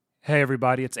Hey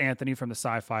everybody, it's Anthony from the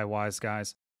Sci-Fi Wise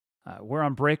Guys. We're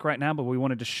on break right now, but we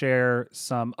wanted to share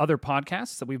some other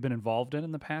podcasts that we've been involved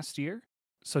in the past year.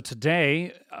 So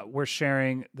today, we're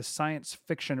sharing the science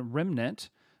fiction Remnant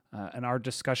and our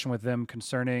discussion with them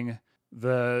concerning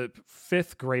the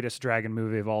fifth greatest dragon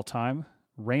movie of all time,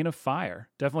 Reign of Fire.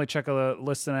 Definitely check a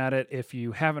listen at it if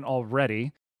you haven't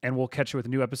already, and we'll catch you with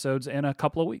new episodes in a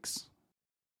couple of weeks.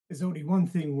 There's only one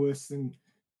thing worse than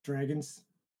dragons,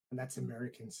 and that's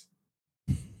Americans.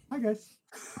 Hi, guys.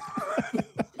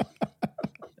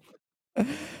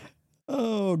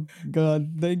 Oh, God.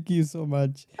 Thank you so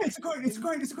much. It's great.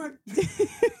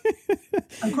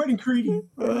 I'm quite greedy. You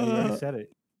already said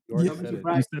it. You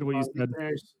said what you said.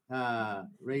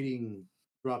 Rating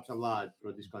drops a lot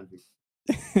for this country.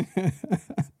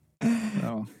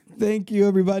 Oh. Thank you,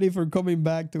 everybody, for coming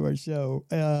back to our show.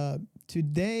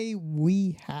 Today,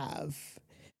 we have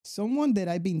someone that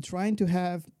I've been trying to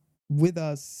have with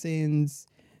us since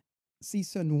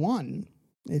season 1.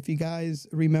 If you guys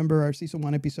remember our season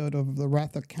 1 episode of The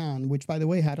Wrath of Khan, which, by the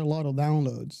way, had a lot of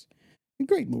downloads. A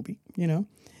great movie, you know.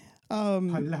 I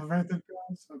love Wrath of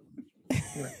Khan so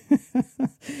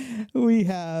much. We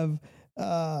have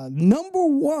number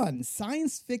 1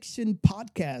 science fiction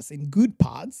podcast in Good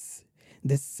Pods,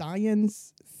 the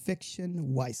Science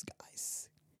Fiction Wise Guys.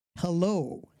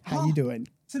 Hello, how you doing?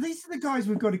 So these are the guys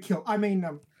we've got to kill. I mean,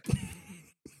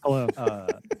 Hello.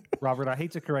 Robert, I hate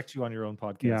to correct you on your own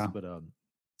podcast, but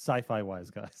Sci-Fi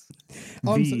Wise Guys.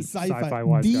 Sci-Fi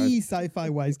Wise the Guys. Sci-Fi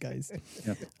Wise Guys.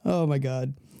 Yeah. Oh my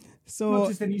God. So not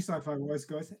just any sci-fi wise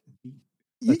guys.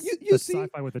 you see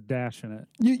sci-fi with a dash in it.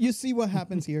 you see what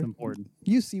happens here. It's important.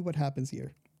 You see what happens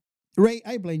here. Ray,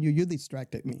 I blame you. You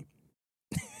distracted me.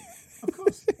 Of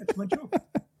course, that's my job.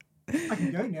 I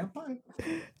can go now. Bye.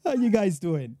 How you guys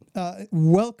doing?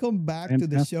 Welcome back to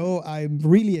the show. I'm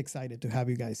really excited to have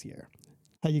you guys here.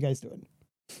 How you guys doing?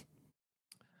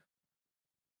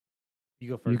 You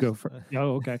go first. You go first.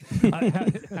 Oh, okay.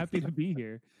 Happy to be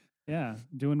here. Yeah,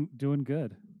 doing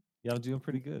good. Yeah, I'm doing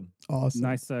pretty good. Awesome.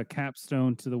 Nice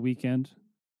capstone to the weekend.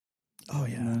 Oh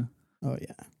yeah. Oh yeah.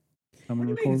 I'm gonna What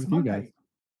do record you mean, with it's you guys. Monday?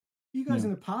 You guys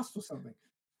in the past or something?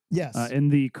 Yes. In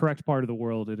the correct part of the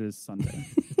world, it is Sunday.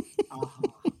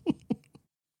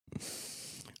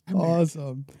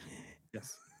 Awesome.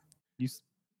 Yes.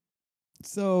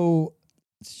 So,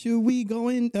 should we go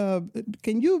in?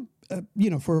 Can you,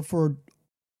 for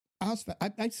us,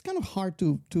 it's kind of hard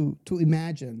to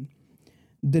imagine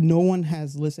that no one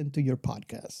has listened to your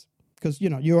podcast because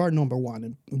you are number 1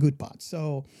 in Good Pods.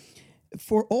 So,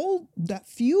 for all that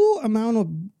few amount of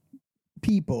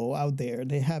people out there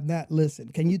they have not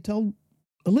listened, can you tell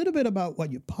a little bit about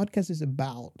what your podcast is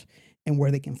about and where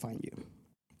they can find you?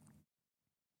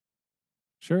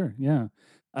 Sure. Yeah.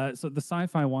 So the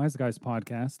Sci-Fi Wise Guys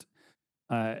podcast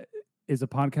is a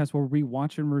podcast where we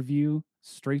watch and review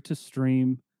straight to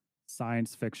stream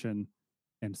science fiction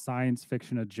and science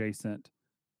fiction adjacent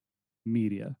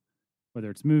media,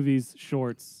 whether it's movies,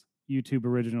 shorts, YouTube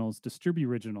originals, distribute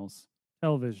originals,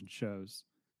 television shows,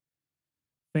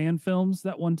 fan films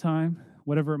that one time,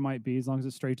 whatever it might be, as long as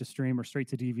it's straight to stream or straight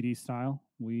to DVD style,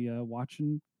 we watch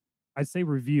and I'd say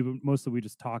review, but mostly we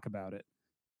just talk about it.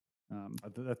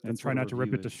 And try not to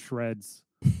rip it to shreds.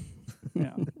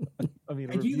 Yeah. I mean,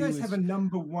 and do you guys have a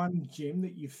number 1 gem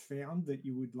that you found that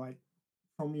you would like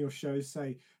from your show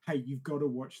say, hey, you've got to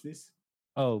watch this?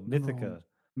 Oh, Mythica.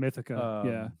 Mythica.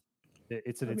 Yeah.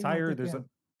 It's an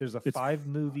there's a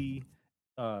 5-movie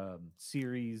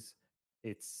series.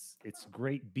 It's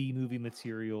great B movie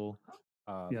material.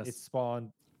 Yes. It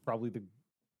spawned probably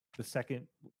the second,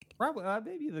 probably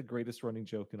maybe the greatest running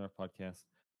joke in our podcast.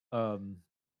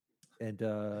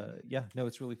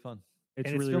 It's really fun.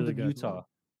 It's really, really, filmed really in good. Utah.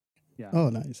 Yeah. Oh,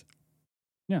 nice.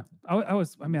 Yeah.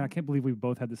 I can't believe we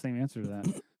both had the same answer to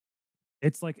that.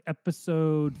 It's like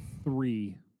episode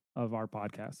 3 of our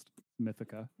podcast,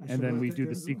 Mythica. And then we do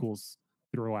the sequels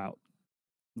throughout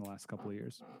in the last couple of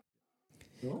years.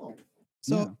 Cool.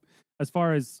 So as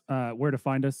far as where to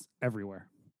find us, everywhere.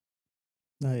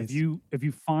 Nice. If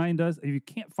you find us, if you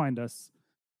can't find us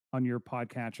on your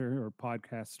podcatcher or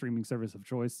podcast streaming service of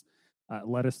choice,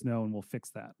 let us know and we'll fix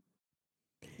that.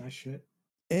 Nice shit.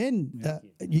 And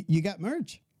you got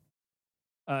merch?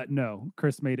 No,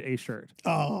 Chris made a shirt.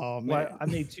 Oh man, well, I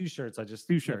made 2 shirts. I just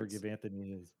never give Anthony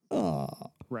his. Oh,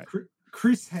 right.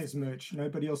 Chris has merch.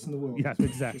 Nobody else in the world. Yeah,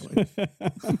 exactly.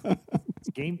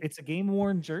 It's a game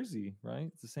worn jersey,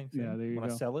 right? It's the same thing. Yeah, there you when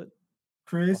go. I sell it,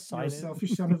 Chris, you're a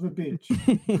selfish son of a bitch.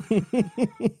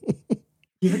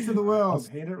 Give it to the world.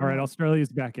 All right,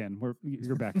 Australia's back in.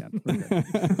 You're back in.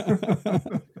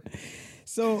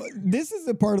 So this is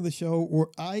the part of the show where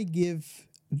I give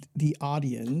the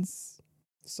audience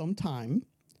some time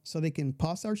so they can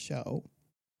pause our show,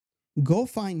 go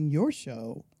find your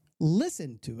show,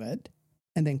 listen to it,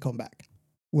 and then come back.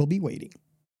 We'll be waiting.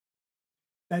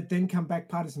 That then come back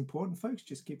part is important, folks.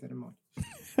 Just keep that in mind.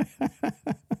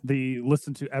 The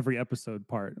listen to every episode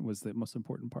part was the most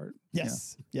important part.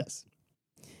 Yes, yes.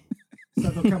 So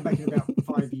they'll come back in about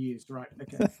 5 years, right?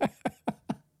 Okay.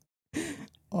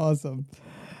 Awesome.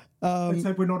 Let's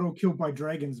hope we're not all killed by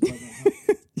dragons by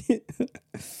then.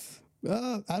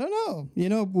 I don't know. You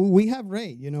know, we have Ray.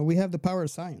 You know, we have the power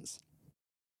of science.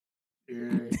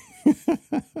 Yeah.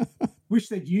 Wish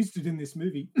they'd used it in this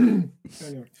movie.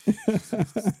 Anyway.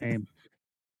 Same.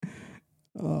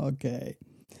 Okay.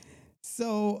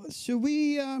 So should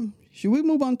we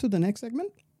move on to the next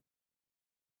segment?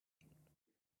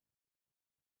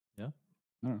 Yeah.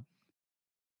 I don't know.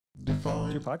 It's your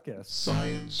Define podcast.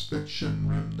 science fiction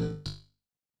remnant.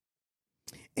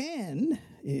 And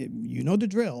you know the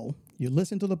drill. You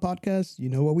listen to the podcast, you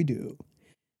know what we do.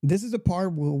 This is the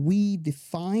part where we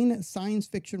define science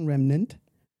fiction remnant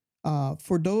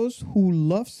for those who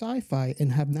love sci-fi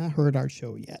and have not heard our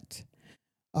show yet.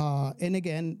 And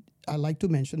again, I like to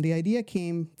mention the idea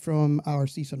came from our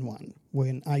season 1.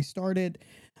 When I started,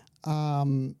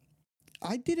 I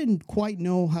didn't quite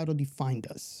know how to define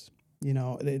this, you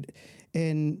know.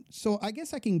 And so I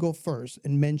guess I can go first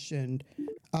and mention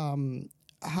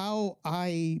how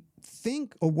I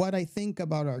think or what I think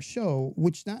about our show,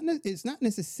 which is not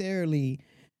necessarily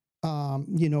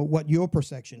you know, what your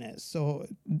perception is. So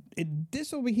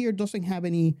this over here doesn't have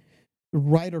any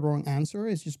right or wrong answer.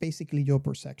 It's just basically your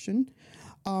perception.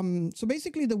 So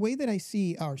basically, the way that I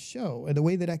see our show and the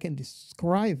way that I can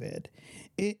describe it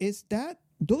is that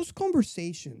those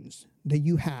conversations that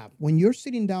you have when you're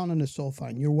sitting down on the sofa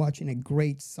and you're watching a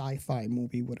great sci-fi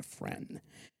movie with a friend,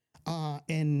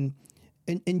 and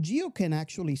Gio can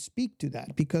actually speak to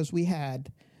that because we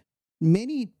had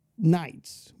many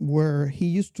nights where he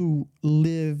used to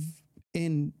live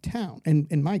in town,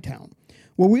 in my town,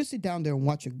 where we'll sit down there and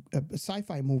watch a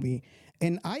sci-fi movie,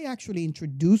 and I actually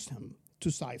introduced him to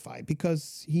sci-fi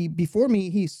because before me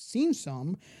he's seen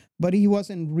some, but he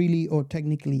wasn't really or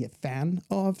technically a fan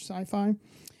of sci-fi.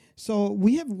 So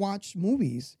we have watched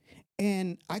movies,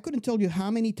 and I couldn't tell you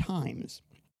how many times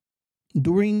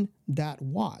during that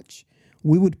watch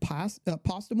we would pause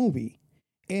the movie,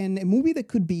 and a movie that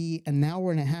could be an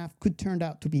hour and a half could turn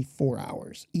out to be 4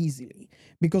 hours easily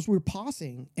because we're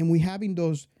pausing and we're having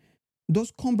those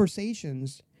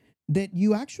conversations that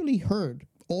you actually heard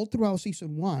all throughout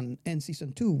season 1 and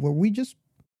season 2, where we just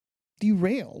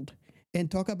derailed and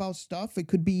talk about stuff. It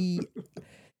could be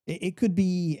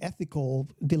ethical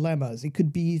dilemmas. It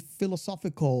could be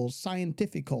philosophical,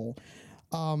 scientifical.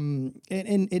 And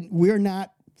we're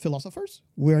not philosophers.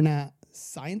 We're not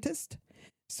scientists.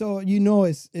 So, you know,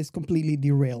 it's completely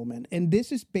derailment. And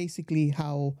this is basically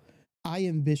how I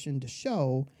envision the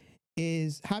show,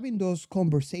 is having those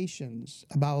conversations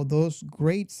about those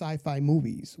great sci-fi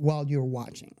movies while you're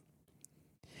watching.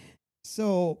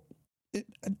 So,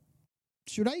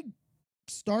 should I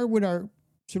start with our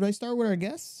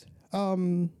guests?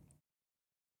 Yeah.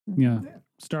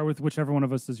 Start with whichever one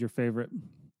of us is your favorite.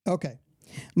 Okay.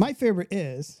 My favorite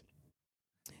is,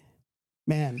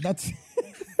 man, that's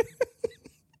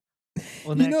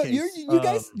Well, in you that know,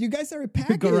 case, you guys are a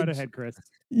package. Go right ahead, Chris.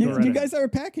 You right guys are a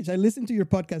package. I listen to your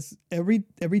podcast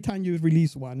every time you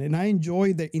release one, and I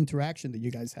enjoy the interaction that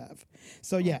you guys have.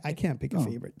 So yeah, I can't pick a Oh,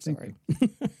 favorite. thank Sorry.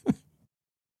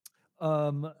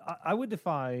 I would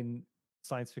define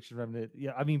science fiction remnant.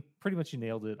 Yeah, I mean, pretty much you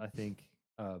nailed it. I think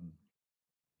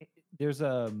there's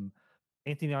Anthony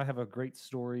and I have a great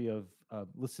story of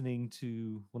listening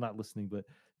to, well, not listening, but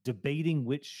debating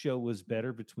which show was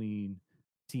better between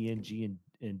TNG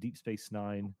and Deep Space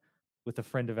Nine with a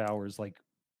friend of ours, like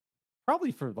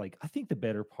probably for like I think the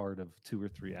better part of 2 or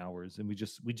 3 hours, and we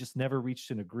just never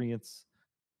reached an agreement.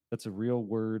 That's a real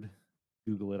word.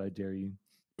 Google it, I dare you.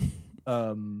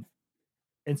 And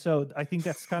so I think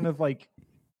that's kind of what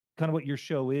your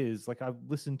show is. Like I've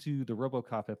listened to the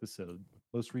RoboCop episode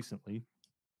most recently,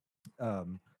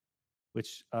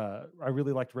 which I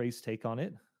really liked Ray's take on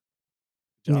it.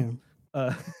 Good job.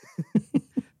 Yeah.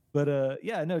 But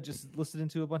yeah, no, just listening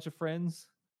to a bunch of friends,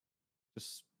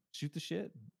 just shoot the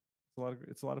shit.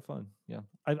 It's a lot of fun. Yeah,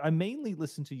 I mainly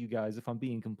listen to you guys, if I'm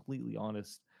being completely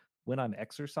honest, when I'm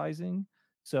exercising.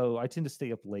 So I tend to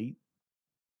stay up late,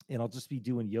 and I'll just be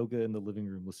doing yoga in the living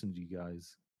room, listening to you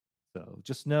guys. So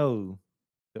just know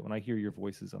that when I hear your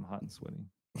voices, I'm hot and sweaty.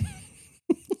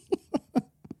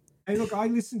 Hey, look, I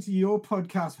listened to your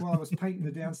podcast while I was painting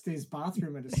the downstairs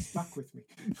bathroom, and it stuck with me.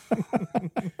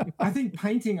 I think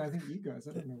painting. I think you guys.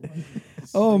 I don't know why.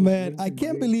 Just Oh strange man, link I in my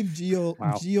can't head. believe Gio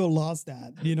Wow. Gio lost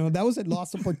that. You know, that was a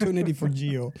lost opportunity for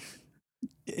Gio.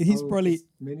 He's Oh, probably just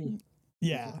many.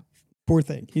 yeah, poor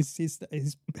thing. He's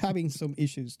having some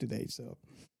issues today. So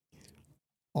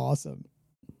awesome.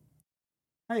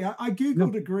 Hey, I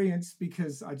googled agreeance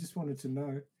because I just wanted to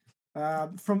know.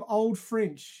 From Old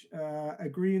French,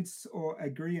 agreeance or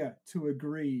agreeer, to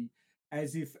agree,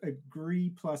 as if agree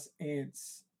plus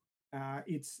ants.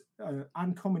 It's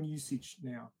uncommon usage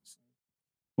now. So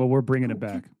Well, we're bringing cool. it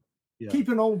back.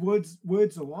 Keeping old words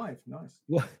alive. Nice.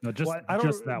 Well, No, just I don't,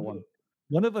 just that one.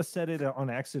 One of us said it on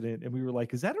accident, and we were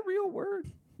like, "Is that a real word?"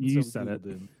 And You so we said it.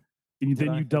 Googled And then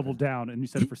I? you Okay. doubled down and you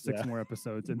said it for 6 Yeah. more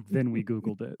episodes, and then we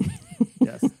Googled it.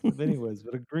 Yes. But anyways,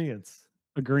 but agreeance.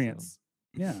 Agreeance.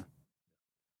 Yeah.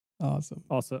 Awesome.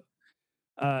 Also,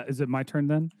 is it my turn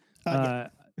then? Yeah.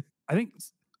 I think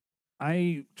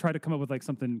I try to come up with like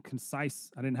something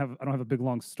concise. I don't have a big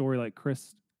long story like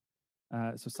Chris.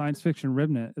 So Science Fiction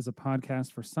Remnant is a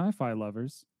podcast for sci-fi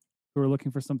lovers who are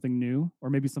looking for something new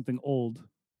or maybe something old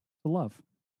to love.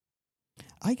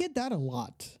 I get that a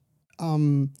lot.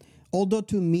 Although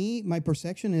to me, my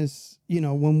perception is,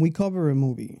 when we cover a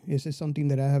movie, is it something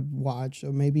that I have watched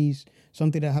or maybe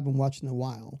something that I haven't watched in a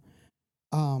while?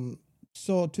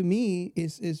 So to me,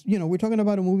 is we're talking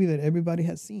about a movie that everybody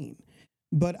has seen.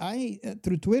 But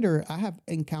through Twitter, I have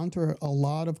encountered a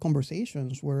lot of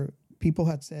conversations where people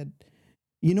had said,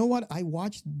 you know what, I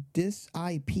watched this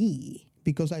IP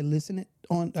because I listened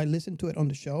to it on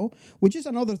the show, which is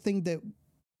another thing that,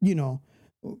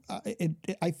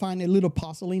 I find a little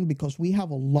puzzling because we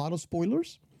have a lot of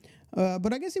spoilers,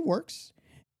 but I guess it works.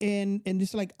 And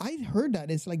it's like, I heard that.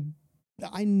 It's like,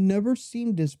 I never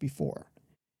seen this before.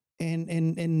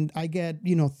 And I get,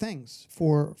 thanks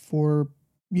for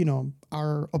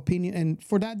our opinion and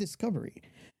for that discovery.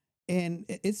 And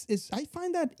it's I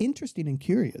find that interesting and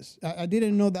curious. I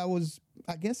didn't know that was,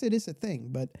 I guess it is a thing,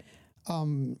 but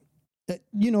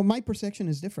my perception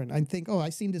is different. I think, I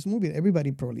seen this movie.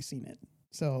 Everybody probably seen it.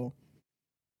 So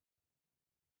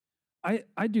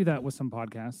I do that with some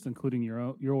podcasts, including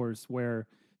yours, where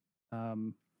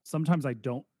sometimes I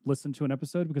don't listen to an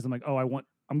episode because I'm like,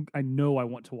 I know I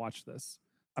want to watch this.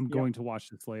 I'm going to watch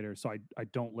this later, so I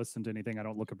don't listen to anything. I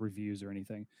don't look up reviews or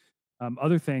anything.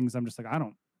 Other things, I'm just like, I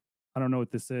don't know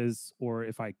what this is, or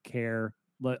if I care,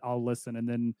 I'll listen, and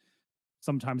then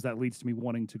sometimes that leads to me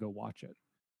wanting to go watch it.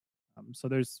 So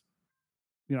there's,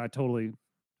 I totally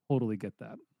get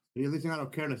that. You're listening out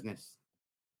of carelessness.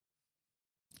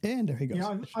 and there he goes.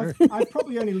 Yeah, I've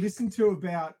probably only listened to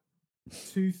about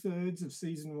 2/3 of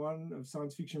season 1 of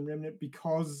Science Fiction Remnant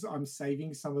because I'm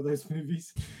saving some of those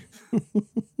movies.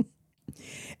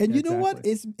 And you know what?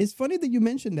 It's funny that you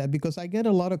mentioned that because I get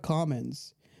a lot of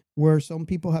comments where some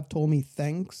people have told me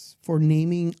thanks for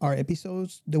naming our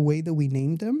episodes the way that we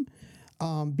named them,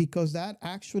 because that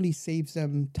actually saves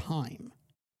them time.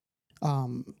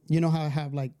 You know how I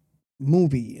have like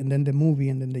movie and then the movie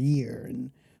and then the year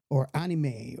or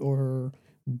anime or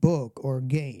book or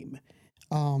game.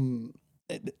 I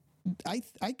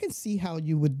can see how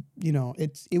you would,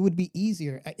 it would be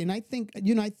easier. And I think,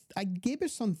 I gave it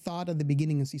some thought at the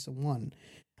beginning of season 1.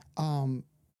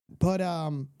 But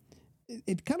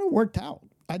it kind of worked out.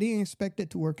 I didn't expect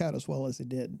it to work out as well as it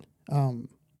did. So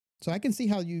I can see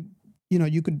how you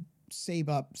could save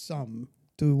up some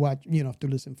to watch, to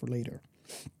listen for later.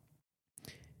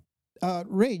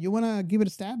 Ray, you want to give it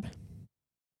a stab?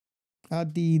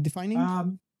 The defining?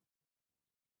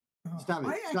 Stop it.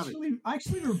 I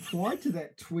actually replied to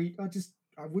that tweet. I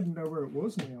wouldn't know where it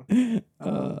was now.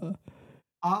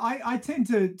 I tend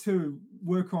to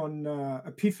work on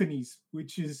epiphanies,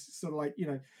 which is sort of like,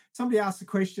 somebody asks a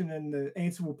question and the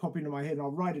answer will pop into my head and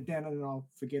I'll write it down and then I'll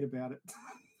forget about it.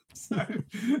 So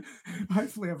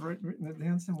hopefully I've written it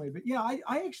down somewhere. But yeah,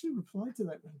 I actually replied to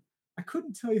that one. I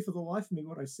couldn't tell you for the life of me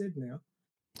what I said now.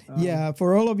 Yeah,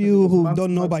 for all of you who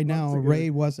don't know by now, ago. Ray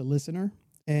was a listener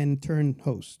and turned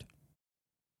host.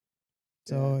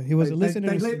 So he was a listener.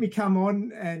 They let me come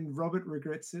on, and Robert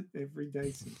regrets it every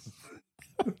day since.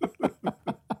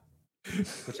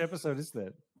 Which episode is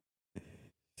that?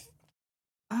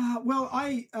 Well,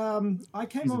 I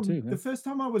came Season on 2, the first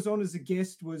time I was on as a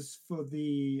guest was for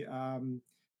the Alita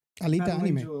Battle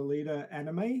anime. Angel Alita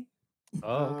anime.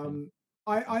 Oh, okay.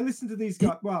 I listened to these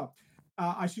guys. Well,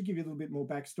 I should give you a little bit more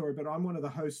backstory, but I'm one of the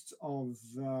hosts of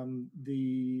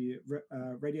the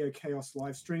Radio Chaos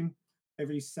live stream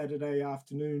every Saturday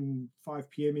afternoon, 5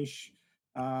 p.m. ish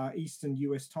Eastern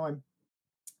US time.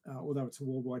 Although it's a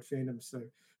worldwide fandom, so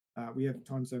We have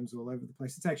time zones all over the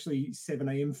place. It's actually 7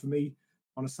 a.m. for me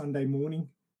on a Sunday morning,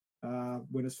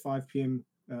 when it's 5 p.m.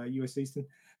 US Eastern.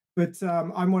 But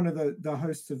I'm one of the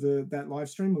hosts of that live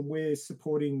stream, and we're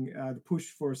supporting the push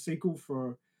for a sequel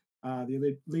for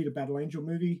the Alita Battle Angel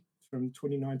movie from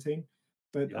 2019.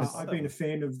 But Yes, I've that been a one.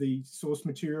 fan of the source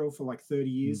material for like 30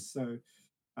 years, so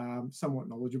somewhat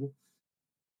knowledgeable.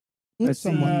 I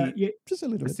Somewhat. see. Yeah, Just a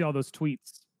little I bit. see all those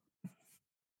tweets.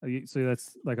 So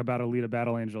that's like about Alita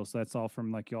Battle Angel. So that's all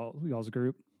from like y'all's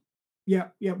group. yeah.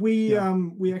 We Yeah.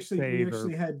 we actually Save or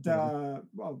had whatever.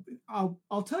 well,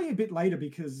 I'll tell you a bit later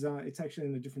because it's actually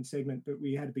in a different segment, but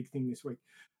we had a big thing this week.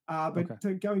 But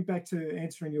Okay. going back to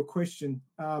answering your question,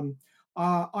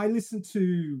 I listen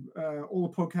to all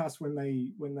the podcasts when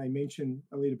they mention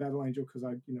Alita Battle Angel because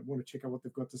I want to check out what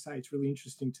they've got to say. It's really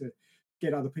interesting to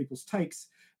get other people's takes.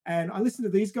 And I listened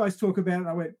to these guys talk about it. And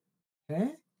I went,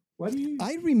 huh? What do you?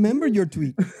 I remember your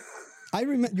tweet. I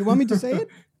remember. You want me to say it?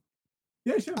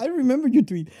 Yeah, sure. I remember your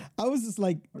tweet. I was just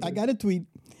like, Okay. I got a tweet.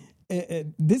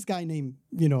 This guy named,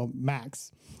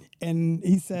 Max, and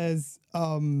he says,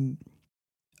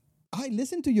 I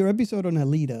listened to your episode on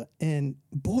Alita, and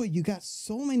boy, you got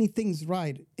so many things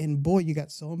right, and boy, you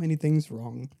got so many things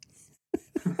wrong.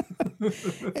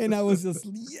 And I was just,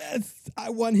 yes, I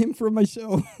want him for my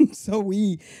show. So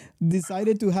we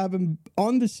decided to have him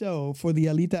on the show for the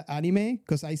Alita anime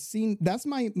because that's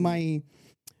my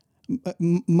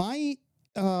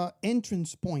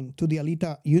entrance point to the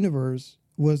Alita universe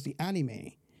was the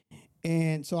anime.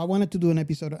 And so I wanted to do an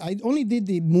episode. I only did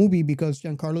the movie because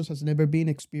Giancarlo's has never been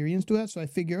experienced to that. So I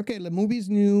figured, okay, the movie's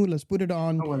new. Let's put it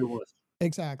on. Know what it was.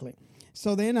 Exactly.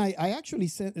 So then I actually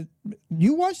sent.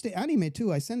 You watched the anime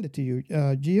too. I sent it to you,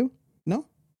 Gio. No?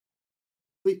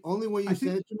 Wait, only when you I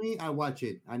think- said it to me, I watch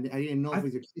it. I didn't know of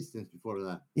its existence before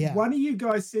that. Yeah. One of you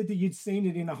guys said that you'd seen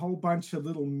it in a whole bunch of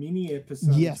little mini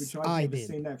episodes, Yes, which I I've never did.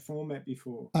 seen that format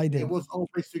before. I did. It was all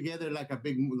placed together like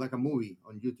a movie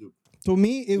on YouTube. To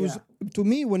me, it was. To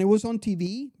me, when it was on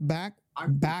TV back I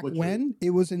could watch it. when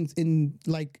it was in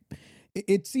like,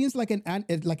 it seems like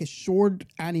like a short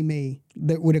anime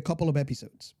with a couple of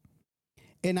episodes.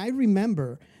 And I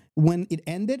remember when it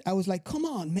ended, I was like, "Come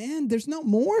on, man! There's not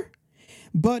more."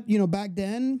 But back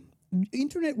then,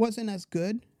 internet wasn't as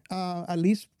good, at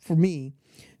least for me.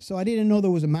 So I didn't know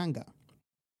there was a manga.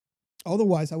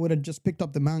 Otherwise, I would have just picked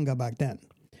up the manga back then.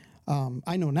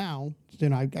 I know now.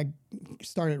 I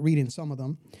started reading some of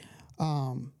them.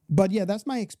 But yeah, that's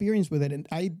my experience with it. And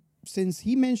since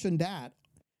he mentioned that,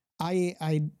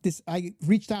 I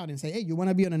reached out and say, hey, you want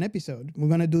to be on an episode? We're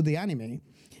gonna do the anime,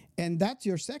 and that's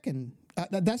your second.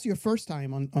 That's your first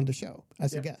time on the show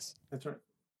as a guest. That's right.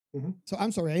 So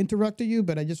I'm sorry I interrupted you,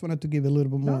 but I just wanted to give a little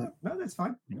bit more. No, that's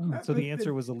fine. So the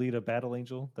answer was Alita Battle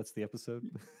Angel. That's the episode.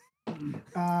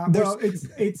 Well,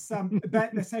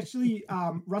 that's actually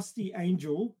Rusty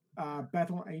Angel,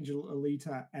 Battle Angel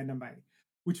Alita anime,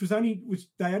 which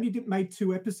they only made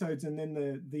 2 episodes, and then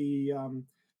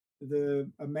the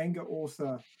manga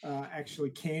author actually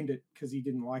canned it because he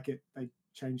didn't like it. They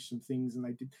changed some things,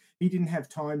 and he didn't have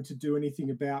time to do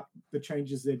anything about the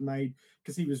changes they'd made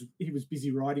because he was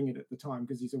busy writing it at the time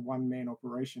because he's a one-man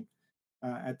operation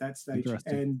at that stage,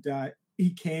 and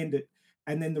he canned it.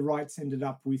 And then the rights ended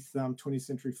up with 20th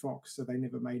Century Fox, so they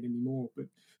never made any more. But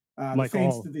the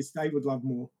fans to this day would love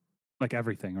more. Like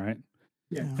everything, right?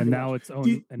 Yeah. And now it's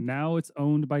owned. And now it's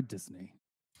owned by Disney.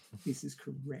 This is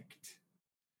correct.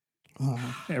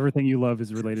 Everything you love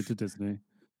is related to Disney.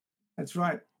 That's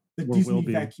right. The Or Disney will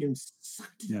be. vacuum.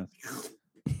 Yes.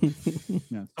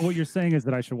 Yeah. So what you're saying is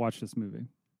that I should watch this movie.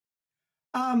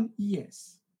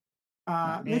 Yes.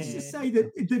 Let's just say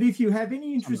that if you have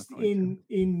any interest in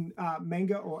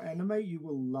manga or anime, you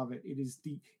will love it. It is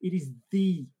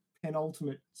the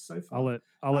penultimate so far.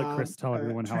 I'll let Chris tell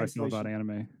everyone how I feel about translation.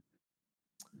 anime.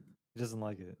 He doesn't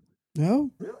like it.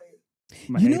 No? Really?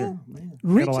 I'm a You hater. know, Oh, man. I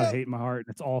got reach a lot of out, hate in my heart.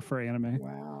 It's all for anime.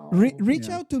 Wow. reach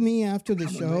Yeah. out to me after the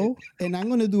show, and I'm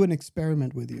going to do an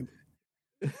experiment with you.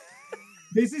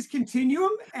 This is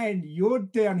Continuum, and you're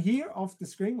down here off the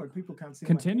screen where people can't see.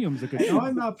 Continuum's a good And show.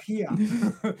 I'm up here.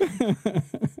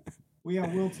 We are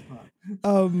worlds apart.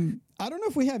 I don't know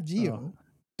if we have Gio.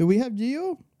 Do we have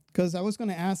Gio? Because I was going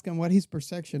to ask him what his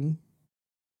perception,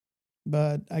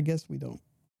 but I guess we don't.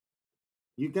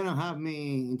 You're gonna have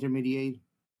me intermediate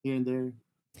here and there.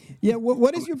 Yeah,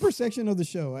 what is your perception of the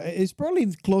show? It's probably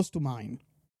close to mine.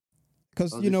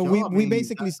 Because, Well, you the know, show, I we mean,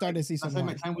 basically that's started season That's like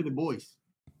my 1. time with the boys.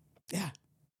 Yeah.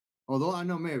 Although I'm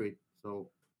not married, so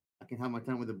I can have my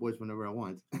time with the boys whenever I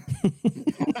want.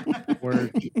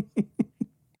 Word.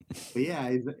 But yeah,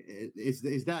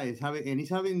 it's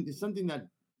having it's something that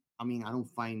I mean I don't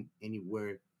find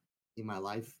anywhere in my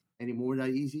life anymore that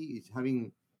easy. It's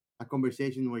having a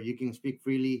conversation where you can speak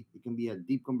freely. It can be a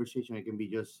deep conversation. It can be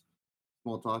just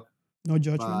small talk, No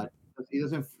judgment. but it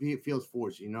doesn't feel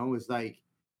forced. It's like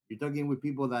you're talking with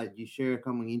people that you share a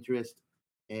common interest,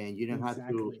 and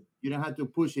Exactly. you don't have to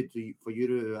push it for you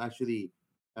to actually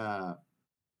uh,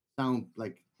 sound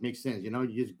like makes sense. You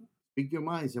just speak your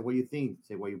mind, say what you think,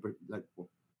 say what you like,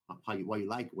 how you what you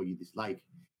like, what you dislike,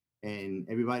 and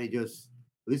everybody just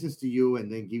listens to you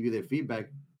and then give you their feedback.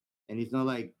 And it's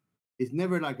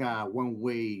never like a one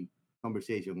way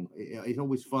conversation. It's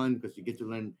always fun because you get to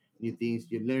learn new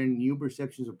things. You learn new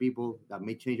perceptions of people that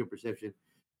may change your perception.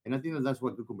 And I think that's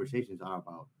what good conversations are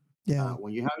about. Yeah.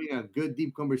 When you're having a good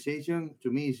deep conversation,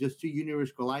 to me, it's just two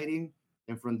universes colliding,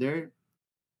 and from there,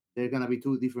 there's gonna be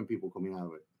two different people coming out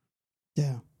of it.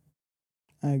 Yeah.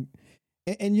 I,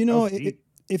 and That was deep.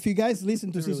 if you guys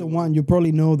listen to It really season was. one, you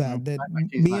probably know Nope. that Might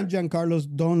change me and lives.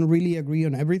 Giancarlos don't really agree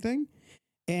on everything,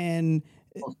 and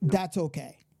Most that's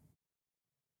okay.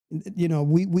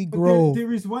 We But grow.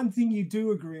 there is one thing you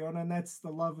do agree on, and that's the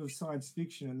love of science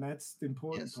fiction, and that's the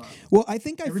important Yes. part. Well, I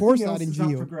think I Everything forced else that in is up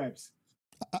for Geo. grabs.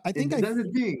 I think And that's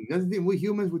the thing. That's the thing. We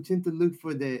humans we tend to look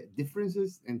for the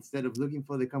differences instead of looking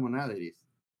for the commonalities.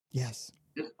 yes.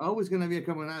 There's always gonna be a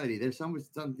commonality. There's always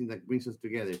something that brings us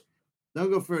together. Don't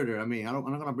go further. I mean, I'm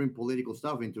not gonna bring political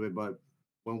stuff into it, but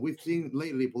when we've seen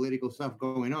lately political stuff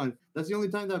going on, that's the only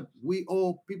time that we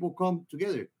all people come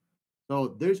together.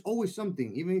 So there's always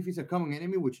something, even if it's a common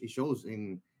enemy, which it shows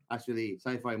in actually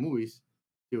sci-fi movies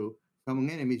too. Common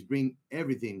enemies bring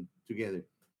everything together.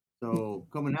 So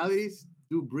commonalities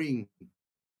do bring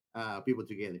people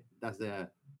together. That's the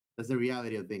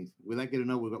reality of things. We like it or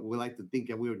not. We like to think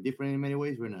that we're different in many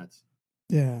ways. We're not.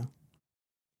 Yeah.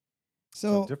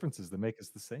 So So, differences that make us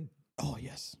the same. oh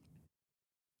yes.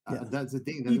 Yeah. That's the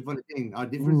thing. That's the funny thing. Our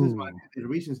differences are the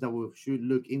reasons that we should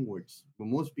look inwards. But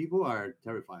most people are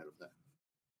terrified of that.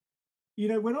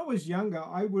 When I was younger,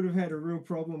 I would have had a real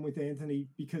problem with Anthony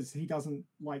because he doesn't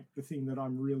like the thing that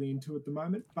I'm really into at the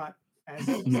moment. But as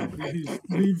somebody who's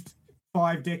lived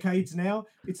 5 decades now,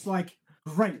 it's like,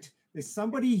 great. There's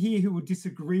somebody here who will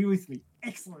disagree with me.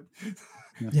 Excellent.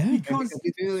 Yeah. Because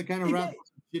It's the kind of Ima- rap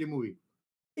shitty movie.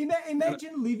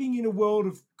 imagine living in a world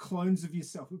of clones of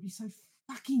yourself. It would be so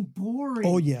fucking boring.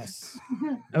 Oh yes.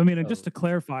 I mean, and just Oh. to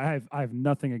clarify, I have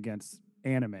nothing against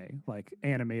anime, like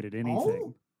animated anything.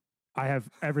 Oh, I have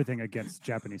everything against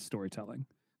Japanese storytelling.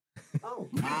 oh.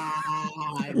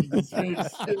 It just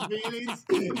hurts your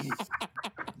feelings.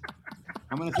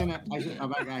 I'm gonna send a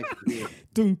bag guy to you.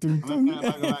 Dun, dun, I'm gonna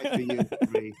dun. send a bag guy to you.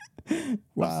 Ray.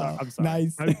 Wow. I'm sorry.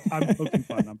 Nice. I'm poking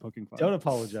fun. I'm poking fun. Don't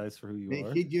apologize for who you They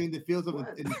are. hit you in the fields of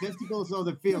What? in the testicles of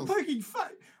the You're fields. poking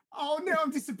fun. Oh, now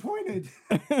I'm disappointed.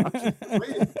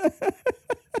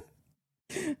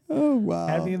 Oh wow.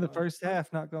 Had me in the first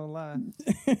half, not gonna lie.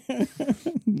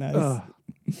 Nice. Ugh.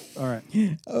 All right.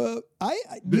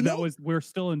 We're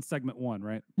still in segment 1,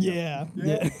 right? Yeah.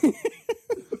 Yeah.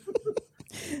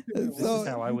 This So is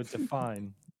how I would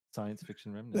define science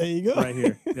fiction there remnant. you go. Right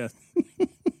here. Yes.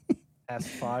 Past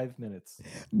 5 minutes.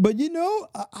 But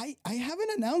I have an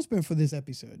announcement for this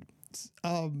episode.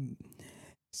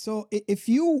 So if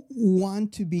you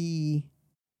want to be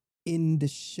in the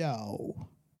show,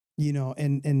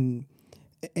 and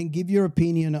give your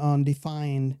opinion on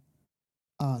define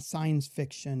science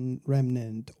fiction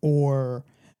remnant, or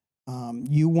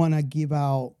you want to give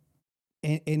out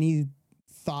any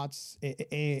thoughts,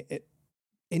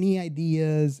 any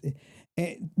ideas,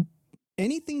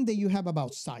 anything that you have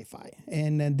about sci-fi,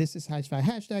 and then this is Sci-Fi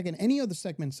hashtag and any other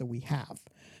segments that we have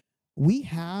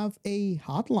a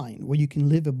hotline where you can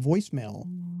leave a voicemail.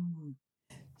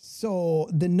 So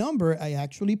the number I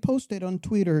actually posted on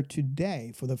Twitter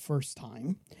today for the first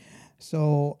time.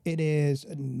 So it is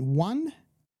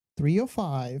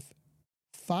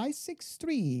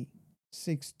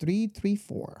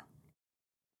 1-305-563-6334.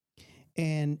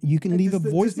 And you can And leave a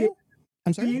does voicemail.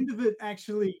 I'm the sorry. end of it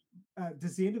actually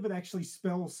does the end of it actually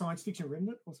spell science fiction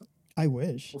remnant or something? I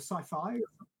wish. Or sci-fi?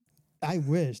 I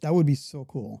wish. That would be so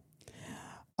cool.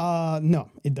 No,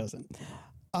 it doesn't.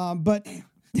 But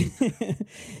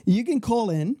you can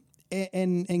call in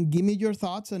and give me your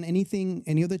thoughts on anything,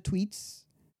 any of the tweets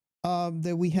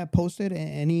that we have posted,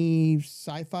 any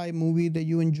sci-fi movie that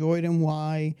you enjoyed and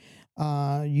why.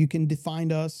 You can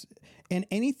define us and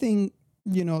anything,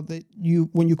 that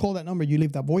when you call that number, you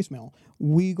leave that voicemail.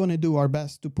 We're going to do our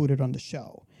best to put it on the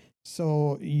show.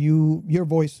 So your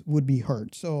voice would be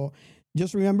heard. So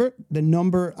just remember the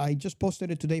number. I just posted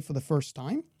it today for the first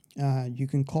time. You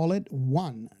can call it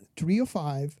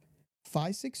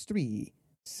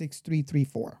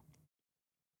 1-305-563-6334.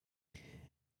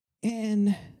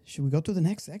 And should we go to the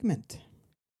next segment?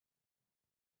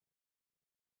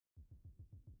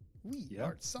 We Yeah.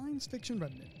 are Science Fiction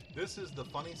Remnant. This is the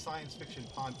Funny Science Fiction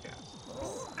Podcast.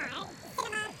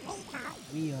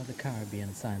 We are the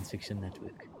Caribbean Science Fiction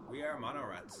Network. We are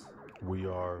Monorats. We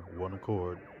are One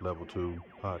Accord Level 2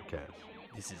 Podcast.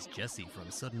 This is Jesse from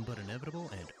Sudden But Inevitable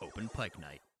and Open Pike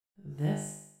Night.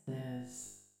 This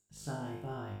is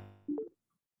Sci-Fi.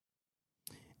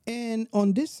 And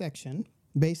on this section,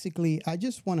 basically, I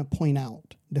just want to point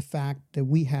out the fact that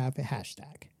we have a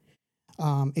hashtag.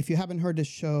 If you haven't heard the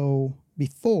show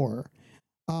before,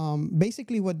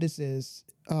 basically what this is,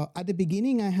 at the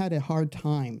beginning, I had a hard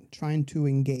time trying to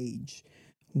engage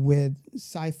with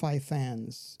sci-fi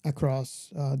fans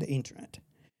across the internet.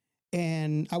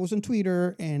 And I was on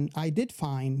Twitter, and I did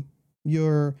find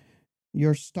your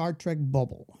Star Trek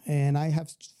bubble, and I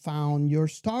have found your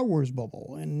Star Wars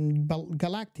bubble and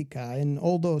Galactica and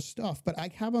all those stuff, but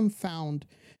I haven't found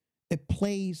a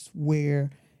place where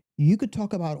you could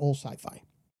talk about all sci-fi.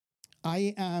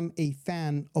 I am a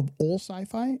fan of all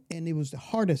sci-fi, and it was the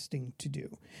hardest thing to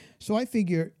do. So I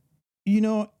figure,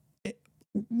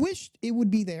 wished it would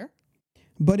be there,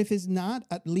 but if it's not,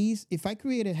 at least if I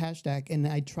create a hashtag and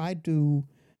I try to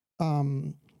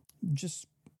just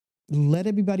let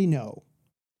everybody know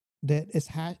that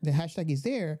the hashtag is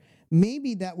there,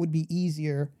 maybe that would be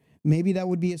easier. Maybe that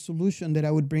would be a solution that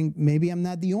I would bring. Maybe I'm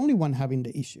not the only one having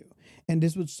the issue, and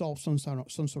this would solve some sort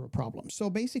of problem. So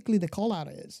basically, the call out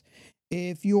is,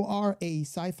 if you are a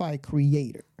sci-fi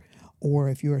creator or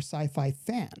if you're a sci-fi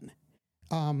fan,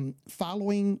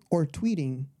 following or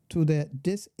tweeting to the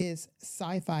 "This is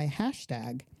Sci-Fi"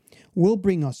 hashtag will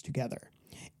bring us together.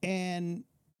 And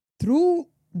through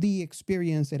the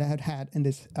experience that I have had in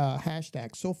this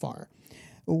hashtag so far,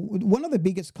 one of the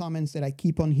biggest comments that I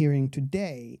keep on hearing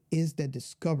today is the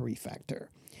discovery factor.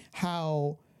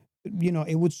 How,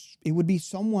 it would be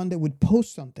someone that would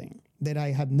post something that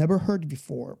I had never heard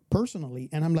before personally,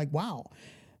 and I'm like, wow,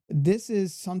 this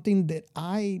is something that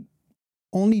I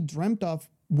only dreamt of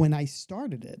when I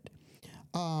started it.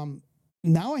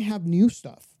 Now I have new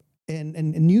stuff and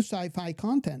new sci-fi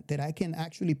content that I can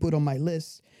actually put on my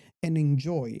list and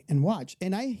enjoy and watch.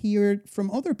 And I hear it from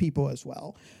other people as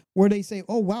well, where they say,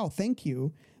 oh, wow, thank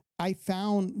you. I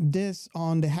found this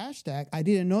on the hashtag. I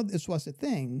didn't know this was a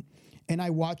thing. And I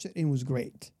watched it and it was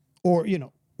great. Or,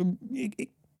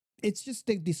 it's just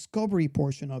the discovery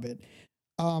portion of it.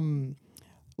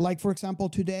 Like, for example,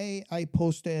 today I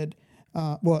posted,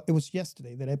 it was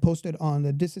yesterday that I posted on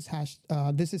the This is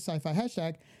Sci-Fi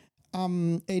hashtag,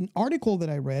 an article that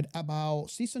I read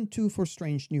about season 2 for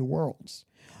Strange New Worlds.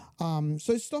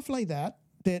 So it's stuff like that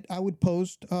I would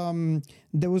post.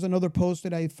 There was another post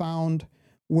that I found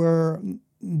where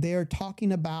they're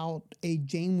talking about a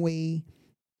Janeway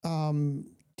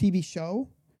TV show.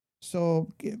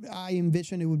 So I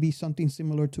envision it would be something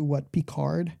similar to what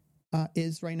Picard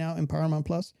is right now in Paramount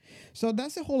Plus. So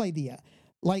that's the whole idea.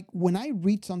 Like, when I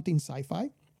read something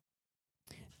sci-fi,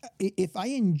 if I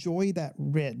enjoy that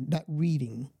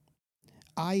reading,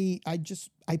 I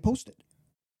post it.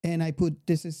 And I put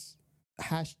this is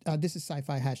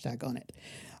sci-fi hashtag on it.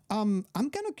 I'm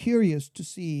kind of curious to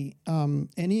see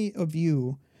any of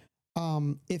you,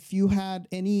 if you had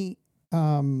any.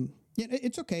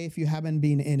 It's okay if you haven't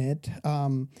been in it,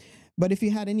 but if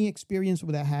you had any experience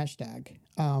with that hashtag,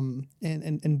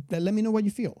 and let me know what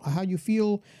you feel, how you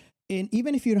feel, and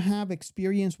even if you don't have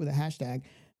experience with a hashtag,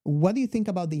 what do you think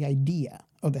about the idea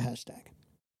of the hashtag?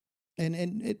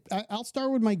 And I'll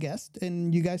start with my guest,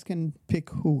 and you guys can pick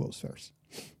who goes first.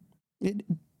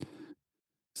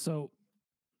 So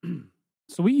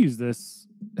we use this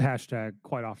hashtag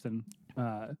quite often.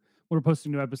 We're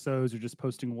posting new episodes or just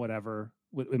posting whatever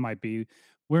it might be.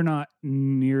 We're not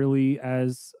nearly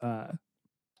as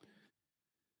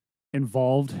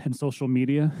involved in social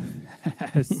media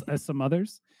as some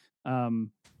others.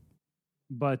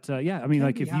 But yeah, I mean,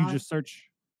 like, if you just search,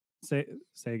 say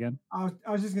again. I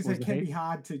was just going to say, it can be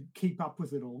hard to keep up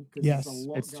with it all, because Yes, there's a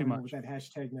lot it's going too much on with that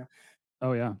hashtag now.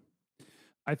 Oh yeah,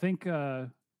 I think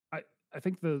I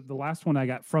think the last one I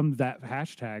got from that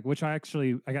hashtag, which I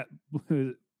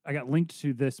got linked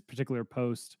to this particular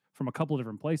post from a couple of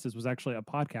different places, was actually a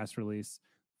podcast release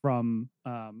from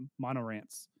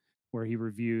Monorants, where he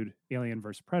reviewed Alien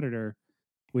vs. Predator,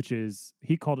 which is,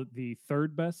 he called it the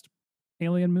third best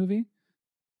Alien movie,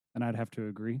 and I'd have to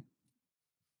agree.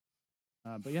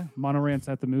 But yeah, Monorants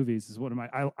at the Movies is one of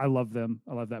I love them.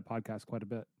 I love that podcast quite a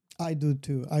bit. I do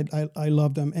too. I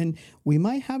love them, and we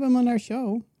might have them on our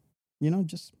show.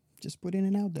 Just putting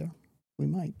it out there. We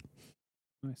might.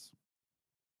 Nice.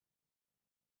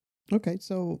 Okay,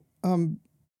 so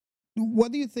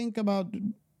what do you think about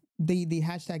the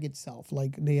hashtag itself?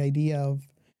 Like the idea of,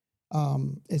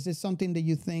 is this something that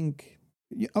you think?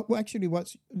 Well, actually,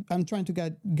 what's I'm trying to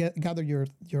gather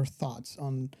your thoughts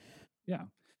on. Yeah.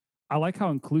 I like how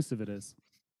inclusive it is.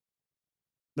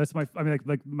 That's my, I mean,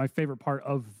 like my favorite part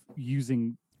of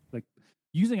using, like,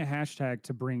 using a hashtag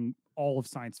to bring all of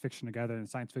science fiction together in the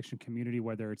science fiction community,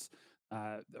 whether it's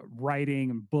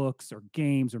writing and books or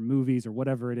games or movies or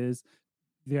whatever it is.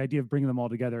 The idea of bringing them all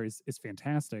together is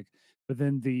fantastic. But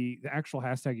then the actual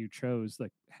hashtag you chose,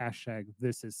 like hashtag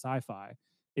this is sci-fi,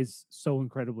 is so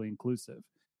incredibly inclusive.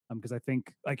 Because I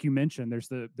think, like you mentioned,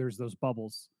 there's those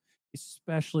bubbles,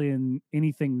 especially in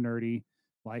anything nerdy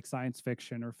like science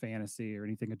fiction or fantasy or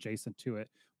anything adjacent to it,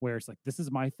 where it's like, this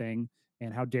is my thing,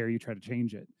 and how dare you try to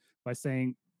change it by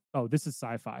saying, oh, this is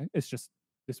sci-fi. It's just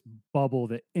this bubble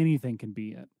that anything can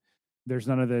be in. There's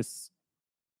none of this,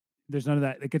 there's none of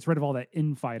that. It gets rid of all that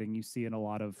infighting you see in a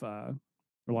lot of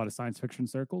science fiction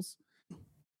circles.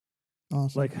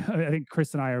 Awesome. Like, I think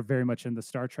Chris and I are very much in the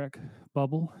Star Trek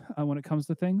bubble when it comes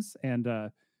to things, and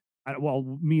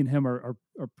well, me and him are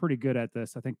pretty good at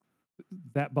this. I think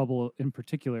that bubble in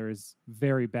particular is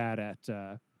very bad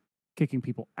at kicking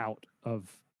people out of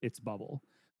its bubble.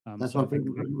 That's So I what think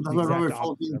that's the what exact Robert opposite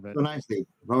falls in of it. so nicely.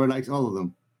 Robert likes all of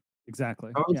them.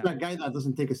 Exactly. Robert's Yeah. that guy that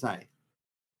doesn't take a side.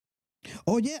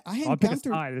 Oh yeah, I'll pick a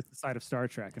side. It's the side of Star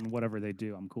Trek, and whatever they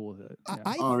do, I'm cool with it.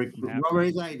 Yeah. Robert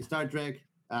is like Star Trek,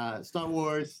 Star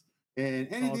Wars, and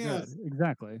It's all anything good. else.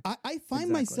 Exactly. I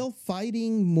find myself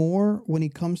fighting more when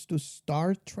it comes to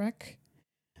Star Trek,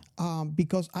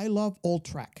 because I love old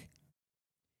Trek,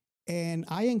 and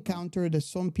I encountered that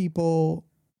some people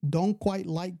don't quite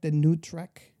like the new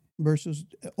Trek versus,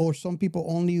 or some people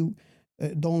only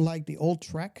don't like the old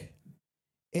Trek,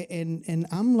 and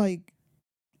I'm like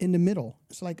in the middle.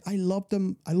 It's like I love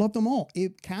them. I love them all.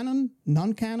 If canon,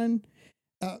 non-canon.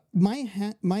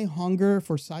 My hunger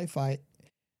for sci-fi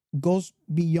goes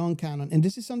beyond canon, and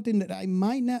this is something that I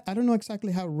might not. I don't know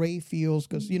exactly how Ray feels,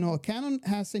 because canon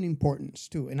has an importance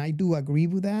too, and I do agree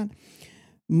with that.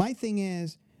 My thing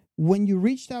is, when you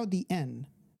reached out the end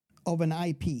of an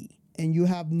IP and you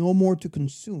have no more to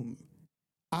consume,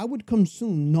 I would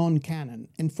consume non-canon,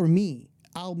 and for me,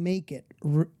 I'll make it.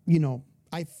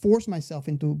 I force myself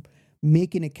into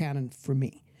making it canon for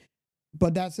me,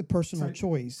 but that's a personal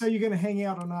choice. So you're going to hang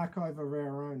out on Archive of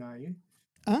Our Own, are you?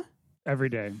 Huh? Every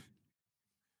day.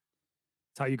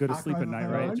 It's how you go to sleep at night,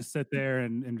 right? Just sit there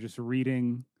and just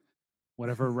reading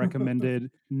whatever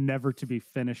recommended, never to be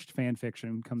finished fan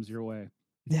fiction comes your way.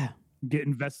 Yeah. Get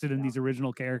invested in these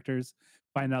original characters,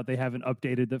 find out they haven't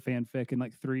updated the fanfic in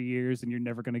like 3 years and you're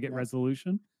never going to get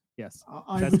resolution. Yes.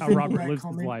 That's how Robert lives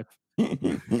his life.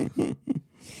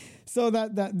 So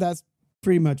that's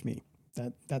pretty much me.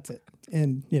 That's it.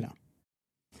 And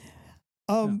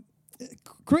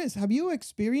Chris, have you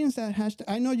experienced that hashtag?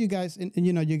 I know you guys, and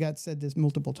you guys said this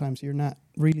multiple times. You're not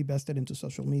really vested into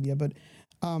social media, but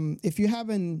if you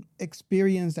haven't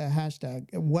experienced that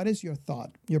hashtag, what is your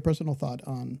personal thought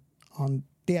on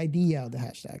the idea of the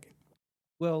hashtag?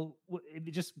 Well,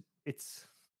 it's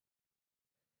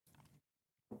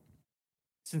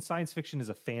since science fiction is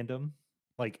a fandom,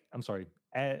 like, I'm sorry,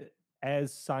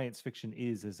 as science fiction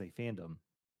is as a fandom,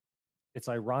 it's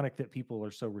ironic that people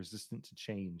are so resistant to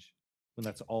change when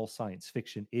that's all science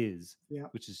fiction is,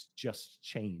 which is just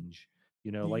change.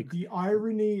 The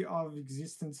irony of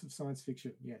existence of science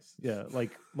fiction. Yes. Yeah,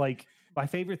 like my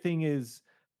favorite thing is,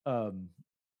 we're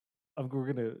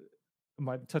gonna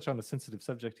might touch on a sensitive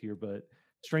subject here, but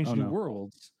Strange New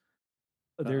Worlds.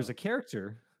 There's a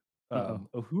character,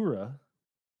 Uhura,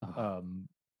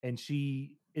 and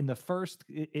she in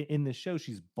the show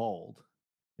she's bald,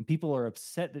 and people are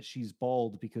upset that she's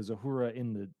bald because Uhura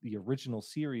in the original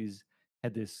series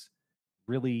had this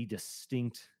really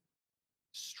distinct,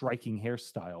 striking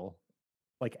hairstyle,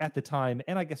 like at the time,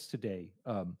 and I guess today.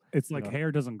 It's like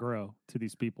hair doesn't grow to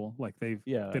these people. Like they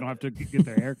don't have to get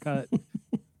their hair cut.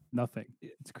 Nothing.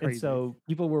 It's crazy. And so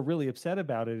people were really upset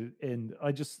about it, and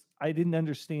I didn't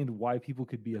understand why people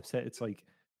could be upset. It's like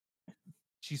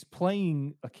she's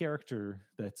playing a character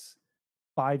that's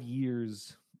 5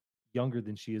 years younger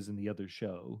than she is in the other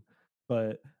show.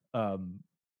 But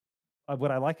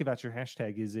what I like about your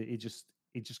hashtag is it just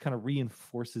kind of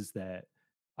reinforces that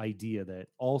idea that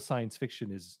all science fiction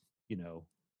is,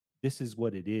 this is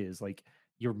what it is. Like,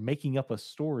 you're making up a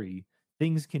story,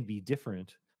 things can be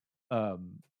different.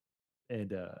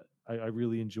 And I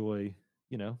really enjoy,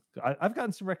 I've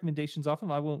gotten some recommendations off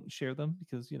them. I won't share them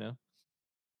because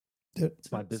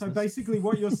It's my So business. basically,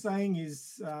 what you're saying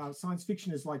is science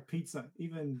fiction is like pizza.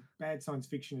 Even bad science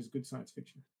fiction is good science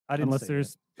fiction. I didn't unless say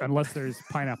there's unless there's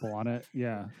pineapple on it.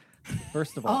 Yeah. that.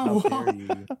 First of all, Oh, how dare you?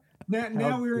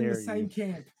 Now we're in the dare same you.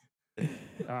 camp.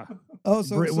 Uh, Oh,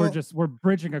 so we're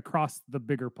bridging across the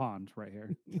bigger pond right here.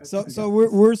 so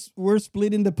we're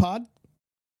splitting the pod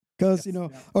because Yes. Yeah.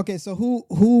 Okay, so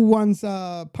who wants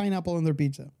pineapple on their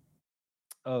pizza?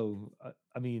 Oh,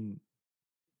 I mean,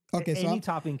 Okay, so any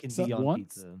topping can so be on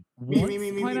Wants pizza.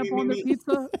 wants pineapple on their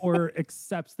pizza, or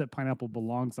accepts that pineapple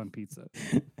belongs on pizza.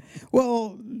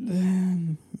 well,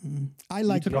 I You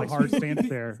like took a yours. hard stance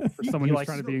there for someone you who's like-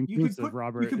 trying to be You inclusive, could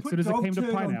Robert. As put soon as it dog came to turd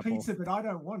on pineapple, pizza, but I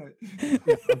don't want it.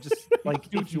 I'm just like,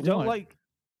 do what if you you don't want. like,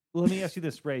 let me ask you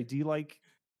this, Ray. Do you like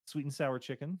sweet and sour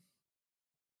chicken?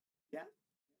 Yeah.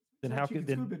 Then So how chicken's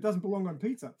could good, but it doesn't belong on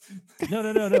pizza.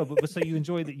 no. But so you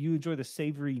enjoy the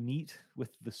savory meat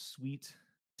with the sweet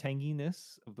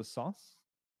tanginess of the sauce.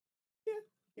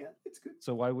 Yeah, it's good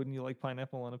So why wouldn't you like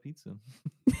pineapple on a pizza?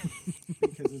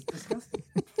 because it's disgusting.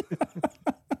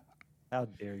 How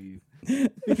dare you?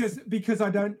 Because I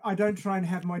don't try and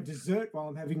have my dessert while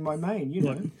I'm having my main. You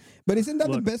know. Look, But isn't that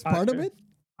the Look, best part of sure. it?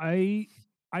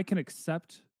 I can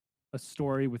accept a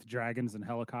story with dragons and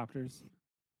helicopters.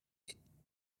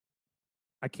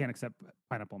 I can't accept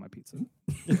pineapple on my pizza.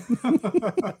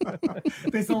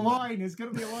 There's a line. There's got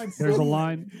to be a line. There's a somewhere.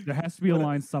 line. There has to be a What a-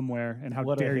 line somewhere, and how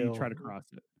what a dare you hill. try to cross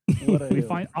it? What a We hill.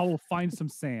 find. I will find some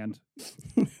sand.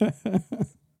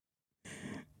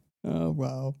 Oh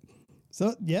wow!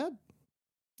 So yeah,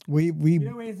 we You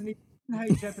know, Anthony, I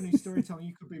hate Japanese storytelling.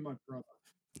 You could be my brother.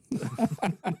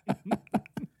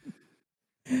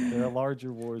 There are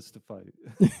larger wars to fight.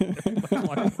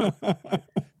 wow.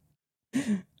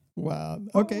 What are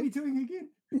Okay, we doing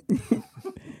again?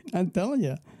 I'm telling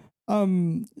you.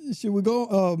 Should we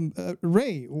go?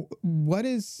 Ray, what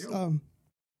is Sure.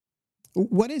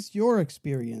 what is your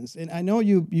experience? And I know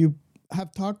you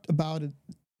have talked about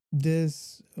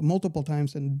this multiple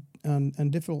times and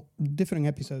different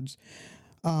episodes.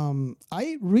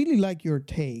 I really like your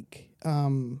take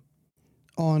on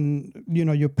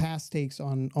your past takes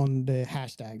on the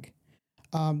hashtag.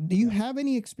 Do you have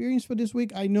any experience for this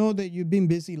week? I know that you've been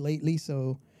busy lately,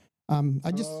 so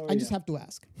I just have to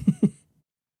ask.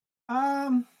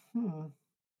 Hmm.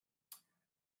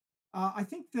 I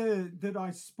think that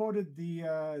I spotted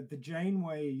the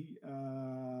Janeway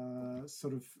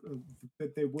sort of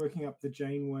that they're working up the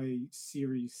Janeway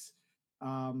series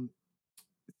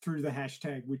through the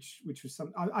hashtag, which was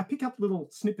some. I pick up little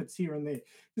snippets here and there,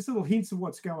 just little hints of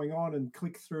what's going on, and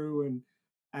click through and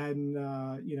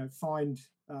find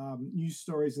news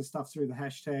stories and stuff through the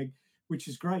hashtag, which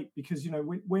is great because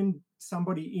when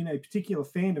somebody in a particular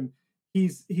fandom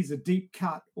hears a deep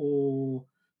cut or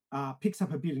picks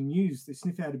up a bit of news, they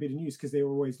sniff out a bit of news because they're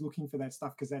always looking for that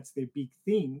stuff because that's their big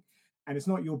thing, and it's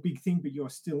not your big thing, but you're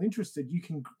still interested. You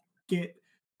can get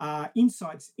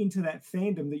insights into that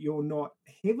fandom that you're not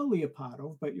heavily a part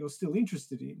of, but you're still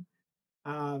interested in.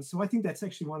 So I think that's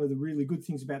actually one of the really good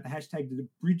things about the hashtag, that it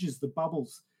bridges the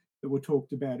bubbles that were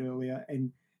talked about earlier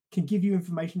and can give you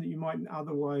information that you mightn't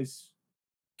otherwise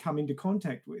come into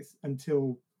contact with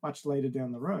until much later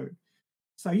down the road.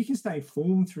 So you can stay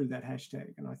informed through that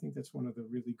hashtag, and I think that's one of the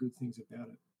really good things about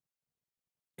it.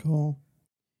 Cool.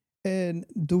 And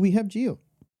do we have Geo,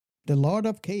 the Lord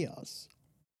of Chaos?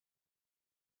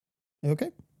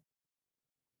 Okay.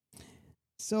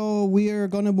 So we are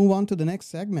going to move on to the next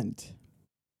segment.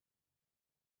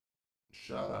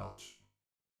 Shout out.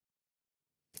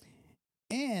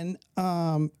 And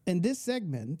in this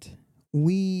segment,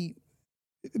 we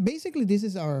basically, this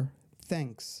is our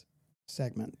thanks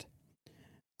segment.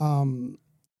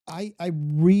 I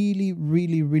really,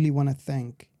 really, really want to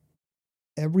thank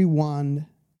everyone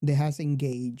that has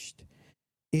engaged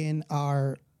in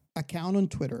our account on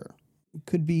Twitter. It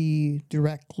could be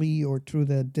directly or through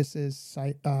the this is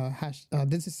Sci-Fi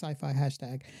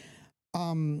hashtag.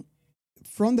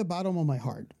 From the bottom of my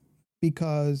heart,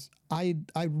 because I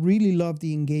really love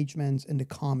the engagements and the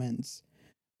comments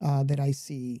that I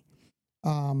see.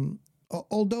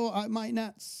 Although I might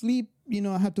not sleep,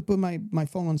 I have to put my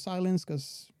phone on silence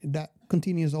because that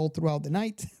continues all throughout the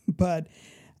night. But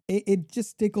it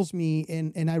just tickles me,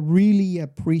 and I really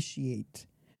appreciate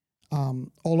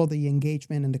all of the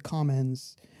engagement and the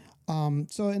comments.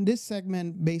 So in this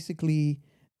segment, basically,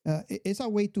 it's a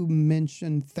way to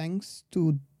mention thanks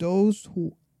to those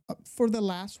who, for the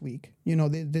last week,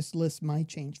 this list might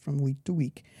change from week to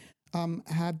week,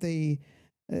 have an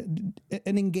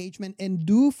engagement. And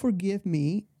do forgive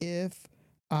me if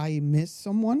I miss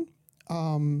someone.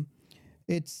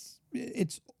 It's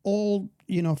it's all,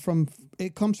 from,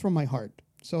 it comes from my heart.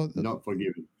 So Not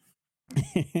forgiven.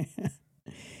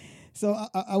 So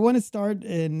I want to start,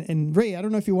 and Ray, I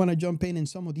don't know if you want to jump in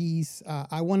some of these.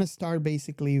 I want to start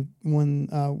basically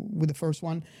with the first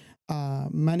one.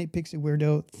 Manic Pixie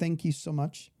Weirdo, thank you so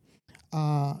much.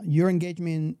 Your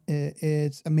engagement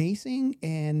is amazing,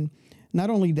 and not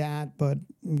only that, but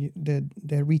the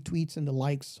retweets and the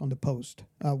likes on the post.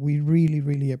 We really,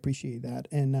 really appreciate that,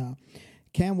 and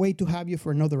can't wait to have you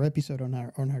for another episode on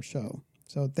our show.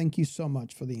 So thank you so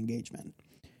much for the engagement.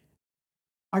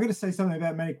 I got to say something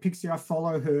about Manic Pixie. I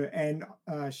follow her, and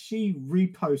she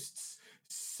reposts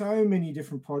so many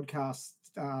different podcast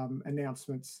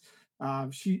announcements.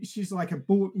 She's like a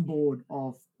bulletin board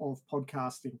of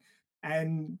podcasting,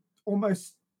 and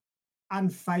almost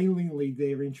unfailingly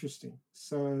they're interesting.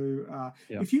 So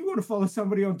if you want to follow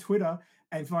somebody on Twitter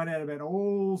and find out about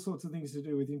all sorts of things to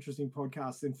do with interesting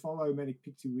podcasts, then follow Manic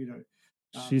Pixie Widow.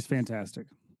 She's fantastic.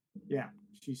 Yeah,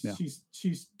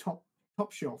 she's top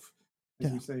shelf,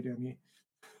 as we say down here.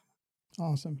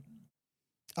 Awesome.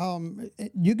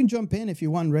 You can jump in if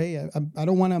you want, Ray. I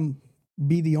don't want to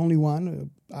be the only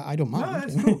one. I don't mind. No,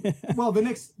 that's cool. Well, the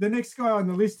next guy on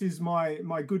the list is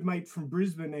my good mate from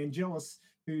Brisbane, Angelus,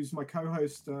 who's my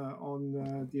co-host on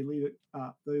the Elite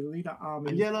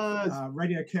Army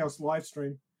Radio Chaos live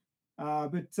stream.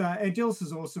 But Angelus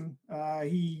is awesome.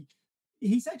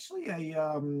 He's actually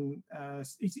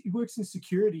he works in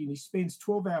security, and he spends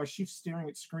 12-hour shifts staring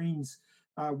at screens,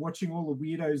 watching all the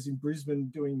weirdos in Brisbane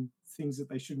doing things that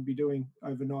they shouldn't be doing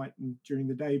overnight and during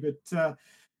the day. But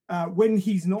when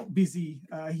he's not busy,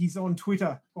 he's on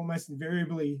Twitter almost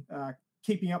invariably,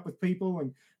 keeping up with people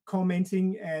and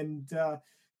commenting, and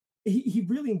he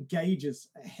really engages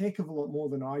a heck of a lot more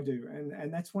than I do,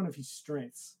 and that's one of his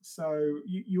strengths. So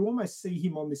you almost see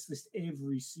him on this list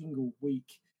every single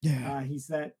week. Yeah, he's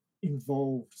that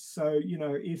involved. So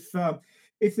if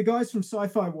the guys from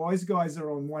Sci-Fi Wise Guys are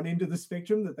on one end of the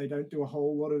spectrum, that they don't do a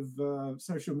whole lot of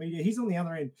social media, he's on the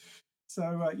other end.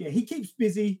 So he keeps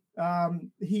busy.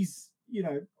 He's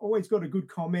always got a good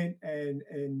comment,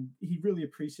 and he really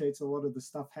appreciates a lot of the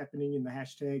stuff happening in the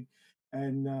hashtag.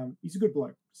 And he's a good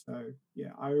bloke. So,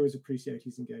 I always appreciate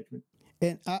his engagement.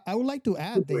 And I would like to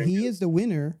add that he is the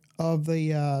winner of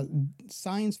the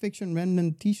Science Fiction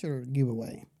Remnant t-shirt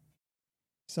giveaway.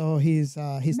 So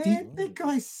that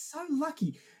guy's so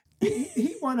lucky.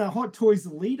 He won a Hot Toys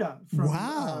leader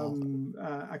from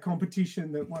a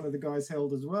competition that one of the guys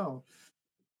held as well.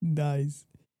 Nice.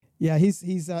 Yeah, he's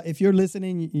if you're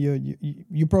listening,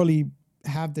 you probably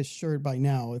have this shirt by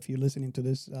now if you're listening to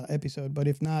this episode, but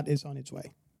if not, it's on its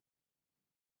way.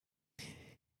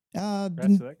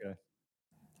 Congrats to that guy.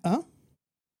 Huh?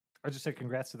 I just said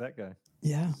congrats to that guy.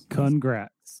 Yeah.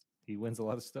 Congrats. He wins a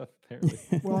lot of stuff, apparently.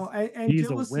 Well, he's a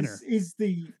Angelus winner. is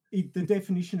the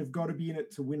definition of got to be in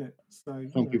it to win it. So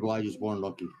some people are just born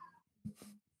lucky.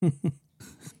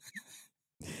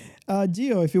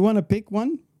 Gio, if you want to pick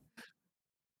one.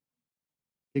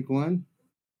 Pick one?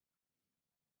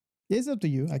 It's up to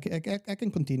you. I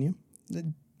can continue.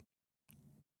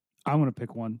 I want to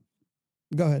pick one.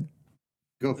 Go ahead.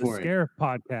 Go The for it. Scare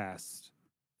Podcast.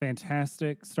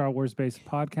 Fantastic Star Wars based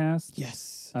podcast.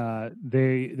 Yes.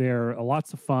 They're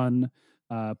lots of fun,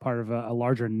 part of a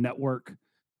larger network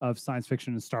of science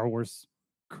fiction and Star Wars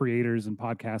creators and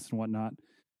podcasts and whatnot.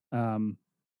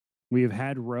 We have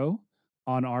had Ro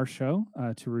on our show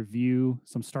to review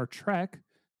some Star Trek.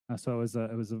 So it was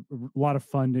a lot of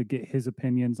fun to get his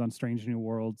opinions on Strange New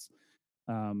Worlds.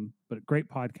 But a great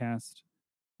podcast,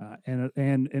 and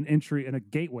an entry and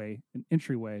an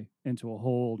entryway into a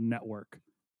whole network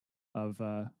of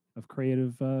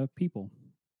creative people.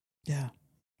 Yeah,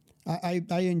 I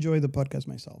enjoy the podcast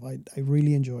myself. I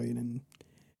really enjoy it, and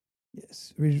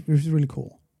yes, it was really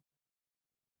cool.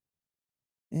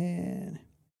 And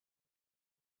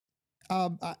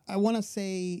I want to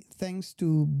say thanks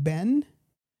to Ben.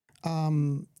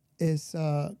 Is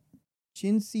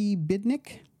Chinsey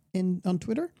Bidnick on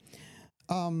Twitter.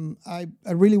 I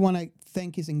really want to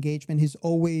thank his engagement. He's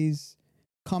always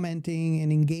commenting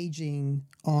and engaging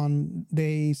on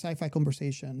the sci-fi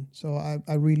conversation. So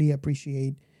I really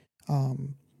appreciate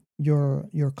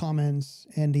your comments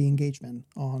and the engagement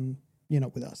on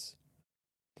with us.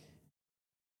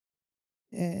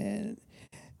 And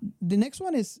the next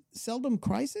one is Seldom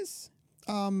Crisis.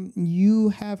 You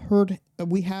have heard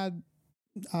we had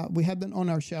them on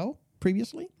our show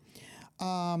previously.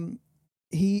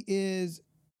 He is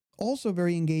also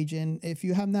very engaging. If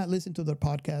you have not listened to the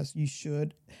podcast, you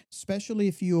should, especially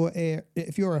if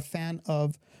you're a fan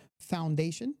of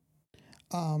Foundation.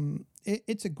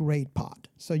 It's a great pod.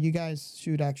 So you guys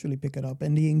should actually pick it up.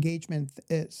 And the engagement,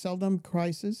 Seldom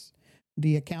Crisis,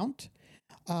 the account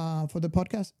for the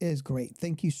podcast is great.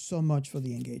 Thank you so much for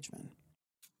the engagement.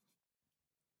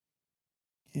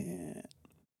 And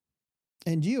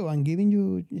Gio, I'm giving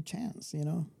you a chance,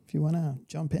 if you want to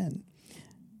jump in.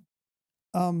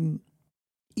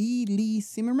 E. Lee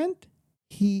Zimmerman,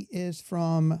 he is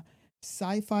from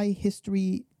Sci-Fi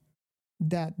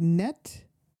History.net.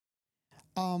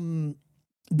 Hello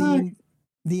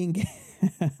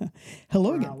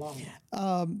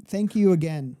again. Thank you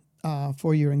again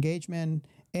for your engagement,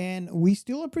 and we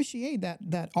still appreciate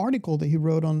that article that he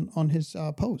wrote on his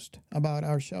post about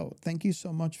our show. Thank you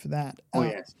so much for that. Oh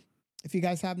yes. If you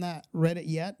guys have not read it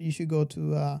yet, you should go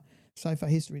to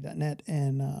sci-fi-history.net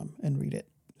and read it.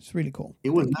 It's really cool.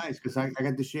 It was nice because I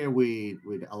got to share with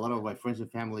a lot of my friends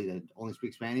and family that only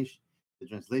speak Spanish, the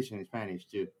translation in Spanish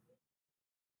too.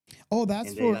 Oh,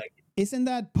 that's for. Isn't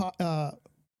that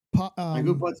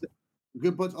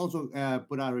Good Pods also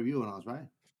put out a review on us, right?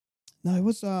 No, it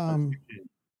was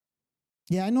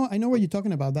yeah, I know what you're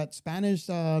talking about. That Spanish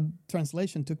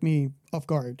translation took me off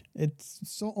guard. It's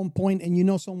so on point,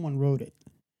 and someone wrote it.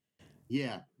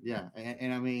 Yeah,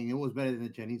 and I mean it was better than the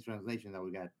Chinese translation that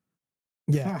we got.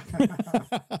 Yeah.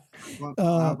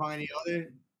 Any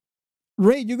other?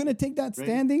 Ray, you're gonna take that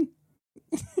standing?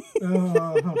 I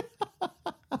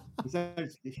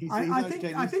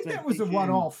think that was a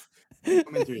one-off.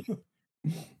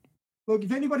 Look,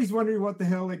 if anybody's wondering what the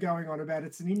hell they're going on about,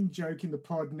 it's an in-joke in the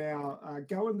pod now.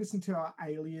 Go and listen to our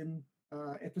Alien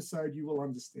episode. You will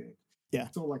understand. Yeah,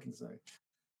 that's all I can say.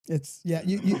 It's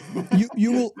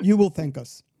you will thank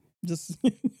us. Just.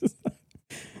 Did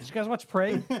you guys watch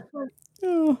Prey?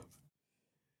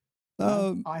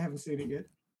 I haven't seen it yet.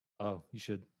 Oh, you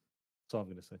should. That's all I'm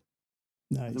gonna say.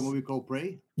 Nice. The movie called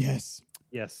Prey? Yes.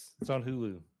 Yes, it's on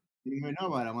Hulu. You even know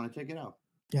about it. I want to check it out.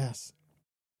 Yes.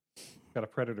 Got a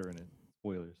predator in it.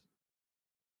 Spoilers.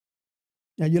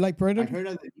 Yeah, you like Predator? I heard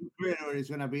that the new Predator is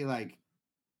gonna be like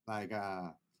based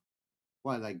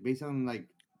on like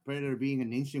Predator being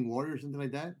an ancient warrior or something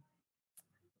like that.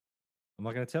 I'm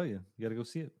not gonna tell you. You gotta go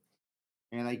see it.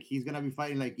 And like he's gonna be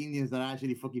fighting like Indians that are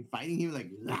actually fucking fighting him, like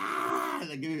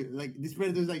this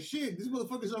Predator's like shit. This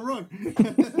motherfucker's on run.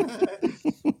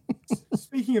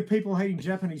 Speaking of people hating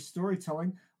Japanese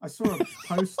storytelling, I saw a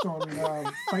post on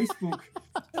Facebook.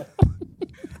 I'm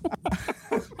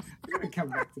going to come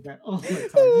back to that all the time.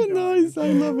 Oh, nice.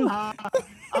 I love it.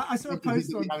 I saw a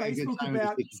post on Facebook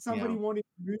about somebody wanting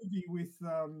a movie with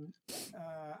a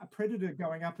predator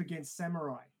going up against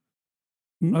samurai.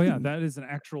 Oh yeah, that is an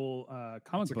actual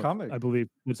comic book. Comic. I believe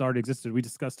it's already existed. We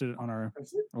discussed it on our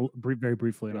very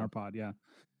briefly in our pod. Yeah,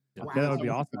 wow, that would be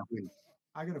awesome.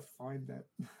 I gotta find that.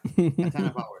 Katana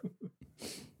power.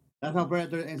 That's how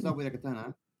Predator ends up with a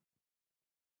katana.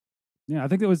 Yeah, I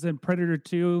think it was in Predator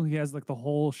 2. He has like the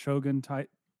whole Shogun type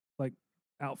like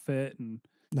outfit, and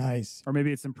nice. Or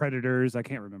maybe it's in Predators. I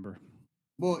can't remember.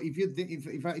 Well, if you think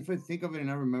if I think of it and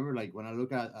I remember, like when I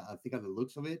think of the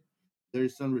looks of it,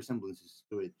 there's some resemblances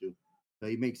to it too. So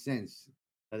it makes sense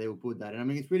that they would put that. And I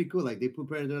mean, it's pretty cool. Like they put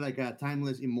Predator like a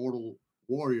timeless, immortal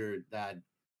warrior that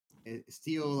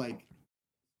still like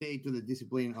stay to the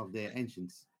discipline of the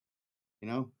ancients.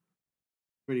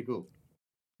 Pretty cool.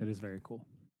 It is very cool.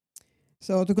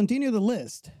 So to continue the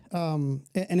list, and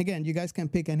again, you guys can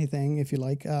pick anything if you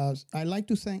like. I'd like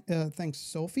to thank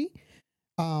Sophie,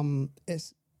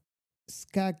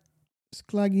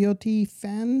 Scagliotti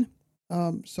fan.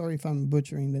 Sorry if I'm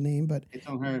butchering the name, but it's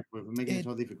on her for making it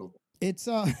so difficult. It's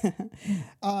I think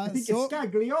it's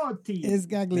Scagliotti. It's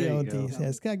Scagliotti.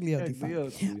 Yes,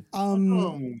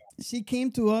 Scagliotti. She came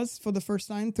to us for the first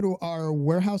time through our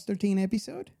Warehouse 13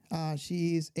 episode.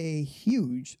 She's a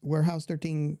huge Warehouse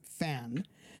 13 fan,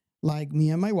 like me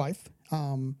and my wife.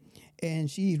 And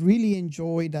she really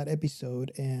enjoyed that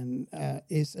episode and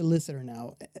is a listener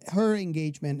now. Her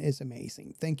engagement is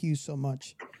amazing. Thank you so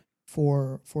much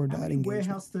for that engagement.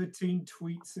 Warehouse 13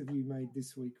 tweets have you made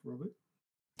this week, Robert?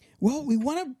 Well, we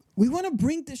want to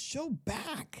bring the show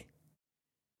back.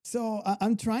 So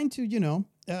I'm trying to,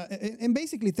 and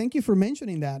basically, thank you for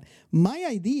mentioning that. My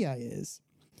idea is,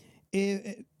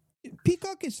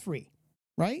 Peacock is free,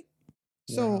 right?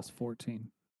 Warehouse 14.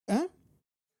 Huh?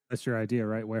 That's your idea,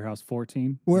 right? Warehouse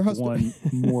 14. Warehouse one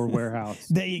more warehouse.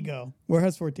 There you go.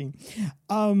 Warehouse 14.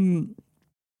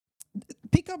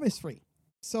 Peacock is free.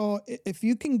 So if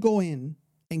you can go in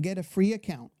and get a free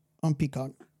account on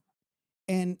Peacock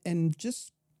and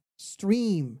just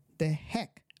stream the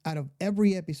heck out of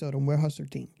every episode on Warehouse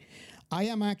 13. I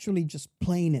am actually just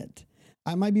playing it.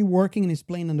 I might be working and it's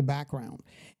playing in the background.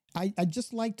 I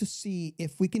just like to see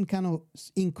if we can kind of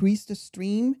increase the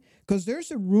stream, because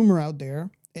there's a rumor out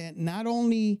there, and not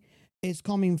only is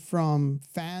coming from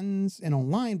fans and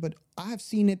online, but I have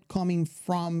seen it coming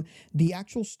from the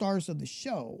actual stars of the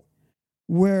show,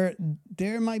 where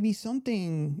there might be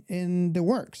something in the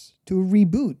works to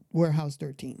reboot Warehouse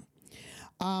 13.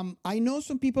 I know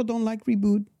some people don't like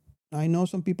reboot. I know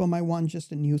some people might want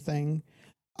just a new thing.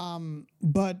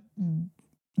 But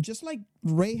just like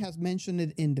Ray has mentioned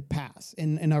it in the past,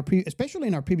 in our especially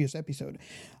in our previous episode,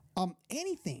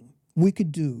 anything we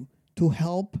could do to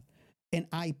help an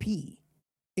IP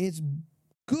is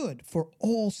good for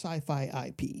all sci-fi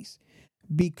IPs,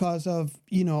 because of,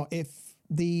 if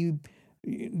the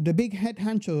big head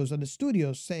honchos of the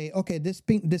studios say, okay, this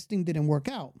thing didn't work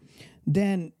out,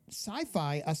 then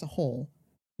sci-fi as a whole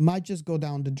might just go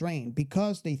down the drain,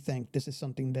 because they think this is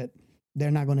something that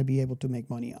they're not going to be able to make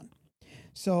money on.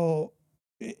 So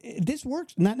this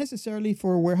works not necessarily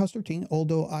for Warehouse 13,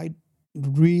 although I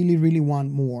really, really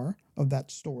want more of that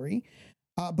story.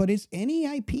 But it's any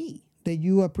IP that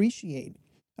you appreciate.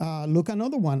 Look,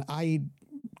 another one,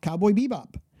 Cowboy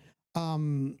Bebop.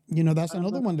 That's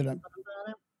another one that I'm.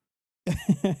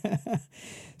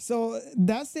 So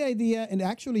that's the idea, and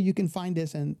actually you can find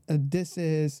this, and this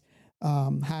is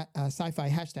sci-fi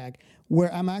hashtag,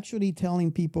 where I'm actually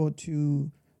telling people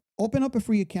to open up a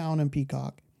free account on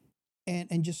Peacock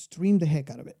and just stream the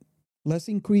heck out of it. Let's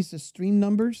increase the stream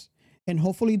numbers, and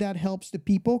hopefully that helps the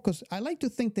people, because I like to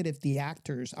think that if the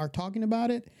actors are talking about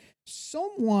it,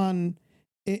 someone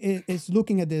is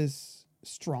looking at this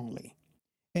strongly.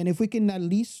 And if we can at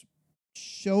least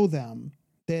show them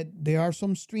that there are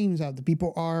some streams out there,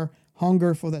 people are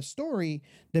hunger for that story,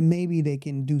 then maybe they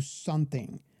can do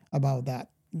something about that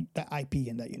IP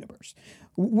in that universe.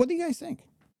 What do you guys think?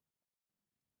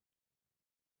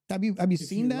 Have you If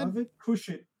seen you that? love it, push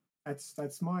it.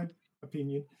 That's my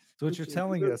opinion. So what you're Push it.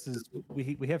 telling us is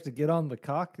we have to get on the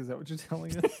cock? Is that what you're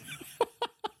telling us?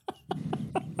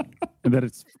 And that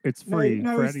it's free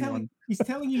No, for he's anyone. he's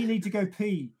telling you need to go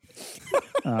pee.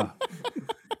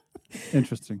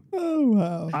 Interesting. Oh,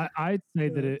 wow. I'd say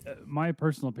that my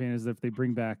personal opinion is that if they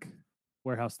bring back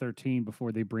Warehouse 13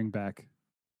 before they bring back,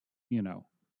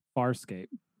 Farscape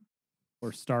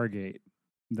or Stargate,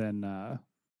 then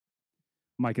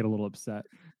might get a little upset.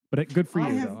 But good for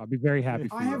you, though. I'll be very happy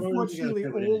for I you. have watched nearly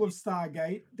all of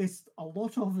Stargate. There's a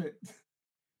lot of it.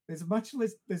 There's much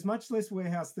less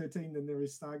Warehouse 13 than there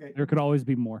is Stargate. There could always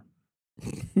be more.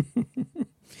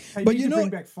 They need to bring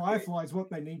back Firefly is what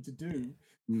they need to do.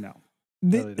 No.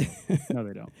 No, they don't. No,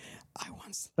 they don't.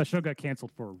 That show got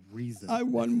canceled for a reason. I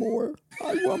want more.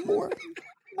 I want more.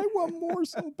 I want more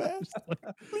so bad.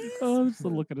 I'm just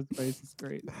looking at his face. It's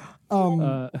great.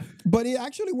 But it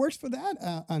actually works for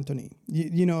that, Anthony.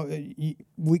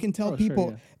 We can tell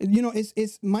people. Sure, yeah.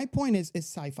 It's my point is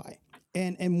sci-fi,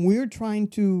 and we're trying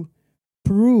to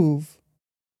prove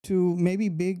to maybe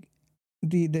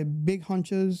the big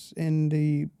hunches and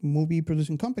the movie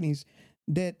producing companies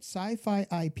that sci-fi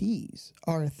IPs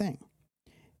are a thing,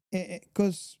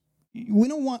 because we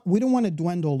don't want to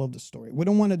dwindle of the story. We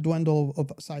don't want to dwindle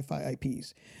of sci-fi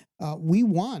IPs. We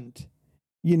want,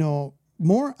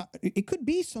 more. It could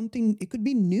be something. It could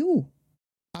be new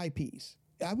IPs.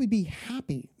 I would be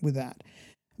happy with that.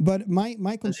 But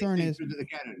my concern is true to the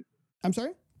canon. I'm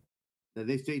sorry? That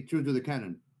they stay true to the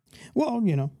canon. Well,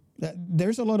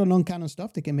 there's a lot of non-canon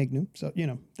stuff they can make new. So,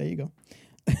 there you go.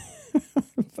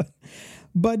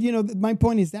 But my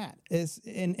point is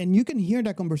and you can hear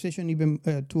that conversation even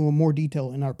to a more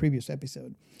detail in our previous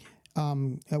episode.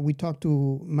 We talked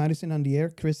to Madison on the air,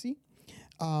 Chrissy,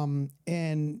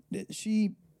 and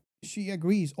she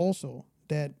agrees also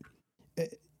that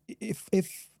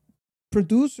if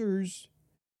producers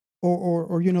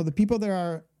or the people that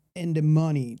are in the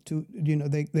money to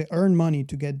they earn money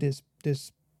to get this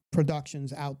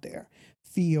productions out there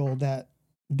feel that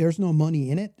there's no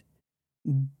money in it,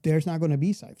 there's not going to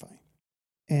be sci-fi,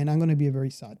 and I'm going to be a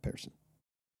very sad person.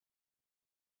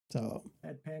 So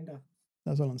Bad panda.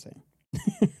 That's what I'm saying.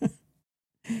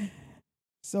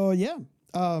 So yeah,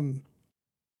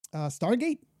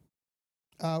 Stargate.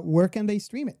 Where can they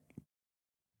stream it?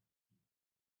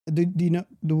 Do you know?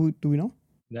 Do we know?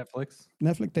 Netflix.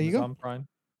 Netflix. There you go. Amazon Prime.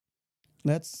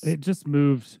 It just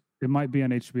moved. It might be on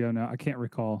HBO now. I can't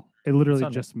recall. It literally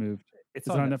just moved. It's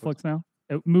on Netflix now.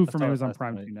 It moved from Amazon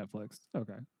Prime to Netflix.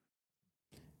 Okay.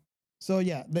 So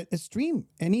yeah, the stream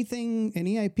anything,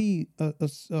 any IP,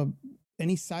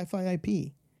 any sci-fi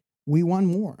IP. We want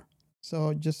more.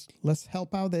 So just let's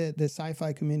help out the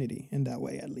sci-fi community in that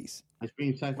way, at least. I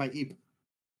stream Sci-Fi Eve.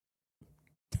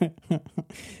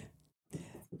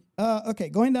 Okay,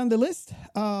 going down the list.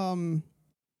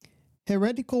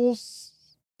 Hereticals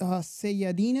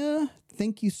Sayadina,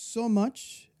 thank you so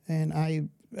much. And I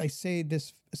say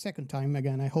this a second time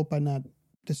again. I hope I'm not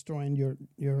destroying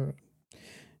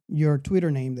your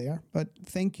Twitter name there, but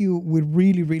thank you. We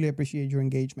really, really appreciate your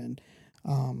engagement.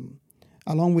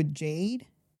 Along with Jade,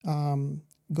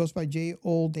 goes by J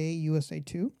All Day USA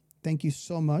 2. Thank you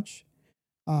so much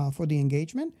for the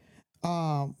engagement.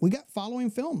 We got following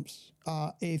films.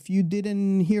 If you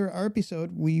didn't hear our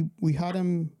episode, we had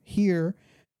them here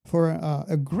for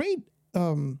a great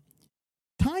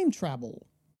time travel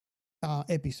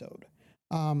episode.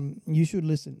 You should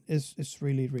listen. It's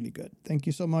really, really good. Thank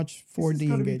you so much for This the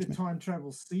has got to be engagement. the time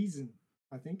travel season,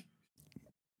 I think.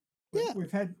 Yeah.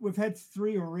 We've had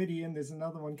 3 already, and there's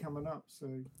another one coming up. So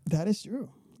That is true.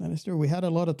 That is true. We had a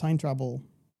lot of time travel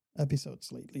episodes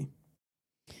lately.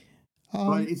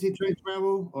 But is it train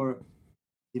travel or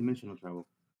dimensional travel?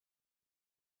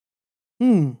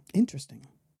 Interesting.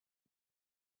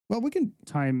 Well, we can.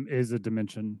 Time is a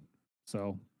dimension.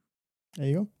 So, There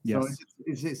you go. yes. So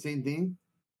is it the same thing?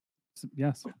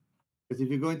 Yes. Because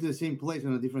if you go into the same place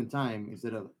on a different time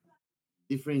instead of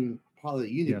different part of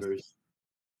the universe,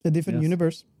 A different Yes.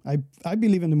 universe. I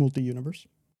believe in the multi-universe.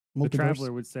 The Multiverse.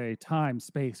 traveler would say time,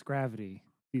 space, gravity.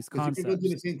 These 'cause you can go to the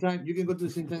concepts. same time. You can go to the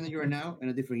same time that you are now in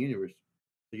a different universe.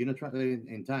 So you're not traveling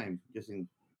in time, just in.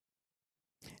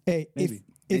 Hey, Maybe.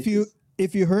 if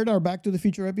you heard our Back to the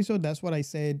Future episode, that's what I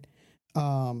said.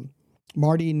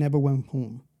 Marty never went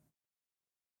home,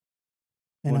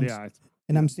 and Well, I'm yeah.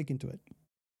 I'm sticking to it.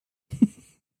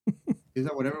 Is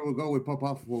that whatever will go will pop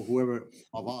off for whoever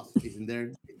of us isn't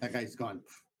there? That guy's gone.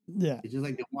 Yeah, It's just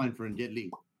like the one from Jet Li.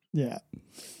 yeah.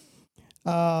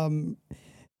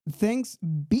 Thanks,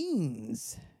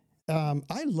 Beans.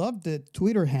 I love the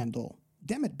Twitter handle.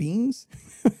 Damn it, Beans.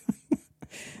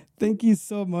 Thank you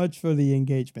so much for the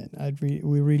engagement. We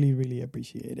really, really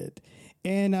appreciate it.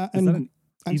 And Is and that an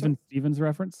I'm Even Stevens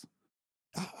reference?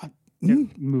 sorry. Yeah,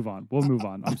 move on. We'll move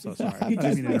on. I'm so sorry. I It didn't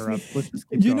just mean to makes me- interrupt. Let's just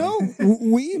keep You going. know,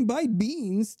 we invite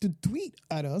Beans to tweet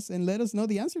at us and let us know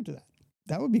the answer to that.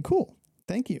 That would be cool.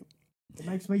 Thank you. it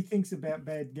makes me think about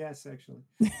bad gas, actually.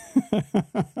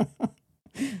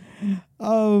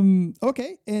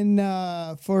 Okay, and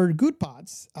for Good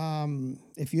Pots,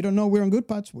 if you don't know, we're on Good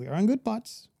Pots. We are on Good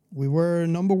Pots. We were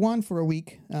number 1 for a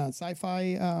week,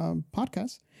 sci-fi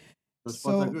podcast. Those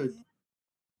spots are good.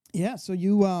 Yeah, so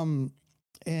you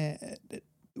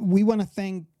we want to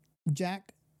thank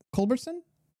Jack Culberson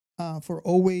for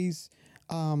always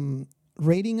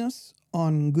rating us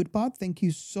on Goodpod. Thank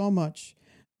you so much.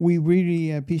 We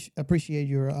really appreciate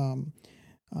your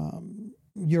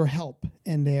help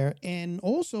in there, and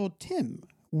also Tim,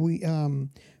 we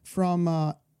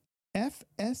from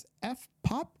FSF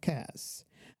Podcast.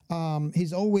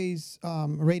 He's always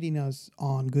rating us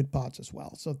on Good Pods as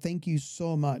well. So thank you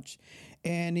so much.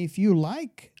 And if you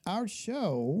like our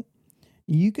show,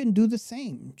 you can do the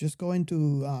same. Just go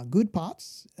into Good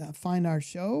Pods, find our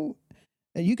show.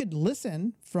 You could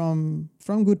listen from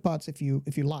Good Pods if you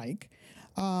like.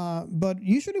 But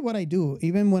usually what I do,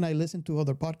 even when I listen to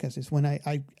other podcasts, is when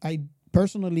I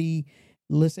personally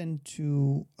listen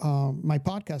to my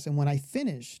podcast, and when I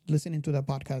finish listening to that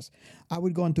podcast, I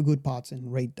would go into Good Pods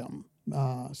and rate them.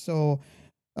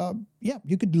 Yeah,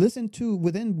 you could listen to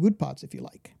within Good Pods if you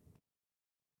like.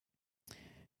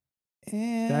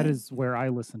 And That is where I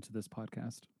listen to this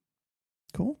podcast.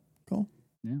 cool.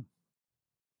 Yeah.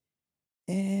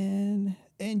 And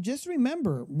just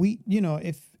remember,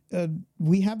 if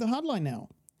we have the hotline now,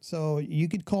 so you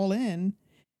could call in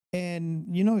and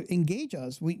engage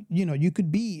us. You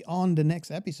could be on the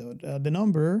next episode. The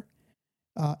number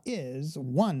is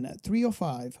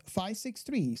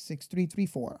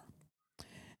 1-305-563-6334.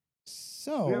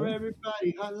 So Where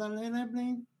everybody,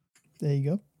 there you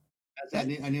go. that's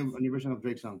a new version of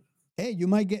Drake's song. Hey, you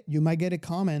might get a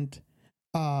comment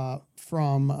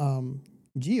from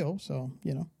Gio. So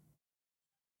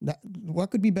that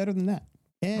what could be better than that?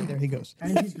 And there he goes.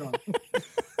 And he's gone.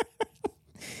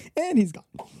 And he's gone.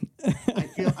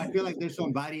 I feel like there's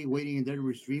somebody waiting in there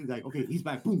to stream. Like, okay, he's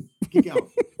back. Boom, kick out.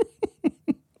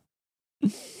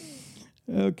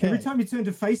 Okay. Every time you turn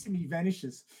to face him, he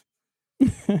vanishes.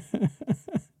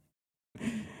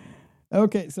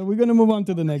 Okay, so we're gonna move on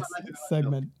to the next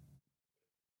segment.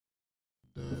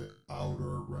 The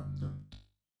Outer Remnant.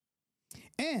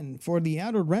 And for the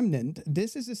Outer Remnant,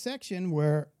 this is a section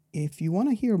where if you want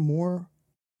to hear more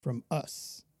from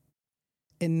us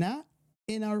and not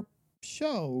in our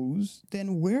shows,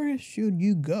 then where should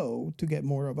you go to get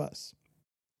more of us?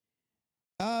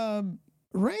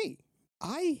 Ray,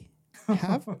 I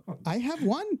have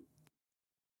one.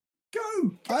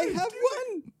 Go. I do have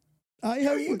it. one. I Go,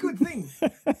 have you one. good thing.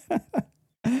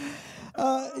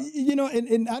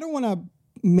 And I don't want to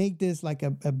make this like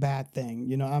a bad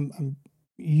thing. I'm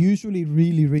usually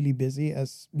really, really busy,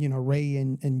 as Ray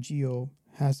and Gio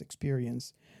has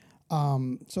experienced.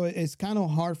 So it's kind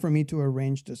of hard for me to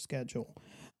arrange the schedule.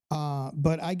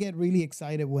 But I get really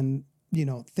excited when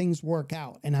things work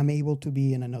out and I'm able to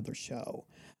be in another show.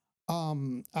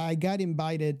 I got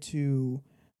invited to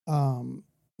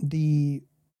the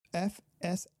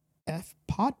FSF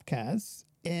podcast,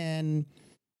 and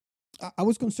I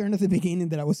was concerned at the beginning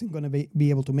that I wasn't going to be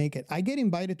able to make it. I get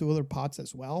invited to other pods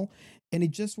as well, and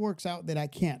it just works out that I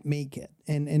can't make it.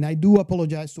 And I do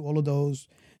apologize to all of those.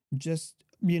 Just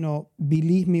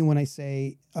believe me when I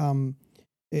say I'm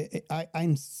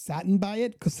saddened by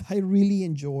it, because I really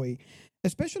enjoy,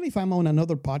 especially if I'm on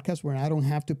another podcast where I don't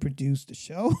have to produce the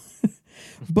show.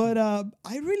 But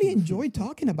I really enjoy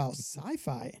talking about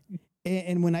sci-fi,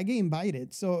 and when I get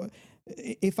invited. So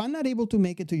if I'm not able to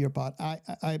make it to your pod,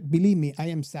 I believe me, I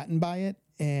am saddened by it,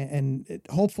 and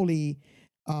hopefully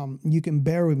you can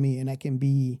bear with me, and I can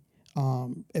be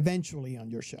eventually on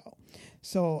your show.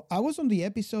 So I was on the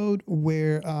episode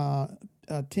where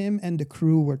Tim and the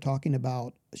crew were talking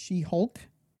about She-Hulk.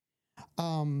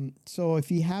 So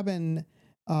if you haven't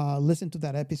listened to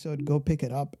that episode, go pick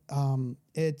it up.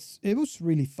 It was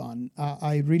really fun.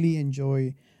 I really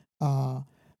enjoy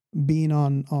being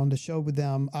on the show with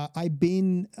them. I've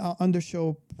been on the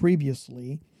show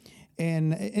previously,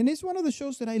 and it's one of the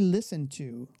shows that I listen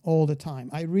to all the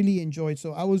time. I really enjoyed.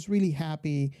 So I was really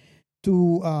happy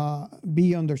to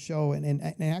be on their show, and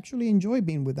actually enjoy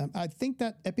being with them. I think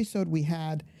that episode we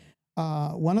had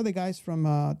one of the guys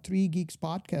from Three Geeks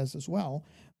podcast as well,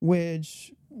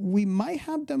 which we might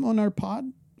have them on our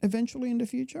pod eventually in the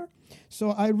future.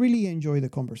 So I really enjoy the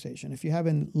conversation. If you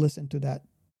haven't listened to that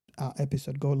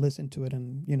episode, go listen to it,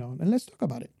 and and let's talk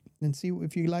about it and see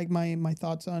if you like my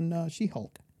thoughts on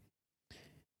She-Hulk.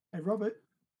 Hey, Robert,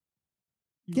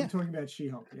 you Yeah. were talking about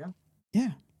She-Hulk, yeah?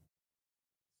 Yeah.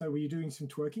 So were you doing some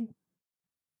twerking?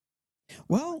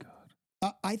 Well,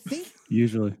 I think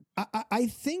Usually. I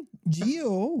think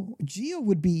Gio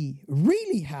would be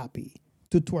really happy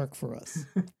to twerk for us.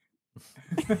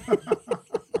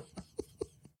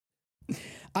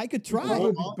 I could try.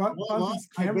 Well,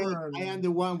 I am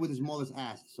the one with the smallest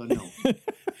ass, so no.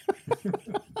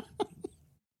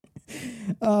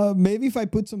 Maybe if I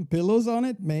put some pillows on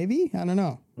it, maybe. I don't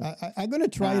know. I'm gonna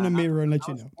try in a mirror and let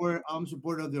you know. I'm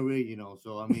supporter of the original,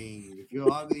 so I mean, if you're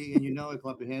ugly and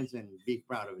clap your hands and be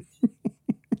proud of it.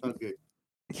 Sounds good.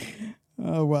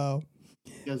 Oh wow!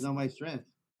 You guys know my strength.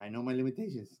 I know my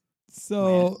limitations.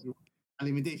 So a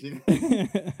limitation.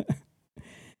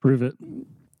 Prove it.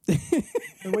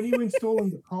 So when are you installing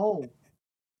the pole?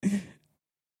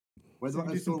 Where do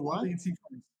I install what?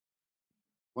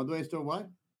 What do I install what?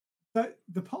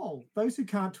 The pole. Those who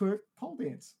can't twerk, pole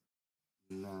dance.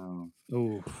 No.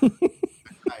 Oh. I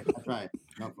tried.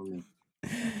 Not for me.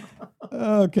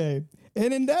 Okay.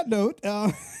 And in that note,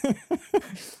 I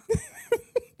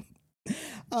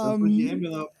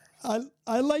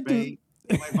like Ray, to. You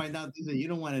might find out things that you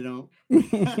don't want to know.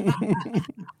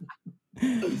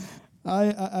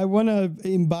 I want to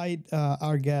invite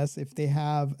our guests, if they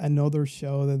have another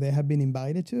show that they have been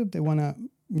invited to, if they want to,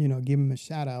 give them a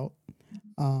shout out.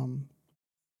 Do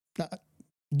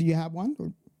you have one?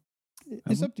 Or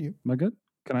it's up to you. Am I good?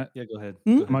 Can I? Yeah, go ahead.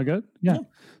 Am I good? Yeah.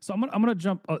 So I'm gonna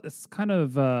jump. It's kind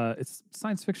of it's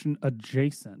science fiction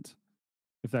adjacent,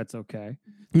 if that's okay.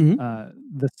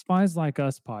 The Spies Like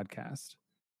Us podcast.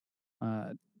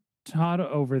 Todd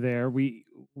over there, we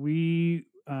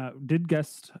did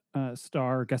guest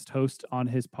host on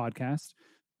his podcast,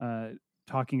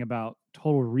 talking about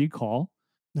Total Recall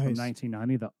from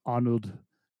 1990, the Arnold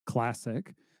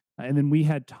classic. And then we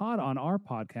had Todd on our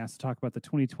podcast to talk about the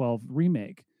 2012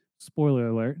 remake. Spoiler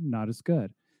alert, not as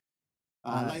good.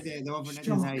 I like the one from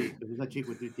 1990. There's a chick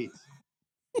with 3 teeth.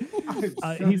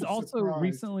 He's also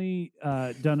recently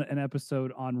done an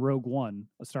episode on Rogue One,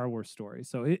 a Star Wars story.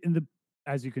 So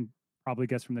as you can probably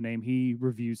guess from the name, he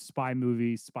reviews spy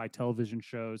movies, spy television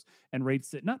shows, and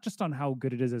rates it not just on how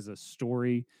good it is as a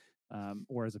story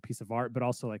or as a piece of art, but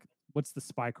also like what's the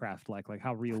spycraft like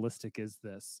how realistic is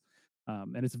this?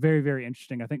 And it's very, very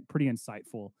interesting. I think pretty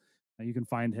insightful. You can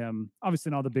find him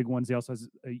obviously in all the big ones. He also has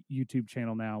a YouTube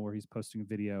channel now where he's posting a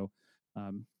video.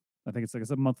 I think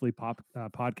it's a monthly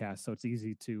podcast, so it's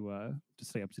easy to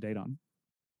stay up to date on.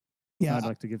 Yeah, I'd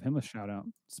like to give him a shout out.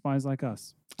 Spies Like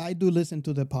Us. I do listen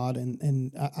to the pod,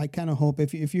 and I kind of hope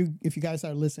if you guys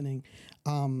are listening,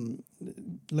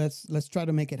 let's try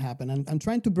to make it happen. I'm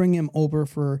trying to bring him over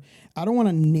for. I don't want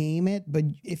to name it, but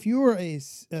if you're a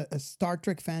Star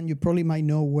Trek fan, you probably might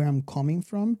know where I'm coming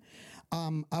from.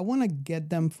 I want to get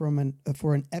them from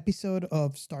for an episode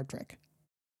of Star Trek,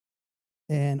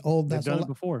 and all They've that's done all. it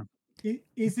before.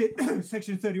 Is it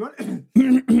Section 31?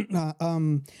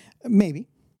 Maybe.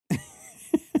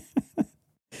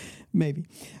 Maybe.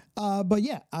 But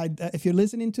yeah, if you're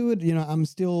listening to it, I'm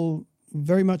still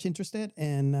very much interested,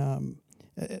 and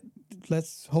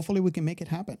hopefully we can make it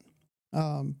happen.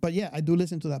 But yeah, I do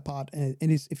listen to that pod, and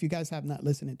if you guys have not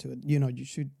listened to it, you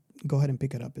should go ahead and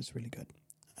pick it up. It's really good.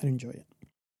 I enjoy it.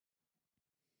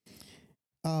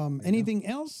 Anything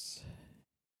else?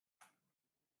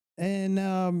 And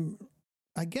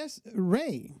I guess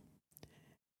Ray,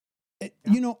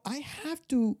 I have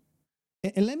to.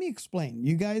 And let me explain.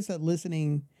 You guys that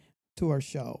listening to our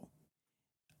show,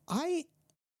 I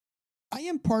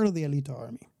am part of the Elite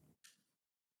Army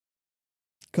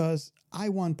because I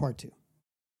won part 2.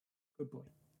 Good boy.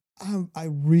 I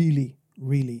really,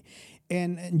 really,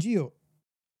 and Gio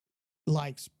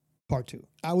likes part 2.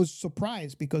 I was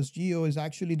surprised because Gio is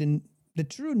actually the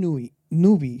true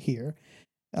newbie here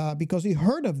because he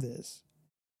heard of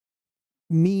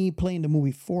me playing the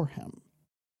movie for him.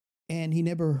 And he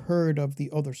never heard of the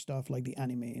other stuff like the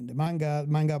anime and the manga.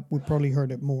 Manga, we probably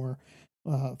heard it more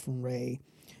from Ray.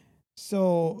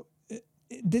 So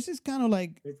this is kind of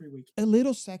like Every week. a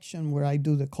little section where I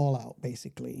do the call out,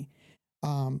 basically.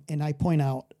 And I point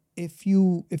out, if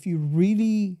you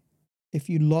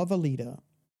love Alita,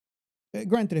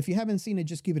 granted, if you haven't seen it,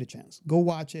 just give it a chance. Go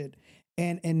watch it.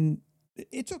 And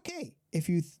it's okay if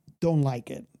you don't like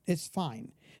it. It's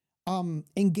fine.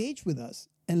 Engage with us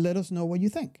and let us know what you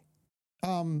think.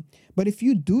 But if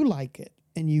you do like it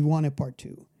and you want a part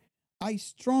 2, I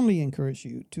strongly encourage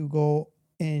you to go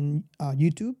in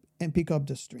YouTube and pick up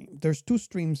the stream. There's 2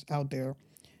 streams out there,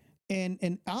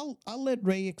 and I'll let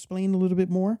Ray explain a little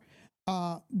bit more.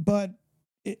 But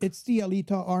it's the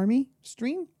Alita Army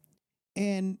stream,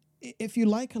 and if you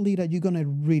like Alita, you're gonna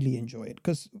really enjoy it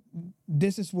because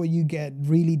this is where you get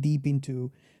really deep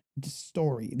into the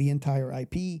story, the entire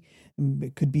IP.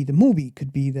 It could be the movie,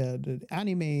 could be the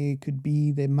anime, could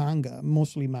be the manga,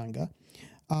 mostly manga.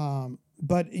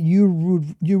 But you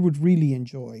would really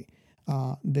enjoy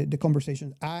the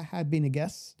conversations. I had been a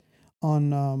guest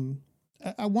on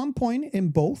at one point in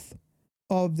both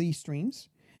of these streams,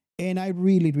 and I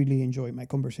really, really enjoyed my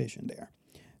conversation there.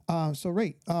 So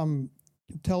Ray,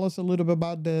 tell us a little bit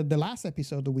about the last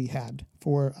episode that we had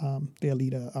for the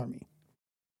Alita Army.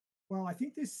 Well, I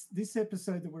think this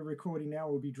episode that we're recording now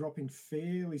will be dropping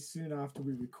fairly soon after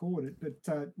we record it.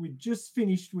 But we just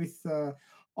finished with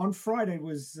on Friday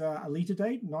was Alita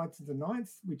Day, 9th of the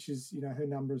 9th, which is her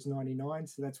number is 99,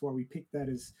 so that's why we picked that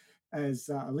as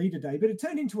Alita Day. But it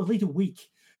turned into Alita Week.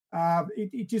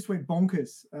 It just went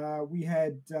bonkers. We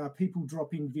had people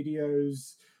dropping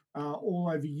videos all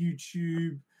over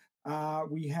YouTube.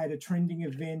 We had a trending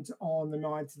event on the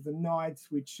 9th of the 9th,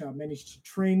 which managed to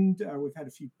trend. We've had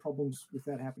a few problems with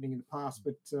that happening in the past.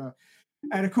 But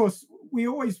and of course, we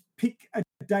always pick a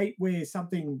date where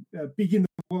something big in the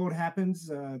world happens.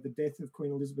 The death of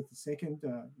Queen Elizabeth II,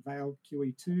 Vale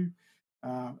QE2,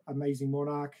 amazing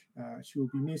monarch. She will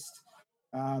be missed.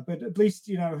 But at least,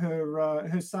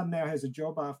 her son now has a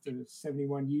job after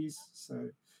 71 years.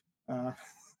 So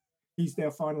he's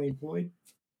now finally employed.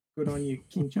 Good on you,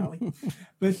 King Charlie.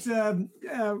 But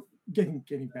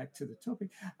getting back to the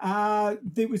topic,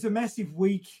 there was a massive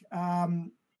week.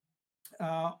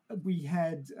 We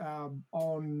had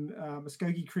on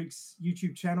Muskogee Creek's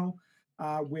YouTube channel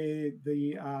where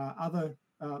the other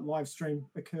live stream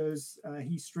occurs.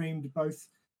 He streamed both,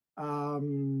 I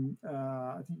think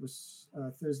it was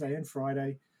Thursday and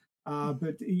Friday.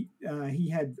 But he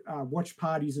had watch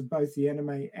parties of both the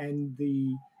anime and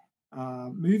the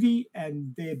movie,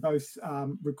 and they're both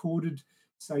recorded,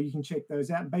 so you can check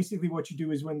those out. And basically what you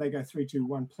do is when they go 3, 2,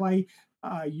 1 play,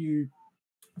 you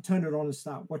turn it on and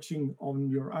start watching on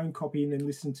your own copy and then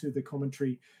listen to the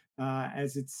commentary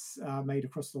as it's made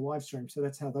across the live stream. So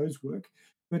that's how those work.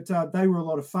 But they were a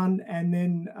lot of fun. And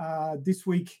then this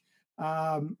week,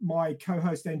 my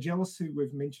co-host Angelus, who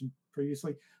we've mentioned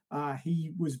previously,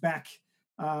 he was back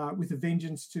with a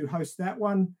vengeance to host that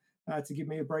one, to give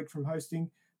me a break from hosting.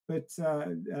 But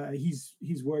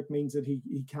his work means that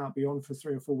he can't be on for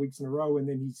 3 or 4 weeks in a row, and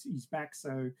then he's back.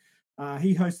 So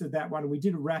he hosted that one, and we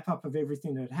did a wrap up of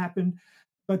everything that happened.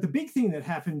 But the big thing that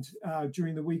happened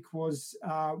during the week was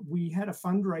we had a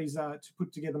fundraiser to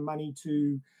put together money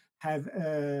to have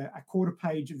a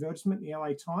quarter-page advertisement in the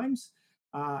LA Times,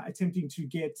 attempting to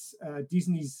get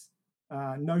Disney's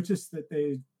notice that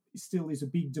there still is a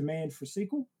big demand for a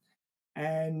sequel.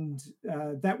 And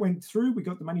that went through. We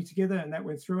got the money together, and that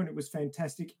went through, and it was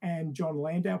fantastic. And John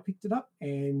Landau picked it up,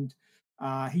 and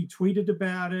he tweeted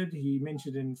about it. He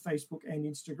mentioned it in Facebook and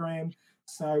Instagram.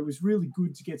 So it was really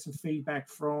good to get some feedback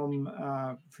from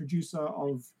producer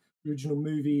of the original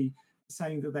movie,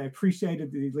 saying that they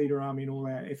appreciated the Leader Army and all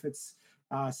our efforts.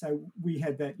 So we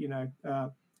had that,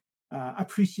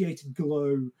 appreciated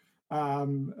glow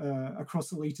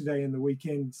across Elite Day and the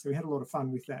weekend. So we had a lot of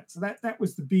fun with that. So that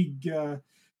was the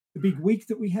big week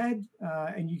that we had,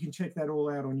 and you can check that all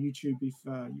out on YouTube if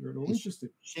you're at all interested.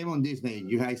 Shame on Disney.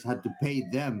 You guys had to pay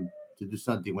them to do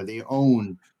something when they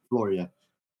own Florida.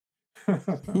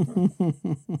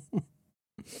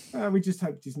 We just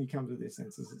hope Disney comes to their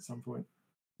senses at some point.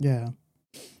 Yeah.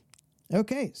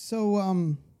 Okay,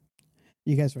 so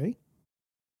you guys ready?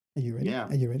 Are you ready? Yeah.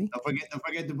 Are you ready? Don't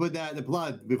forget to put that the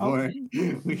plug before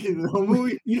we get to the whole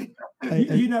movie.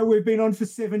 We've been on for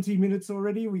 70 minutes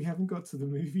already. We haven't got to the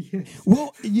movie yet.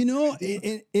 Well,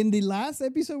 in the last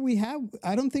episode we have,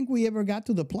 I don't think we ever got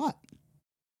to the plot.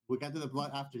 We got to the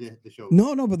plot after the show.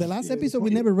 No, but the last episode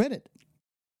we never read it.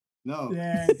 No.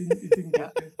 Yeah, it didn't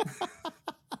get there.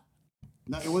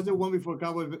 No, it was the one before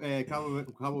Cowboy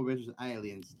versus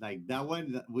Aliens. Like that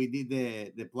one, we did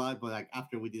the plot, but like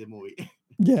after we did the movie.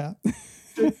 Yeah.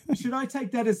 Should I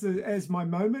take that as my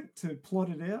moment to plot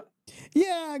it out?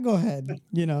 Yeah, go ahead.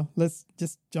 Let's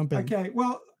just jump in. Okay.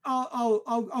 Well,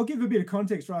 I'll give a bit of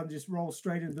context rather than just roll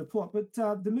straight into the plot. But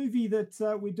the movie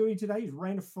that we're doing today is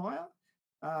Reign of Fire,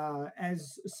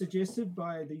 as suggested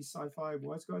by these sci-fi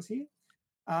wise guys here.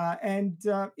 And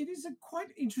it is a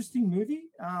quite interesting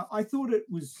movie. I thought it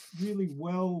was really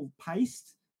well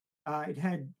paced. It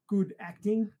had good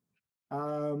acting.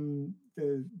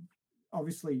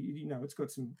 Obviously, it's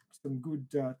got some good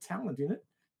talent in it.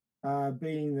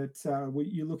 Being that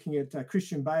you're looking at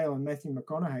Christian Bale and Matthew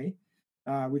McConaughey,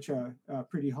 which are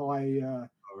pretty high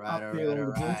up there on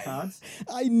the ball cards.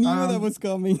 I knew that was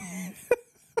coming.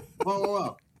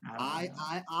 Whoa.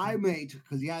 I made,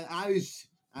 because I was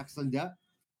excellent there.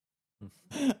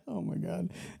 Oh my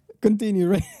God. Continue,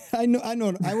 right? I know.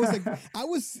 I was like,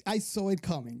 I saw it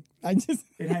coming.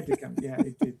 It had to come. Yeah,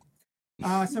 it did.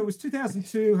 So it was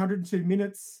 2002, 102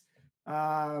 minutes.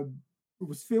 It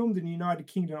was filmed in the United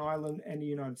Kingdom, Ireland, and the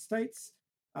United States.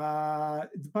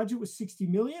 The budget was 60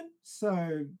 million.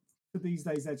 So for these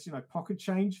days, that's pocket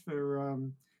change for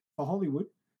Hollywood.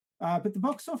 But the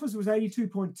box office was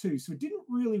 82.2, so it didn't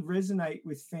really resonate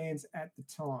with fans at the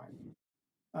time.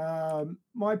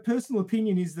 My personal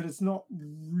opinion is that it's not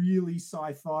really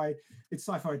sci-fi. It's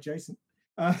sci-fi adjacent,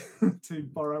 to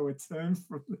borrow a term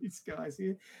from these guys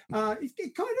here.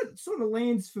 It kind of sort of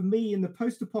lands for me in the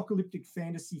post-apocalyptic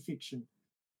fantasy fiction,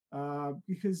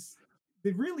 because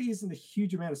there really isn't a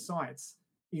huge amount of science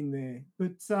in there,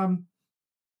 but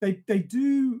they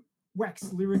do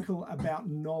wax lyrical about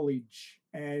knowledge,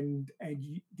 and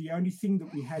the only thing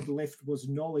that we had left was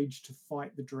knowledge to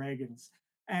fight the dragons.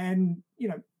 And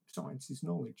science is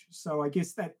knowledge, so I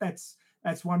guess that's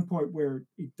one point where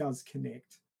it does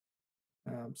connect.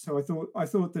 So I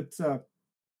thought that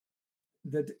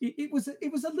it was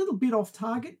a little bit off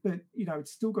target, but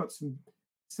it's still got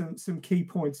some key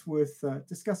points worth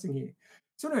discussing here.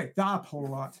 So anyway, the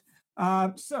plot.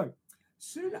 So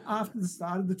soon after the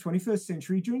start of the 21st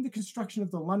century, during the construction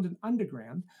of the London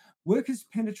Underground, workers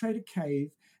penetrate a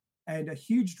cave, and a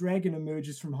huge dragon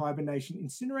emerges from hibernation,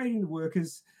 incinerating the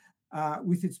workers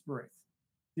with its breath.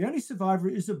 The only survivor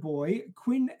is a boy,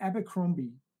 Quinn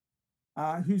Abercrombie,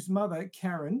 whose mother,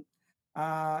 Karen,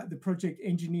 the project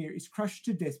engineer, is crushed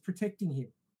to death protecting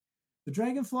him. The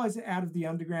dragon flies out of the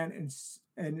underground,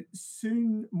 and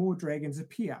soon more dragons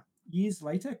appear. Years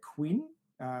later, Quinn,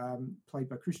 played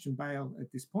by Christian Bale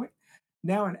at this point,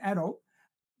 now an adult,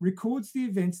 records the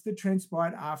events that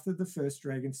transpired after the first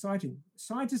dragon sighting.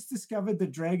 Scientists discovered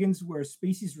that dragons were a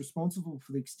species responsible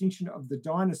for the extinction of the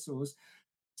dinosaurs.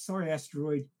 Sorry,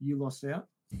 asteroid, you lost out.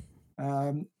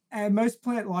 And most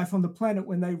plant life on the planet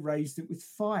when they raised it with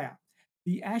fire.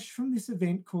 The ash from this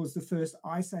event caused the first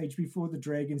ice age before the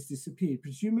dragons disappeared,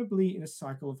 presumably in a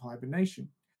cycle of hibernation.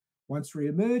 Once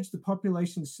re-emerged, the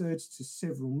population surged to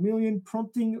several million,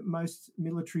 prompting most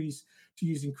militaries to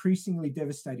use increasingly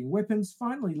devastating weapons,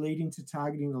 finally leading to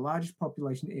targeting the largest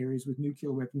population areas with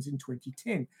nuclear weapons in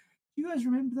 2010. Do you guys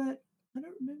remember that? I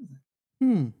don't remember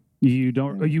that. You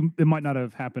don't? It might not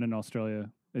have happened in Australia.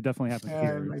 It definitely happened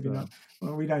here. Maybe not.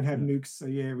 Well, we don't have nukes, so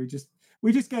yeah, we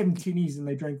just gave them tinnies and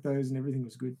they drank those and everything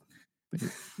was good.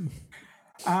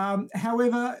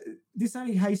 However, this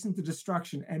only hastened the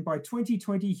destruction, and by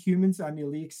 2020, humans are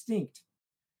nearly extinct.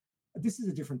 This is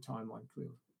a different timeline,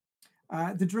 clearly.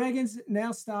 The dragons,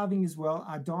 now starving as well,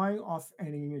 are dying off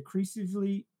and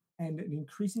increasingly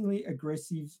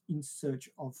aggressive in search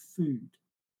of food.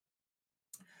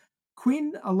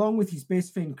 Quinn, along with his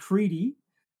best friend Creedy,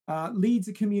 leads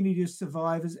a community of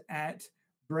survivors at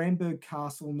Bramburgh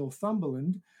Castle,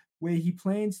 Northumberland, where he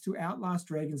plans to outlast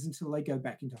dragons until they go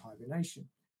back into hibernation.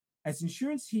 As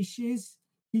insurance, he shares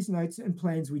his notes and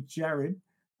plans with Jared,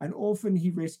 an orphan he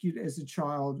rescued as a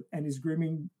child and is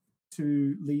grooming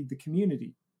to lead the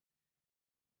community.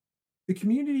 The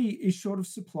community is short of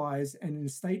supplies and in a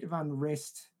state of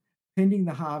unrest pending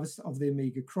the harvest of their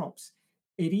meager crops.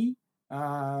 Eddie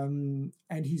and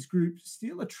his group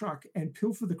steal a truck and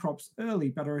pilfer the crops early,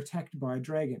 but are attacked by a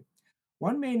dragon.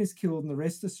 One man is killed and the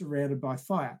rest are surrounded by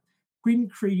fire. Quinn,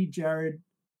 Creedy, Jared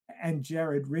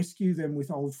rescue them with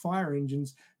old fire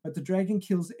engines, but the dragon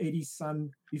kills Eddie's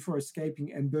son before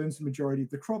escaping and burns the majority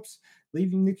of the crops,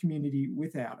 leaving the community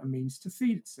without a means to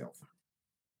feed itself.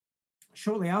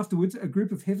 Shortly afterwards, a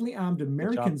group of heavily armed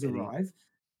Americans arrive.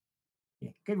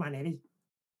 Yeah, good one, Eddie.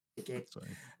 Okay.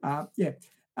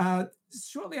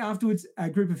 Shortly afterwards, a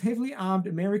group of heavily armed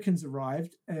Americans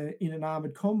arrived in an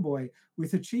armored convoy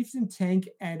with a chieftain tank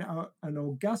and an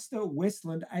Augusta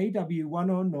Westland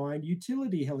AW-109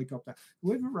 utility helicopter.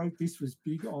 Whoever wrote this was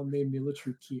big on their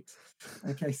military kit.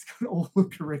 Okay, it's got all the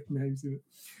correct names in it.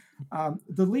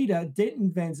 The leader,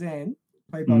 Denton Van Zandt,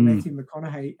 played by Matthew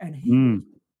McConaughey, and he was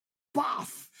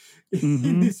buff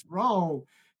in this role.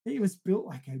 He was built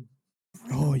like a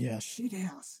shit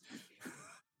house.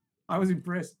 I was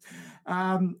impressed.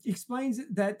 Explains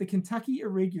that the Kentucky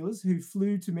Irregulars, who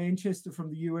flew to Manchester from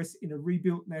the US in a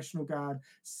rebuilt National Guard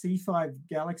C-5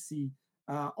 Galaxy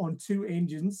on 2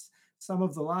 engines, some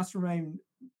of the last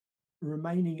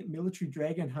remaining military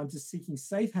dragon hunters seeking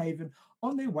safe haven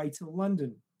on their way to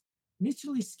London.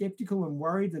 Initially skeptical and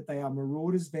worried that they are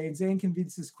marauders, Van Zandt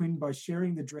convinces Quinn by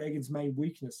sharing the dragon's main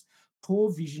weakness,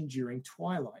 poor vision during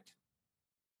twilight.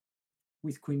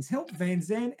 With Quinn's help, Van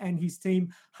Zandt and his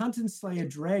team hunt and slay a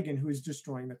dragon who is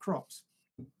destroying the crops.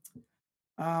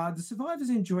 The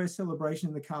survivors enjoy a celebration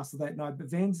in the castle that night,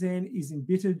 but Van Zandt is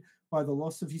embittered by the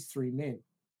loss of his 3 men.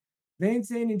 Van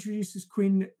Zandt introduces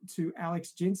Quinn to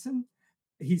Alex Jensen,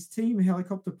 his team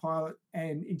helicopter pilot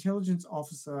and intelligence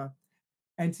officer,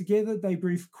 and together they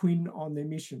brief Quinn on their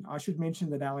mission. I should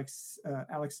mention that Alex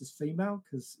is female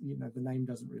because, the name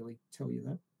doesn't really tell you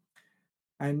that.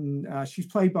 And she's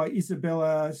played by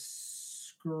Isabella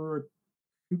Scorupolo.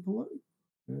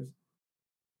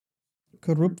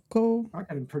 Korupko. I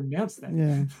can't even pronounce that.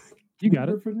 Yeah. You got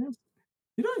it.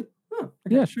 Did I? Oh,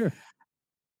 okay. Yeah, sure.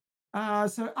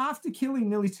 So after killing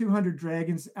nearly 200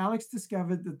 dragons, Alex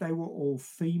discovered that they were all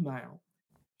female.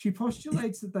 She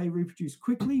postulates that they reproduce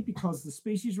quickly because the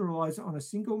species relies on a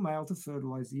single male to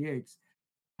fertilize the eggs.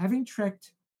 Having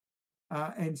tracked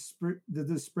and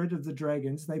the spread of the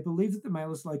dragons, they believe that the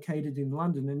male is located in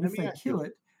London, and if they kill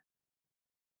it,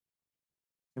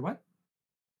 what?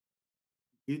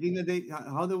 Do you think that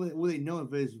how will they know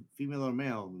if it's female or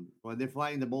male? When they're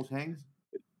flying, the both hangs.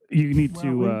 You need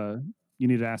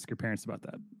to ask your parents about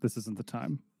that. This isn't the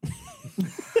time.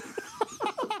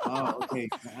 Oh, okay.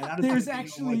 There's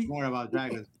actually more about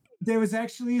dragons. There was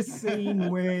actually a scene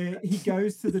where he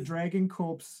goes to the dragon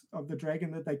corpse of the dragon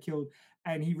that they killed,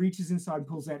 and he reaches inside and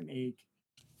pulls out an egg.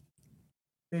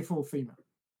 Therefore, female.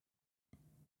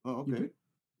 Oh, okay.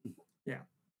 Yeah.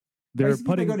 They're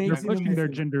Basically, pushing their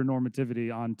gender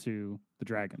normativity onto the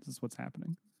dragons. Is what's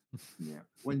happening. Yeah.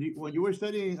 When you were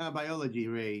studying biology,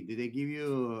 Ray, did they give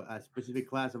you a specific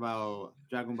class about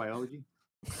dragon biology?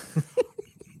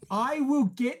 I will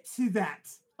get to that.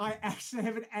 I actually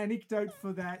have an anecdote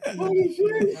for that.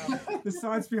 The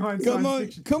science behind science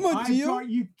fiction. Come on, Gio. I got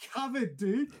you covered,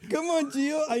 dude. Come on,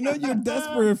 Gio. I know you're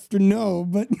desperate to know,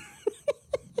 but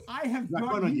I have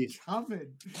got you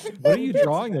covered. What are you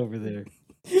drawing over there?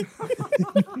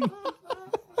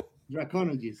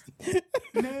 Draconologist.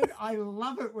 Man, I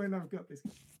love it when I've got this.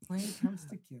 Plan comes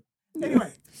together.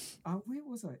 Anyway, where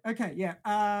was I? Okay, yeah.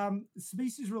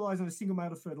 Species relies on a single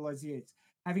male to fertilize the eggs.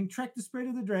 Having tracked the spread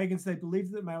of the dragons, they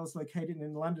believe that the male is located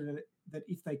in London and that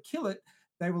if they kill it,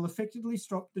 they will effectively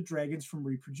stop the dragons from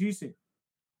reproducing.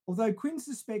 Although Quinn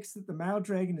suspects that the male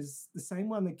dragon is the same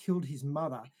one that killed his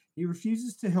mother, he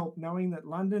refuses to help, knowing that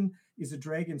London is a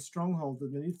dragon stronghold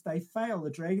and that if they fail, the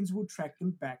dragons will track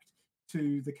them back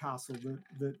to the castle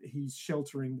that he's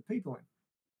sheltering the people in.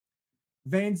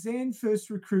 Van Zandt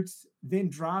first recruits, then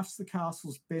drafts the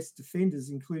castle's best defenders,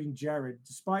 including Jared,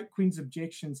 despite Quinn's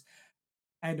objections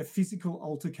and a physical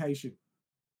altercation.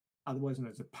 otherwise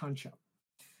known as a punch-up.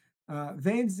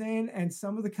 Van Zandt and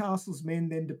some of the castle's men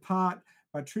then depart,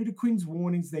 but true to Quinn's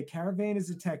warnings, their caravan is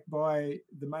attacked by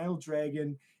the male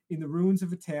dragon in the ruins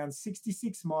of a town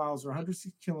 66 miles or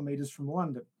 106 kilometers from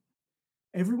London.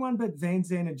 Everyone but Van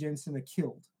Zandt and Jensen are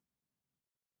killed.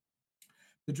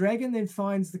 The dragon then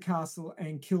finds the castle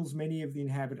and kills many of the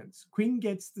inhabitants. Quinn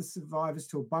gets the survivors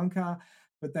to a bunker,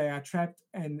 but they are trapped,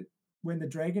 and when the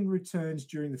dragon returns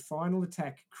during the final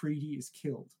attack, Creedy is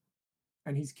killed.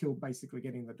 And he's killed basically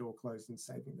getting the door closed and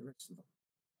saving the rest of them.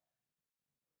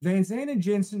 Van Zandt and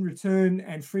Jensen return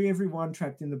and free everyone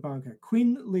trapped in the bunker.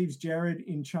 Quinn leaves Jared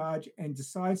in charge and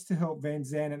decides to help Van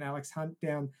Zandt and Alex hunt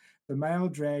down the male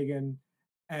dragon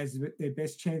as their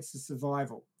best chance of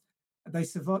survival. They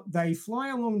fly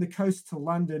along the coast to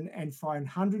London and find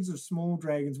hundreds of small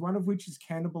dragons, one of which is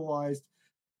cannibalized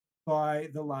by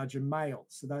the larger male.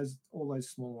 So all those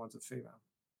small ones are female.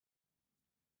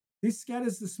 This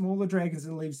scatters the smaller dragons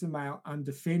and leaves the male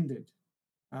undefended.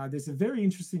 There's a very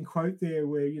interesting quote there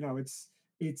where,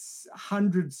 it's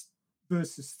hundreds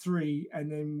versus 3,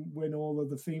 and then when all of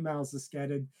the females are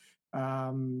scattered,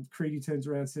 Creedy turns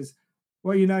around and says,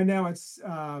 well, now it's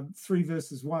 3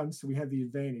 versus 1, so we have the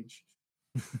advantage.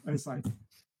 And it's like,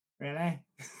 really?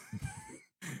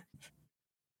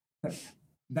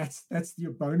 That's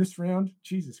your bonus round?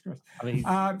 Jesus Christ. I mean,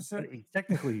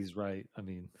 technically he's right. I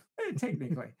mean,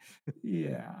 technically,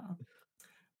 yeah.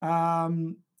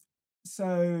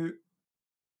 So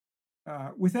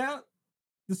without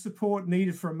the support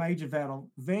needed for a major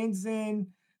battle, Van Zandt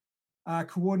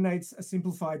coordinates a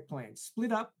simplified plan.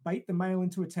 Split up, bait the male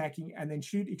into attacking, and then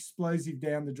shoot explosives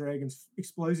down the dragon's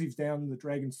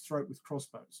throat with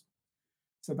crossbows.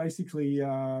 So basically,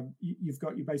 you've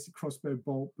got your basic crossbow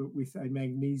bolt, but with a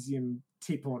magnesium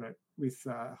tip on it with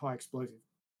high explosive.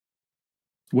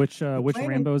 Which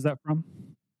Rambo is that from?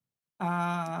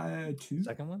 2.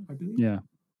 Second one, I believe. Yeah.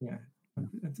 I'm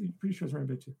pretty sure it's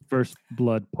Rambo 2. First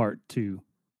Blood Part 2.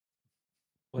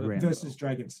 Versus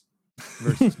dragons.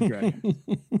 Versus dragons.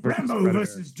 Rambo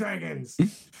versus dragons.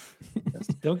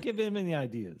 Don't give him any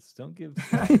ideas. Don't give.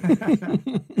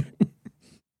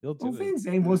 Van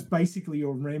Zandt was basically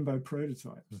your Rambo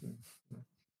prototype. So,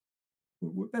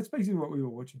 that's basically what we were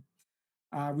watching,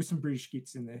 with some British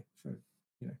skits in there for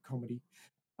comedy.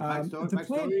 My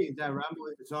story is that Rambo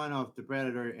is the son of the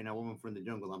Predator and a woman from the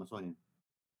jungle, Amazonian.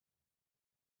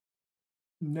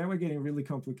 Now we're getting really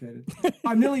complicated.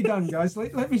 I'm nearly done, guys.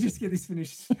 Let me just get this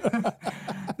finished.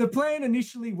 The plan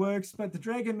initially works, but the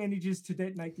dragon manages to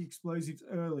detonate the explosives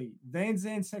early. Van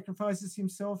Zandt sacrifices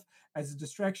himself as a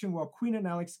distraction while Quinn and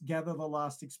Alex gather the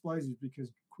last explosives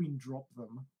because Quinn dropped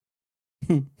them.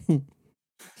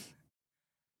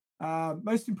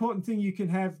 Most important thing you can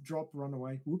have, drop, run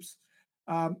away. Whoops.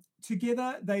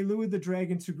 Together, they lure the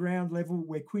dragon to ground level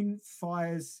where Quinn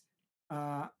fires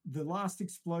the last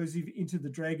explosive into the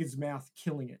dragon's mouth,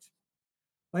 killing it.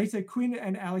 Later, Quinn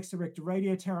and Alex erect a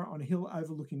radio tower on a hill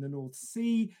overlooking the North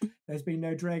Sea. There's been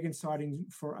no dragon sighting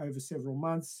for over several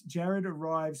months. Jared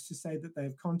arrives to say that they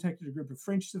have contacted a group of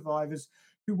French survivors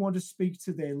who want to speak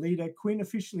to their leader. Quinn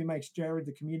officially makes Jared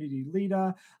the community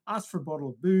leader, asks for a bottle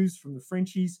of booze from the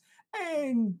Frenchies,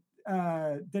 and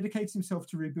dedicates himself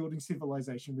to rebuilding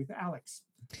civilization with Alex.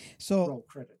 So, roll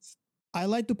credits. I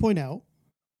like to point out,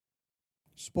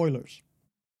 spoilers.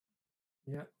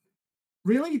 Yeah.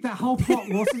 Really? That whole plot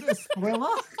wasn't a spoiler?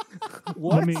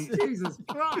 What? Jesus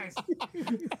Christ.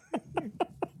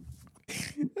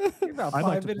 You're about I'd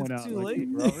like 5 to point minutes out, too like, late,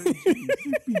 Robert.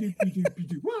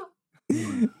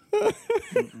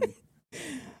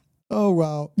 Oh,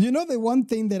 wow. The one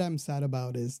thing that I'm sad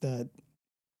about is that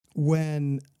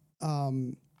when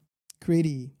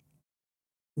Creedy,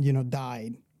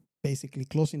 died, basically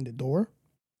closing the door,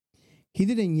 he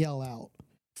didn't yell out,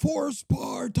 "For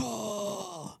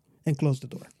Sparta!" and close the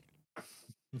door.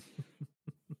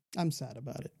 I'm sad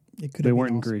about it. They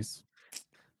weren't in Greece.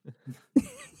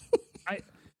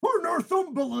 For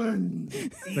Northumberland!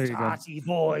 There you go.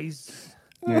 Boys.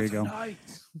 There you go.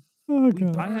 Oh,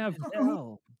 God.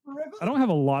 I don't have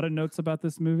a lot of notes about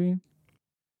this movie,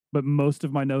 but most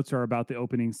of my notes are about the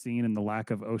opening scene and the lack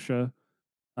of OSHA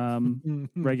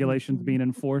regulations being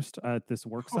enforced at this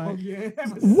work site. Oh, yeah.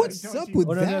 What's up with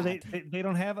No, that? they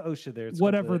don't have OSHA there. It's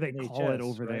called Whatever the they call it NHS,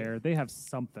 over right? there, they have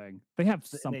something. They have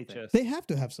The something. NHS. They have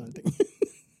to have something.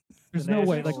 There's The no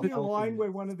way. national- Like Actually, a line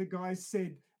where one of the guys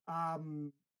said,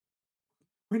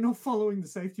 we're not following the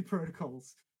safety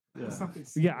protocols. Or something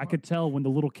yeah, I similar. could tell when the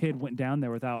little kid went down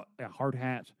there without a hard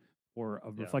hat or a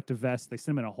reflective vest. They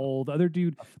sent him in a hole. The other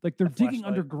dude, like they're digging flashlight.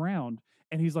 underground,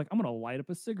 and he's like, "I'm gonna light up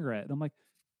a cigarette," and I'm like,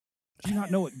 Do you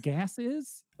not know what gas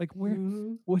is? Like,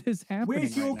 Mhm. what is happening?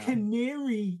 Where's your right now?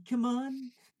 canary? Come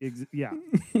on. Yeah.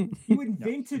 You No.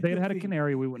 invented If they had the had a thing.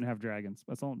 canary, we wouldn't have dragons.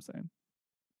 That's all I'm saying.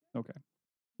 Okay.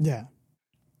 Yeah.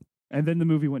 And then the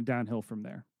movie went downhill from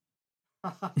there.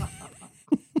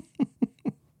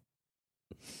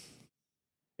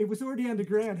 It was already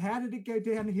underground. How did it go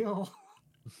downhill?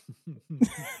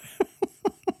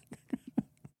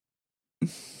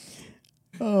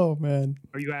 Oh man.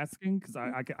 Are you asking? Because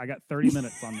I got 30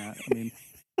 minutes on that. I mean,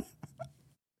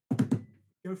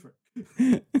 Go for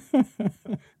it.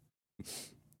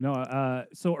 no.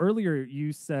 So earlier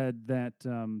you said that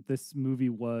this movie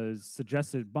was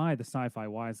suggested by the Sci-Fi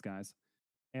Wise guys,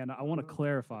 and I want to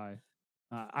clarify.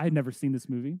 I had never seen this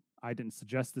movie. I didn't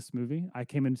suggest this movie. I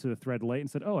came into the thread late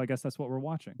and said, "Oh, I guess that's what we're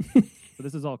watching." So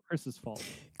this is all Chris's fault.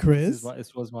 Chris?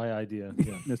 This was my idea.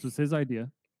 Yeah. This was his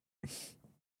idea,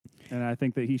 and I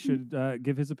think that he should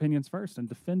give his opinions first and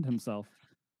defend himself.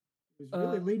 He was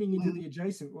really leaning into the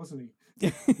adjacent, wasn't he?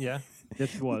 Yeah.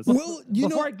 Yes, it was. Well, you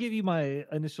Before know, I give you my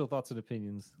initial thoughts and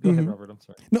opinions, go ahead, Mhm. Robert. I'm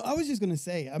sorry. no, I was just gonna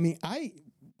say. I mean, I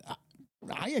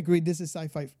agree. This is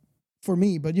sci-fi for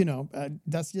me, but you know,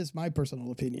 that's just my personal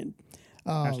opinion.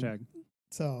 Hashtag.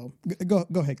 So go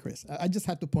ahead, Chris. I just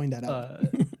had to point that out.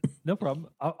 No problem.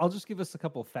 I'll just give us a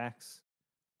couple of facts.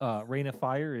 Reign of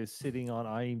Fire is sitting on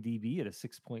IMDb at a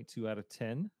 6.2 out of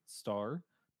 10 star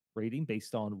rating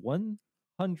based on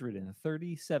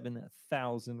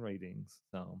 137,000 ratings.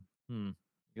 So,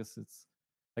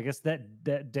 I guess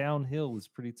that downhill is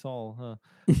pretty tall, huh?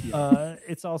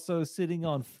 It's also sitting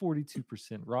on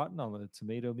 42% Rotten on the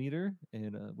tomato meter,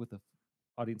 and with a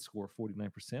audience score of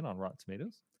 49% on Rotten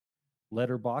Tomatoes.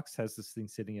 Letterboxd has this thing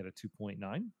sitting at a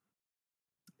 2.9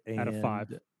 Out of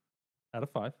 5. Out of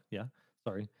 5, yeah.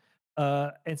 Sorry.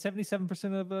 And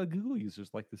 77% of Google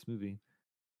users like this movie.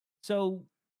 So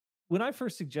when I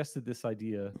first suggested this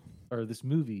idea or this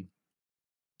movie,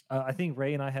 I think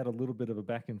Ray and I had a little bit of a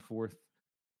back and forth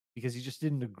because he just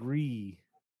didn't agree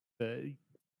that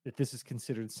this is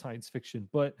considered science fiction,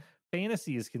 but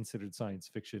fantasy is considered science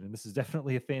fiction, and this is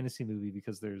definitely a fantasy movie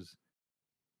because there's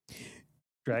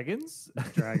dragons.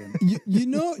 Dragon. you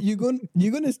know, you're gonna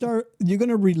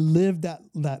relive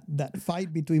that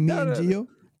fight between me and Gio.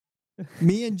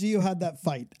 Me and Gio had that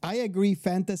fight. I agree,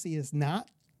 fantasy is not,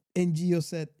 and Gio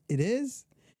said it is,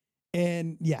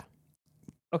 and yeah.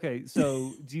 Okay,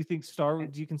 so do you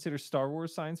consider Star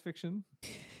Wars science fiction?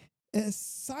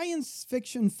 Science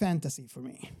fiction fantasy for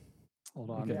me. Hold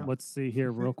on. Okay. Let's see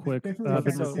here real quick. Definitely I've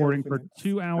been fantasy recording for element.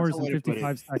 2 hours way and to put it.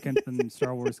 55 seconds, and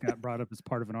Star Wars got brought up as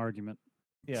part of an argument.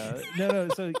 Yeah. No.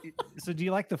 So do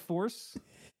you like the Force?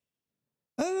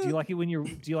 Do you like it when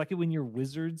your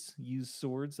wizards use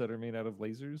swords that are made out of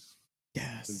lasers?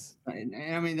 Yes. And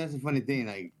I mean, that's a funny thing.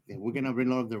 Like, we're gonna bring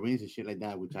Lord of the Rings and shit like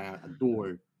that, which I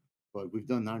adore, but we've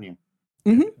done Narnia.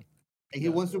 Mhm. And he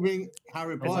wants to bring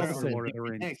Harry It's Potter all the under same. the Lord of the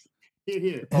Rings. pretext.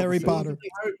 Here. Harry He wants to Potter. bring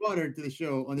Harry Potter to the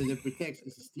show under the pretext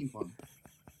it's a steampunk.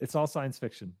 It's all science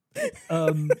fiction.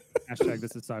 Hashtag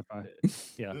this is sci-fi.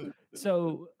 Yeah.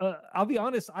 So I'll be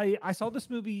honest. I saw this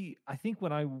movie. I think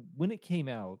when it came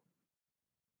out,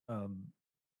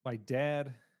 my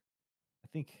dad. I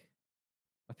think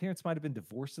my parents might have been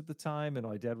divorced at the time, and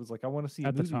my dad was like, "I want to see a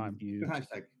At the movie time. with you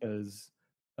Hashtag. because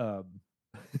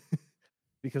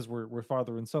because we're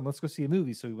father and son. Let's go see a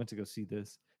movie." So we went to go see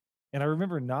this, and I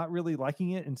remember not really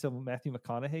liking it until Matthew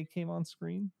McConaughey came on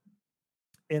screen,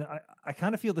 and I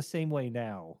kind of feel the same way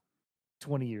now,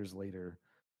 20 years later.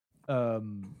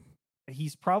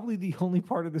 He's probably the only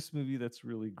part of this movie that's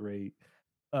really great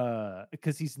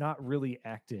because he's not really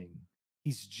acting.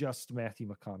 He's just Matthew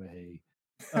McConaughey.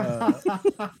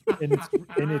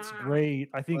 And it's great.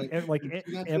 I think Like, he's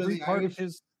not every really part of Irish?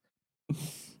 his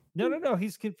no,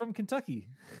 he's from Kentucky.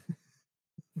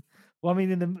 Well, I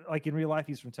mean, in real life,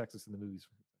 he's from Texas. In the movies,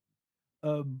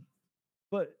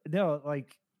 but no,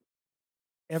 like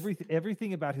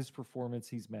everything about his performance,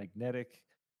 he's magnetic.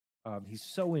 He's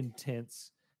so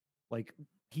intense. Like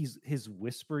his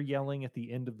whisper yelling at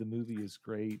the end of the movie is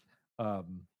great. I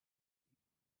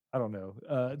don't know.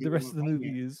 The rest of the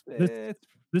movie is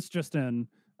This just in.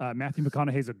 Matthew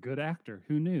McConaughey's a good actor.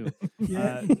 Who knew?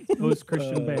 Yeah. So is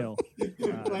Christian Bale.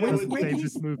 Doesn't when save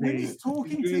he's, this when movie. he's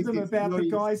talking to them about the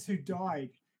guys who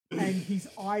died and his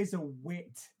eyes are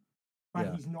wet, but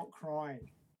Yeah. he's not crying.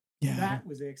 Yeah. That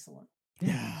was excellent.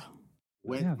 Yeah.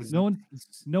 Wet Yeah, with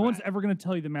no one's ever going to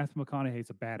tell you that Matthew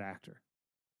McConaughey's a bad actor.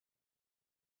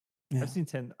 Yeah.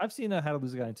 I've seen How to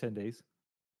Lose a Guy in 10 Days.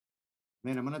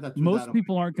 Man, I'm gonna tattoo that Most on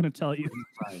people aren't going to tell you.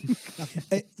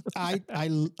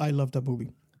 I love that movie.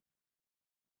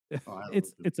 Oh, I love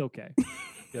It's it. okay.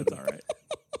 It's all right.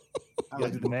 I Yeah,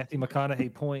 like do the Matthew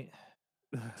McConaughey point.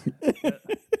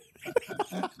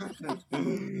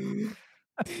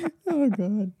 Oh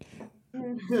God.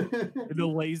 The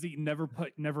lazy,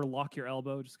 never lock your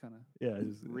elbow, just kind of Yeah,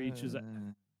 just, reaches.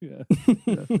 Yeah.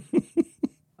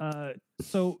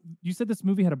 So you said this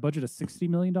movie had a budget of $60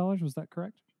 million. Was that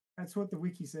correct? That's what the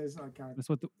wiki says. I can't. That's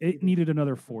what it needed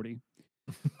another 40.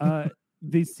 The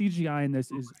CGI in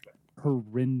this is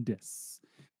horrendous.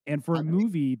 And for a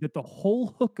movie that the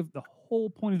whole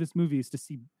point of this movie is to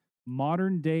see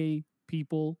modern day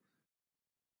people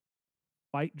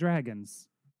fight dragons,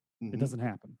 it doesn't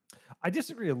happen. I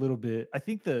disagree a little bit. I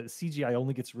think the CGI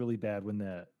only gets really bad when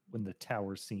the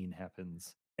tower scene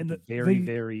happens And at the they-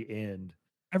 very end.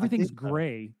 Everything's think,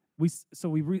 gray.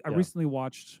 I recently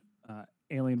watched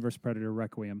Alien vs Predator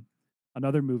Requiem,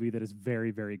 another movie that is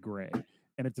very, very gray,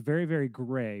 and it's very, very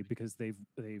gray because they've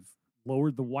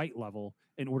lowered the white level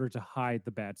in order to hide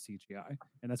the bad CGI,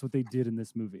 and that's what they did in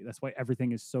this movie. That's why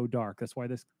everything is so dark. That's why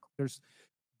there's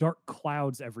dark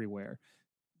clouds everywhere.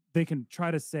 They can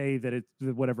try to say that it's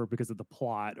whatever because of the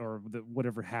plot or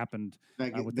whatever happened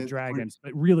Like, with the that- dragons,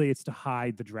 but really it's to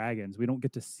hide the dragons. We don't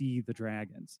get to see the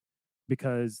dragons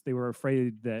because they were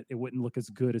afraid that it wouldn't look as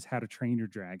good as How to Train Your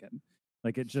Dragon.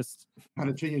 Like it just How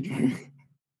to Train Your Dragon.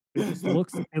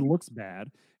 it looks bad,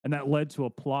 and that led to a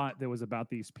plot that was about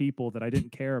these people that I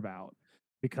didn't care about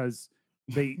because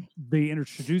they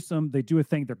introduce them, they do a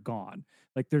thing, they're gone.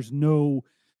 Like there's no.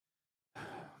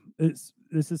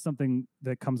 This is something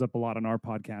that comes up a lot on our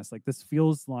podcast. Like this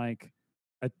feels like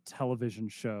a television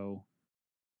show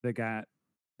that got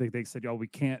they said, "Oh,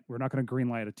 we're not going to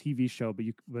greenlight a TV show,"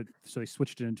 but so they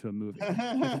switched it into a movie.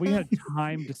 Like if we had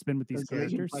time to spend with these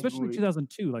Television characters, plus especially movie.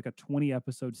 2002, like a 20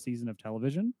 episode season of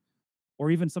television,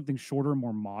 or even something shorter,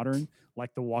 more modern,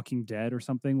 like The Walking Dead or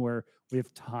something, where we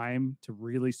have time to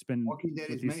really spend. Walking Dead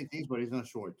with is these, many things, but it's not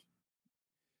short.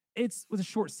 it's with the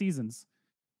short seasons.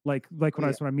 Like what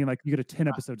I mean, like you get a 10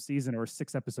 episode season or a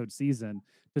 6 episode season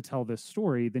to tell this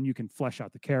story, then you can flesh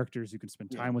out the characters, you can spend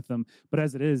time with them. But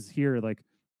as it is here, like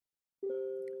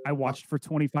I watched for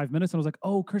 25 minutes and I was like,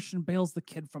 oh, Christian Bale's the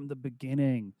kid from the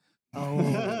beginning.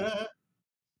 Oh,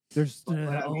 there's But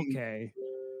I mean, okay.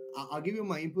 I'll give you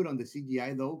my input on the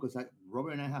CGI though, because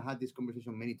Robert and I have had this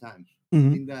conversation many times. Mhm.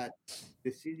 I think that the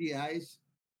CGIs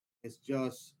is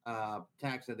just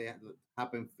tax that they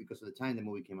happened because of the time the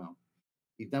movie came out.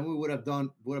 If that movie would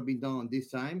have been done on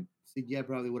this time, CGI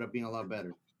probably would have been a lot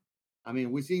better. I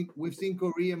mean, we've seen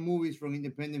Korean movies from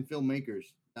independent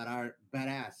filmmakers that are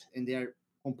badass and they are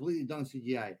completely done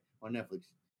CGI on Netflix,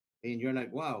 and you're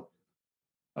like, wow.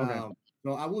 Okay.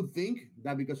 So I would think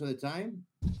that because of the time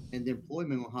and the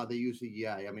employment on how they use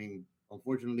CGI. I mean,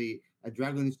 unfortunately, a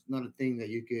dragon is not a thing that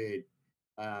you could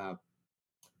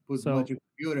put So- much in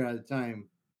computer at the time.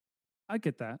 I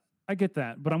get that.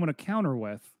 But I'm going to counter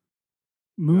with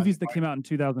movies that came out in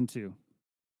 2002.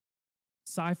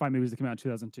 Sci-fi movies that came out in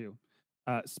 2002.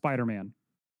 Spider-Man,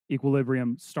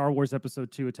 Equilibrium, Star Wars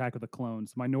Episode 2, Attack of the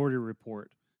Clones, Minority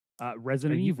Report,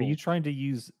 Resident Are Evil. you trying to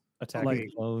use Attack of Okay,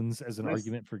 the Clones as an let's-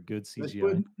 argument for good let's CGI?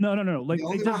 put- No. Like The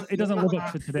only it one- doesn't the live only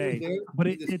up to one today, there but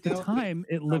is the at the stealth time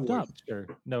it Star lived Wars. up. Sure.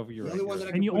 No, you're The right. only one you're that I right.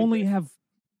 can And you put it only there-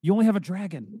 have a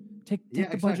dragon. Take Yeah,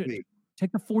 the budget. exactly.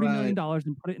 Take the $40 million But-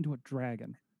 and put it into a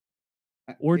dragon.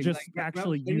 Or It's just like,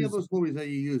 actually any use of those movies that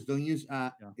you use. Don't use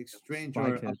Yeah. strange Spy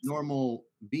or Kids. abnormal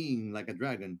being like a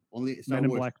dragon. Only Star Men in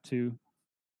Wars. Black 2.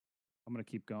 I'm gonna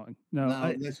keep going. No, No,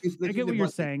 I let's use get the what you're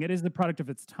budget. saying. It is the product of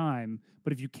its time,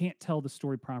 but if you can't tell the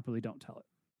story properly, don't tell it.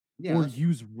 Yeah, Or that's-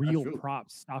 use real true.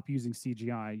 props. Stop using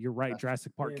CGI. You're right. That's-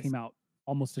 Jurassic Park Yes. came out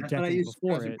almost a That's what I decade use before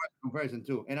Jurassic it. Park comparison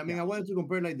too. And I mean, Yeah. I wanted to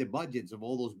compare like the budgets of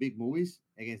all those big movies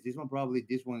against this one. Probably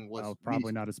this one was Well, really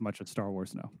probably not as much as Star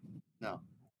Wars. No. No,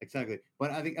 exactly. But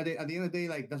I think at the end of the day,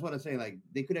 like that's what I say. Like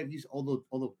they could have used all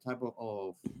the type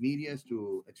of medias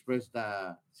to express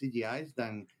the CGIs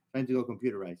than trying to go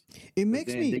computerized. It But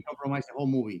makes then me they compromise the whole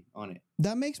movie on it.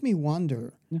 that makes me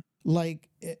wonder, Yeah. like,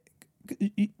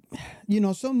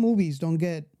 some movies don't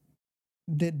get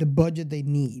the budget they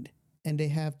need, and they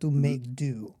have to make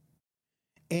do.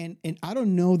 And I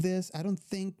don't know this. I don't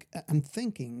think I'm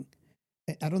thinking.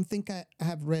 I don't think I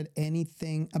have read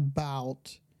anything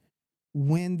about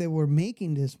when they were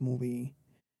making this movie,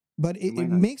 but it might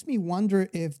not. makes me wonder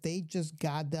if they just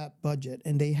got that budget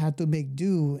and they had to make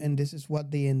do, and this is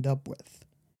what they end up with.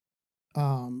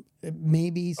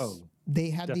 Maybe Oh, they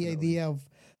had definitely. the idea of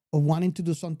wanting to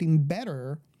do something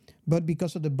better, but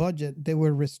because of the budget, they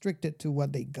were restricted to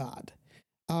what they got.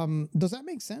 Does that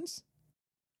make sense?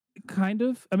 Kind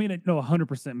of. I mean, no,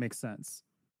 100% makes sense.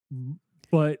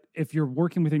 But if you're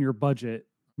working within your budget,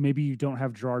 maybe you don't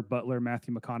have Gerard Butler,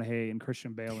 Matthew McConaughey, and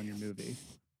Christian Bale in your movie.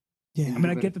 Yeah. I mean,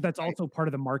 I But- get that that's also part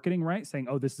of the marketing, right? Saying,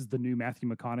 oh, this is the new Matthew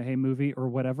McConaughey movie or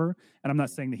whatever. And I'm not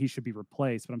saying that he should be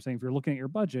replaced, but I'm saying if you're looking at your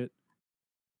budget,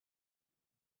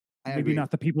 I maybe agree.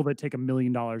 not the people that take $1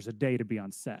 million a day to be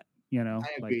on set, you know?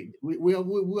 I Like, agree. We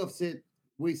have said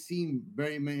we've seen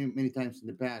very many times in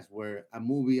the past where a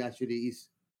movie actually is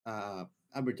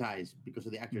advertised because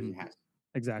of the actors it has. Not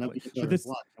exactly. because But of the this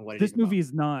plot and what it this is about. movie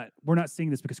is not, we're not seeing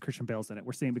this because Christian Bale's in it.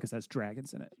 We're seeing it because it has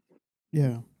dragons in it.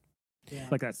 Yeah. Yeah.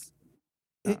 Like that's,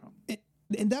 I It, don't know.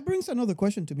 and that brings another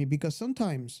question to me, because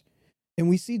sometimes, and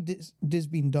we see this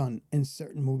being done in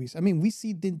certain movies. I mean, we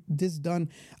see this done.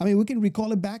 I mean, we can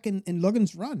recall it back in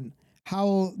Logan's Run,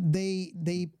 how they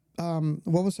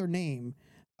what was her name?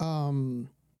 I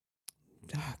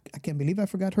can't believe I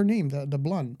forgot her name. The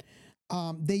blonde.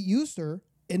 They used her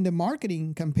in the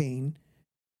marketing campaign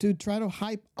to try to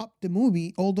hype up the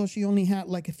movie, although she only had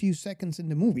like a few seconds in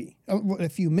the movie, a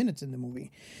few minutes in the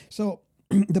movie. So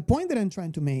the point that I'm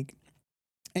trying to make,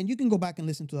 and you can go back and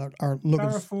listen to our Farrah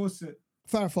Logan's Fawcett.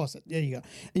 Farrah Fawcett. There you go.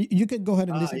 You can go ahead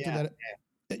and listen to yeah,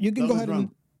 that. You can go Logan's ahead and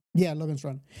Run. yeah, Logan's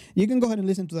Run. You can go ahead and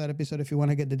listen to that episode if you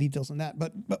want to get the details on that.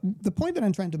 But the point that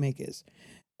I'm trying to make is,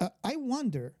 I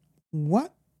wonder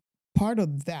what part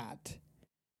of that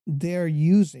they're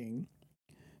using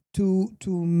to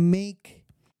make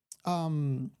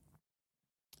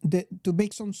to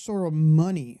make some sort of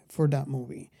money for that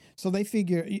movie. So they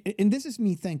figure, and this is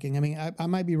me thinking, I mean, I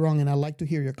might be wrong, and I'd like to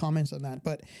hear your comments on that,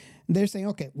 but they're saying,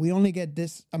 okay, we only get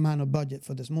this amount of budget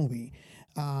for this movie.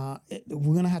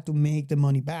 We're gonna have to make the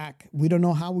money back. We don't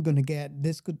know how we're gonna get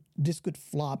this. Could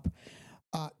flop.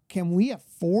 Can we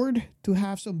afford to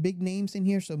have some big names in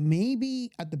here? So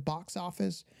maybe at the box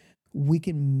office, we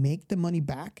can make the money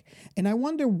back. And I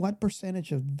wonder what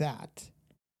percentage of that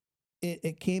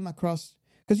it came across.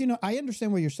 Because, I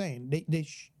understand what you're saying.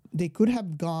 They could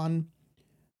have gone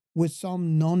with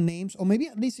some known names, or maybe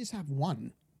at least just have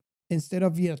one instead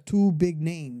of two big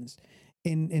names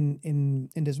in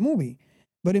this movie.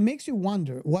 But it makes you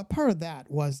wonder what part of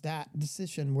that was that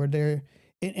decision where they're,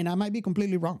 and I might be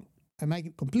completely wrong. I might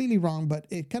be completely wrong, but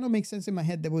it kind of makes sense in my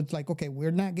head that was like, okay,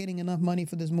 we're not getting enough money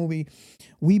for this movie.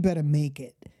 We better make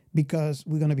it because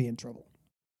we're going to be in trouble.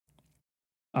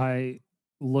 I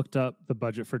looked up the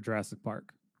budget for Jurassic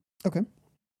Park. Okay.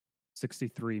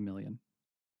 63 million.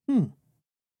 Hmm.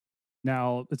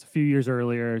 Now it's a few years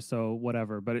earlier, so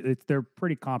whatever, but they're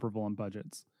pretty comparable in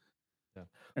budgets. Yeah.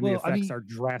 And the effects are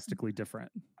drastically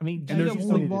different. I mean, And there's there's a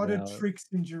pointed lot of tricks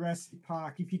in Jurassic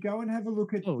Park. If you go and have a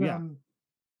look at, Oh, yeah.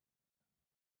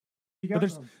 you But go,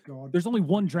 there's oh God, there's only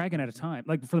one dragon at a time,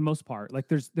 like for the most part. Like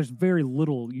there's very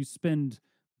little. You spend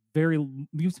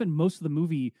most of the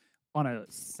movie on a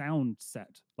sound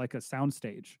set, like a sound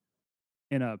stage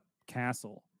in a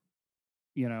castle,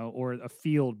 or a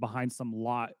field behind some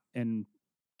lot in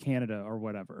Canada or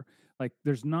whatever. Like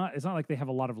it's not like they have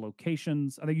a lot of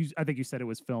locations. I think you said it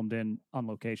was filmed on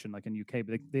location, like in UK,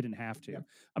 but they didn't have to. Yeah.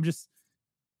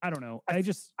 I don't know. I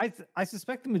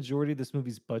suspect the majority of this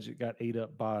movie's budget got ate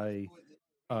up by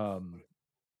having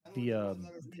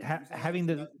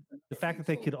the fact that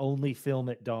they could only film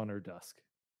at dawn or dusk.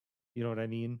 You know what I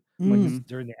mean? Like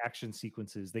during the action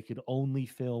sequences, they could only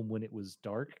film when it was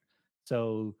dark.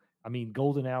 So, I mean,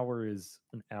 golden hour is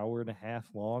an hour and a half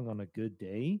long on a good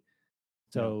day.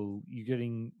 So you're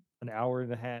getting an hour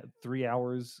and a half, 3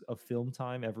 hours of film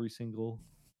time every single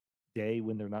day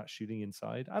when they're not shooting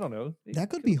inside. I don't know. That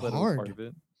could be hard. Part of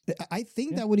it. I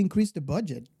think that would increase the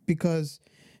budget because,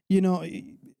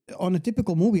 on a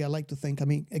typical movie, I like to think, I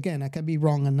mean, again, I could be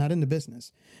wrong. I'm not in the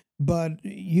business, but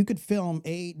you could film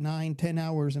 8, 9, 10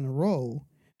 hours in a row.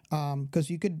 Because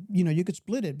you could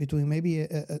split it between maybe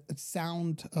a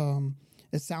sound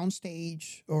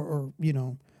stage or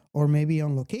maybe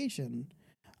on location.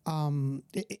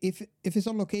 If it's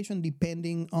on location,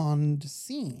 depending on the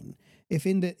scene, if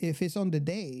it's on the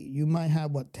day, you might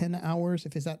have 10 hours.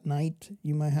 If it's at night,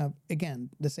 you might have again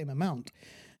the same amount.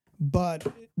 But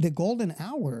the golden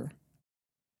hour,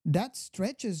 that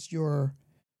stretches your,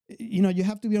 you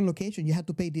have to be on location. You have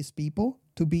to pay these people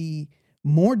to be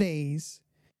more days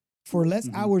for less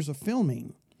hours of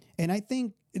filming. And I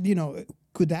think,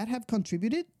 could that have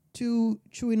contributed to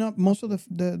chewing up most of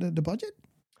the budget?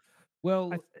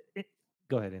 Well,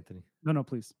 go ahead, Anthony. No,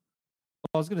 please.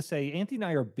 I was going to say, Anthony and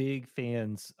I are big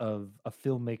fans of a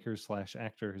filmmaker /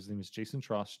 actor. His name is Jason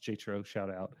Tross, Jatro,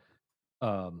 shout out,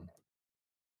 on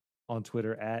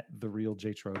Twitter at the real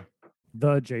Jatro.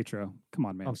 The Jatro. Come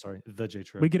on, man. I'm sorry, the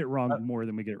Jatro. We get it wrong more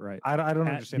than we get it right. I don't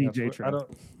At understand the how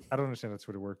I don't understand how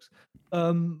Twitter works.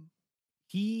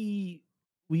 He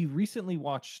we recently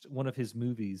watched one of his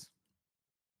movies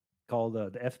called the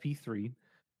FP3,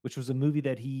 which was a movie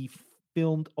that he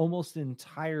filmed almost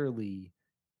entirely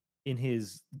in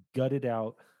his gutted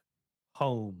out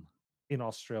home in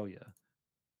Australia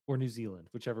or New Zealand,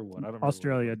 whichever one. I don't remember.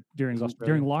 Australia during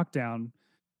lockdown.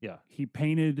 Yeah. He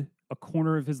painted a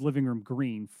corner of his living room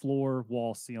green, floor,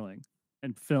 wall, ceiling,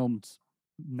 and filmed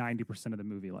 90% of the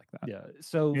movie like that. Yeah.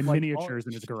 So in like, miniatures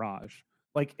in his garage.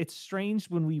 Like, it's strange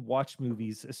when we watch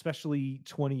movies, especially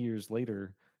 20 years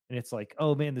later, and it's like,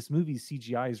 oh man, this movie's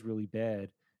CGI is really bad.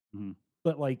 Mhm.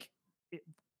 But like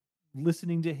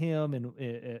listening to him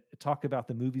and talk about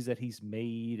the movies that he's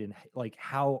made and like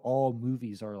how all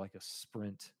movies are like a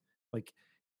sprint. Like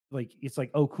it's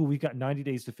like, oh cool, we've got 90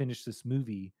 days to finish this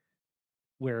movie,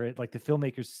 where it like the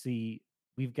filmmakers see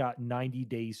we've got 90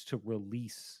 days to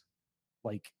release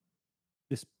like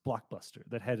this blockbuster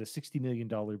that had a $60 million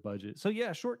budget. So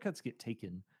yeah, shortcuts get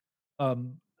taken.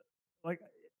 Like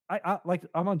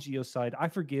I'm on Geo's side. I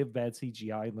forgive bad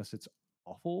CGI unless it's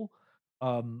awful.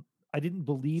 I didn't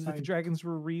believe that the Same. dragons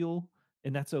were real,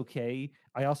 and that's okay.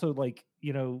 I also we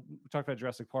talked about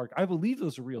Jurassic Park. I believe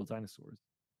those are real dinosaurs.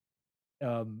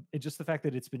 And just the fact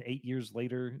that it's been 8 years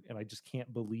later and I just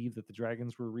can't believe that the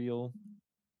dragons were real,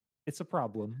 it's a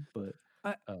problem. But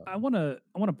I want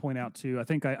to point out too. I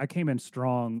think I came in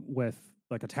strong with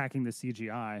like attacking the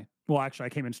CGI. Well, actually, I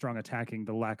came in strong attacking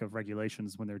the lack of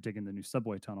regulations when they're digging the new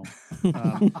subway tunnel.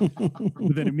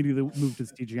 But then immediately moved to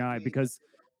CGI because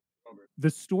the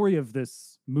story of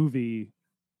this movie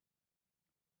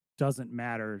doesn't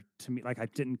matter to me. Like, I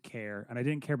didn't care, and I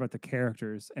didn't care about the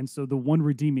characters. And so the one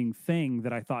redeeming thing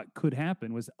that I thought could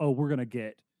happen was, oh, we're gonna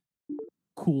get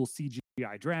cool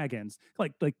CGI dragons.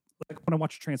 Like when I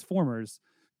watch Transformers,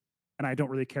 and I don't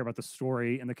really care about the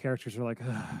story, and the characters are like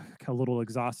a little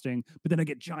exhausting. But then I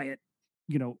get giant,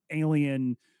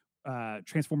 alien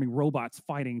transforming robots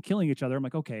fighting and killing each other. I'm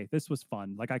like, okay, this was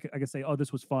fun. Like I can say, oh,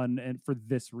 this was fun, and for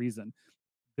this reason.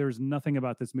 There's nothing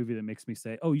about this movie that makes me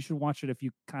say, oh, you should watch it if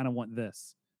you kind of want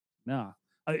this. Nah.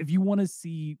 If you want to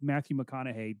see Matthew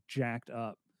McConaughey jacked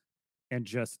up and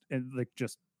just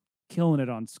killing it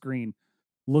on screen,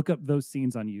 look up those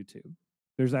scenes on YouTube.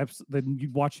 There's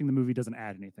watching the movie doesn't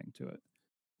add anything to it.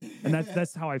 And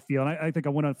that's how I feel. And I think I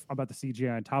went about the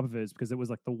CGI on top of it is because it was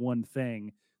like the one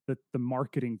thing that the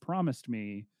marketing promised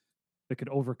me that could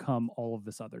overcome all of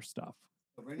this other stuff.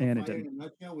 And it didn't. In a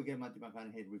nutshell, we get Matthew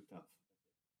McConaughey ripped off.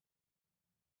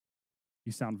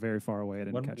 You sound very far away. I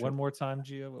didn't catch it. One more time,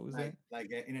 Gio. What was that?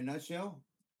 Like in a nutshell,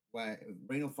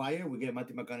 Rain of Fire, we get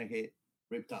Matthew McConaughey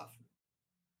ripped off.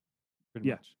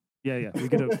 Pretty much. Yeah. We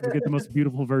get the most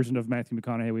beautiful version of Matthew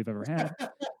McConaughey we've ever had.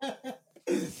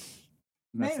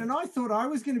 Man, and I thought I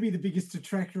was going to be the biggest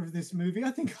detractor of this movie. I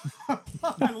think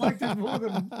I liked it more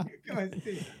than you guys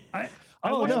did. I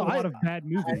watched a lot of bad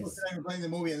movies. I'm playing the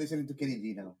movie and listening to Kenny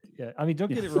G now. Yeah, I mean,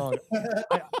 don't get it wrong.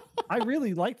 I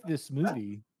really liked this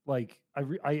movie. Like,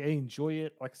 I enjoy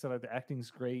it. Like I said, the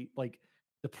acting's great. Like,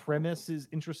 the premise is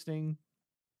interesting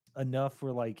enough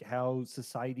for like how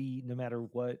society, no matter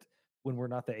what, when we're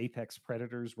not the apex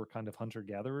predators, we're kind of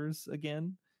hunter-gatherers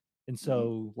again. And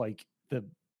so like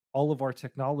all of our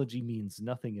technology means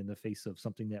nothing in the face of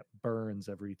something that burns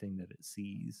everything that it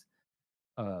sees.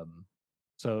 They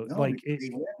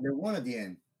won at the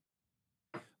end.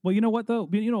 Well, you know what though?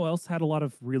 You know who else had a lot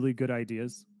of really good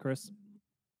ideas, Chris?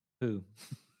 Who?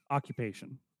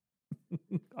 Occupation.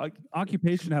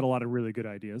 Occupation had a lot of really good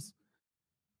ideas.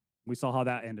 We saw how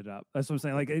that ended up. That's what I'm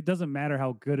saying. Like, it doesn't matter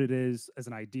how good it is as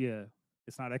an idea.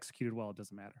 It's not executed well. It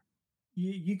doesn't matter.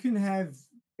 You can have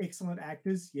excellent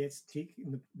actors. Yes, tick.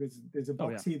 There's a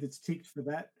box here that's ticked for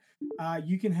that.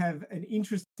 You can have an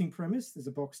interesting premise. There's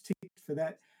a box ticked for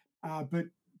that. But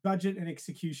budget and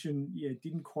execution,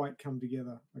 didn't quite come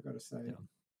together, I got to say. Yeah.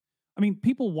 I mean,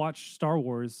 people watch Star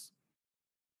Wars.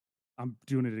 I'm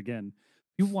doing it again.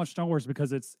 People watch Star Wars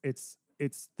because it's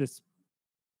this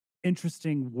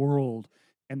interesting world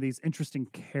and these interesting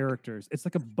characters. It's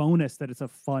like a bonus that it's a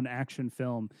fun action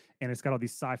film and it's got all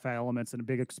these sci-fi elements and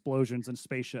big explosions and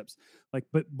spaceships. Like,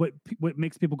 but what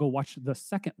makes people go watch the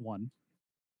second one?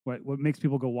 What makes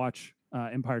people go watch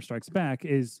Empire Strikes Back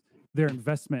is their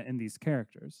investment in these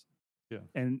characters,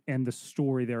 and the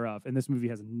story thereof. And this movie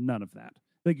has none of that.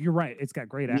 Like, you're right, it's got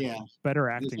great acting, better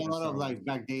acting. There's a lot of like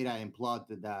back data and plot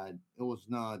that it was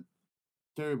not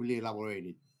terribly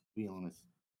elaborated. To be honest,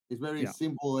 it's very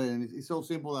simple, and it's so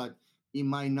simple that it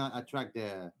might not attract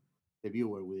the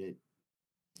viewer with it.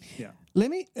 Yeah. Let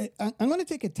me. I'm going to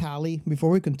take a tally before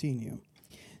we continue.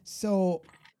 So,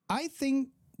 I think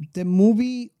the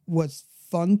movie was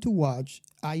fun to watch.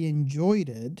 I enjoyed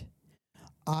it.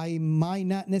 I might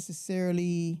not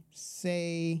necessarily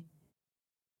say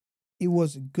it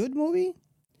was a good movie.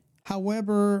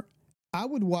 However, I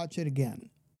would watch it again.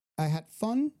 I had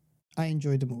fun. I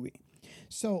enjoyed the movie.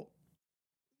 So,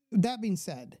 that being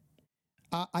said,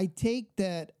 I take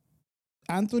that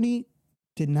Anthony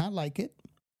did not like it.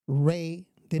 Ray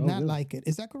did Oh, not really? like it.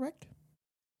 Is that correct?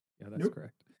 Yeah, that's Nope.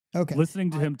 correct. Okay. Listening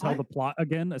to him tell I- the plot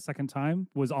again a second time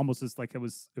was almost as like it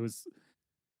was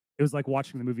like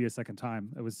watching the movie a second time.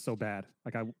 It was so bad.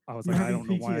 Like I was You're like, I having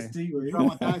don't know why. PTSD, were you?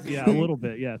 Traumatizing. Yeah, a little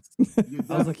bit. Yes. You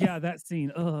I was like, yeah, that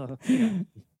scene. Yeah.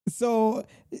 So,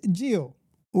 Gio,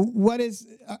 what is?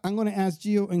 I'm going to ask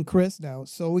Gio and Chris now,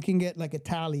 so we can get like a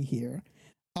tally here.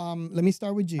 Let me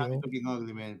start with definitely Gio. looking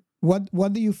ugly, man.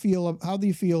 What do you feel? How do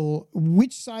you feel?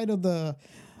 Which side of the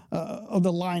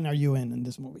line are you in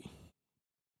this movie?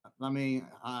 I mean,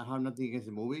 I have nothing against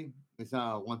the movie. It's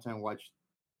a one-time watch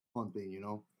fun thing, you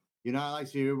know. You know, I like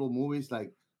cerebral movies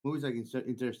like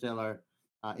Interstellar,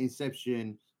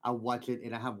 Inception. I watch it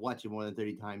and I have watched it more than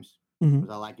 30 times Mhm.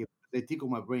 because I like it. They tickle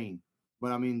my brain.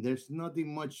 But I mean, there's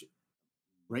nothing much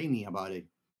brainy about it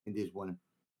in this one,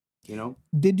 you know.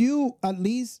 Did you at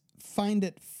least find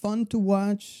it fun to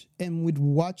watch and would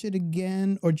watch it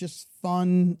again, or just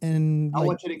fun and I like?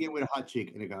 watch it again with a hot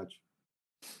chick in the couch.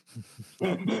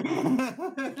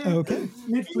 Okay.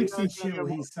 Netflix and chill,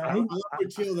 he's I saying. love to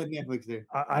chill than Netflix there.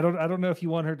 I don't know if you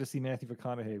want her to see Matthew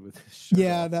McConaughey with his shirt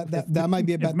Yeah, off. that might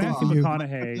be a If bad thing Matthew for you.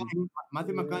 McConaughey,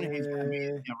 Matthew McConaughey is gonna be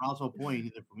the arousal point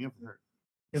either for me or for her.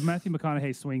 if Matthew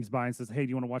McConaughey swings by and says, "Hey, do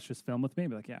you want to watch this film with me?" I'd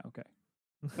be like, "Yeah, okay."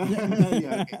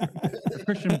 Yeah, okay. If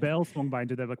Christian Bale swung by and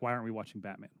did that, like, "Why aren't we watching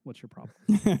Batman? What's your problem?"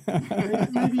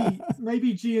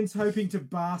 Maybe Gian's hoping to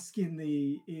bask in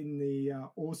the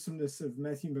awesomeness of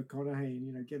Matthew McConaughey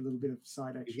and get a little bit of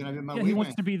side He's action. gonna be my Yeah, he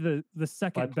wants wingman. to be the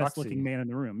second By best looking proxy. man in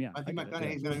the room. Yeah, Matthew I get it,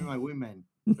 McConaughey is yeah. gonna be my wingman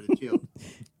for the chill.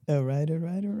 All right.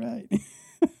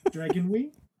 Dragon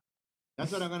Wing.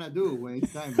 That's what I'm gonna do when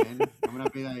it's time, man. I'm gonna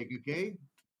be like, okay,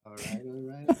 all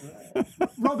right.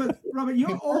 Robert,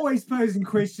 you're always posing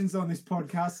questions on this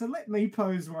podcast, so let me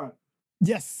pose one.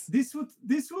 Yes. This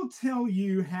will tell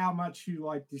you how much you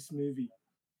like this movie.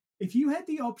 If you had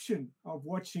the option of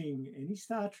watching any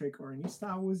Star Trek or any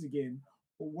Star Wars again,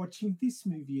 or watching this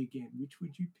movie again, which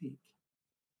would you pick?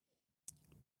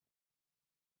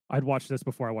 I'd watch this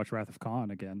before I watch Wrath of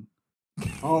Khan again.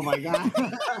 Oh my god.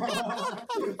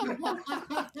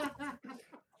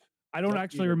 I don't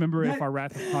actually remember if That- our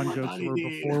Wrath of Khan jokes Funny were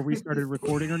dude. before we started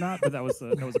recording or not, but that was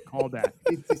a callback.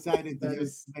 He's decided to That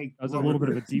just is- make That was a little bit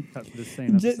of a deep cut for the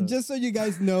same episode. Just so you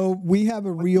guys know, we have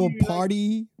a What do real you like-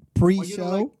 party what do you pre-show.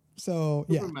 like So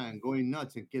yeah. Superman going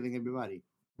nuts and killing everybody.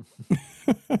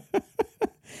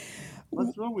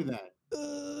 What's wrong with that?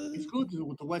 It's cool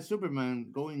to watch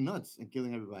Superman going nuts and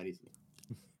killing everybody.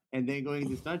 And then going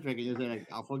into Star Trek and just like,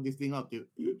 I'll fuck this thing up, dude.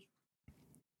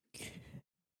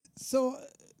 So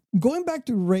going back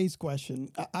to Ray's question,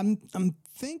 I'm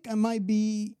think I might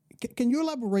be. Can you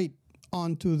elaborate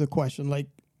onto the question? Like,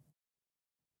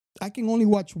 I can only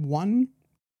watch one.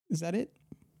 Is that it?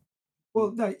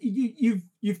 Well, no,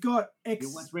 you've got You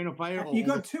watch Rain of Fire? You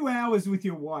got 2 hours with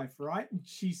your wife, right? And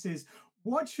she says,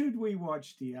 "What should we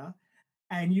watch, dear?"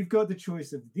 And you've got the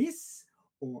choice of this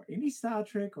or any Star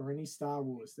Trek or any Star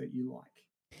Wars that you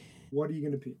like. What are you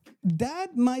going to pick?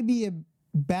 That might be a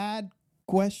bad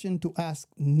question to ask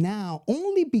now,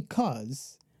 only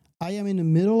because I am in the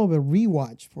middle of a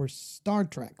rewatch for Star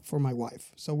Trek for my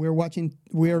wife. So we're watching.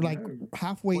 We're like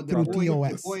halfway Well, through the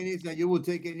TOS. point is that you will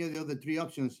take any of the other three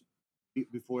options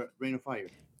before Rain of Fire.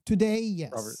 Today,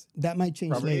 yes, Robert. that might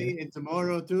change later. Today and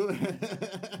tomorrow too.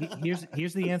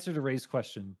 Here's the answer to Ray's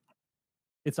question.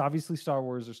 It's obviously Star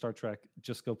Wars or Star Trek.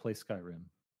 Just go play Skyrim.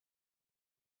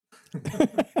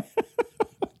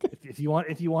 If you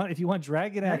want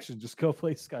dragon action, just go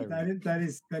play Skyrim.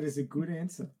 That is a good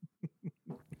answer.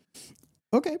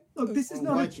 Okay. Look, this is Or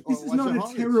not watch- a, or this is watch not The a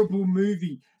Hobbits. terrible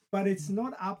movie, but it's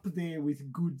not up there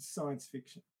with good science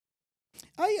fiction.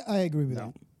 I agree with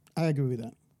No. that. I agree with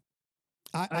that.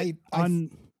 I on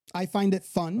I find it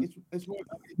fun, it's more.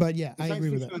 but yeah, The I science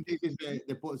agree with that. fiction is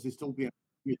the post dystopian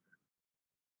future,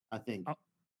 I think.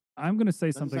 I'm going to say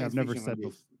That's something I've science never fiction said one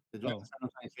before. is. The dark Oh. side of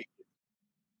science fiction.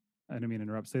 I didn't mean to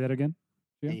interrupt. Say that again.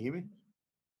 Can you hear me?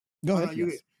 Go Oh, ahead. no, you,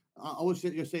 Yes. I was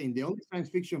just saying the only science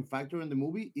fiction factor in the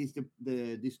movie is the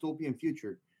dystopian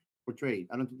future portrayed.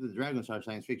 I don't think the dragons are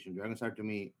science fiction. Dragons are to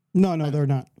me No, they're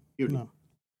not. purely. No,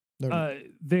 they're not.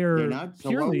 They're They're not. So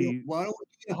purely. why don't we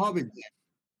do the Hobbit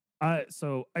then?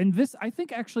 So in this, I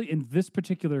think actually in this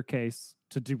particular case,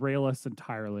 to derail us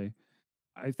entirely,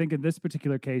 I think in this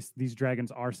particular case, these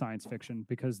dragons are science fiction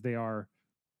because they are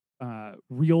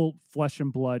real flesh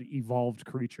and blood evolved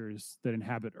creatures that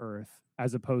inhabit Earth,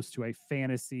 as opposed to a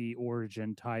fantasy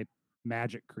origin type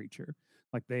magic creature.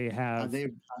 Like they Are have, they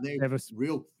they have a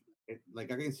real?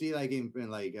 Like I can see like in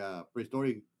like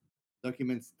prehistoric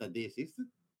documents that they existed.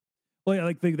 well, yeah,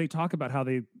 like they talk about how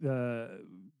they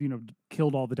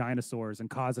killed all the dinosaurs and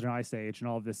caused an ice age and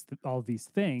all of these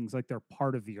things, like they're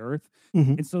part of the Earth,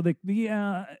 Mhm. and so there's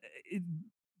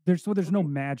no Okay.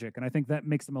 magic, and I think that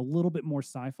makes them a little bit more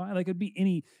sci-fi. Like it'd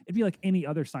be like any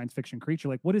other science fiction creature.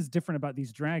 Like what is different about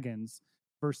these dragons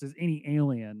versus any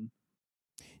alien?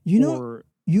 You know, Or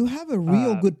you have a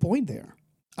real uh, good point there.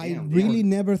 I Damn, really yeah.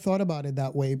 never thought about it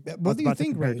that way. I What was do you about to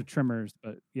think, compare it to Ray? Trimmers,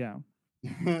 but yeah,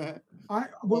 I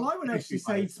would actually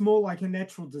say it's more like a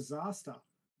natural disaster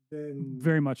than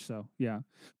very much so. Yeah,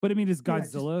 but I mean, is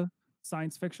just Godzilla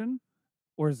science fiction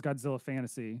or is Godzilla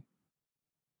fantasy?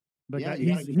 Like Yeah, that, you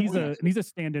got a good point, actually. he's a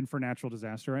stand-in for natural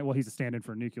disaster, right? Well, he's a stand-in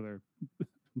for nuclear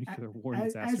war and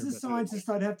as disaster. a But scientist,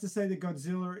 I'd have to say that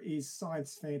Godzilla is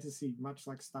science fantasy, much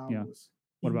like Star Yeah. Wars.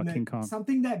 What in about that King Kong?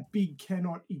 Something that big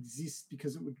cannot exist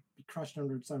because it would be crushed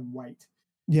under its own weight,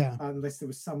 Yeah. unless there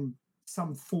was some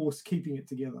force keeping it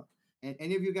together. And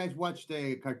any of you guys watch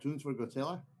the cartoons for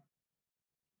Godzilla?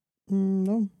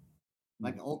 No.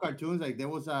 Like old cartoons, like there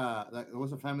was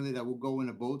a family that would go in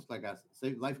a boat, like as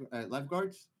safe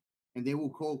lifeguards, and they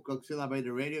will call Godzilla by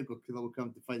the radio. Godzilla will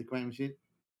come to fight the crime and shit.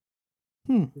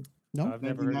 No. I've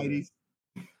never heard of it. 1990s.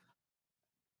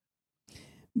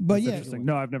 But That's yeah, interesting.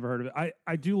 No, I've never heard of it.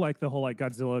 I do like the whole like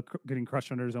Godzilla getting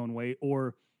crushed under his own weight,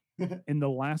 or in the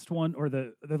last one, or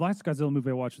the last Godzilla movie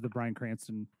I watched was the Bryan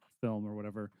Cranston film or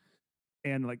whatever,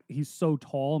 and like he's so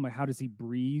tall. I'm like, how does he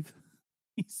breathe?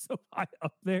 He's so high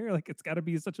up there. Like it's got to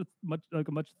be such a much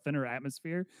thinner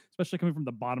atmosphere, especially coming from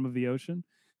the bottom of the ocean.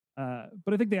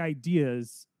 But I think the idea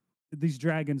is these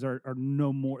dragons are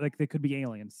no more like they could be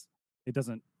aliens. It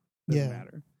doesn't Yeah.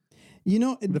 matter. you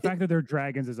know, The fact that they're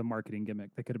dragons is a marketing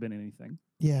gimmick. They could have been anything.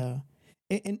 yeah.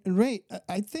 And Ray,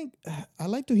 I think I'd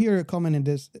like to hear a comment in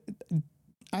this.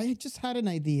 I just had an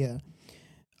idea.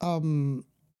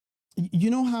 You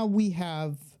know how we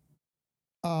have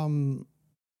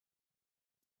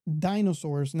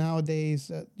dinosaurs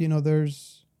nowadays?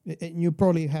 There's, and you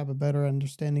probably have a better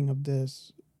understanding of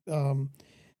this.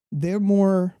 They're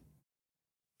more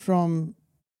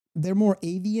they're more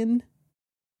avian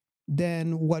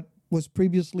than what was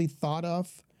previously thought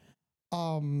of.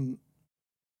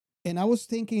 And I was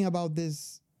thinking about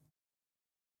this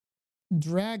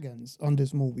dragons on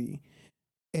this movie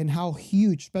and how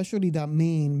huge, especially that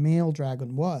main male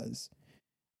dragon was.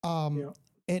 Yeah.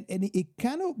 And it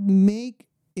kind of make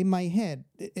in my head,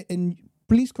 and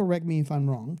please correct me if I'm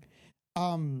wrong.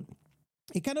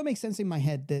 It kind of makes sense in my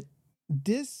head that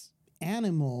this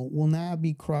animal will not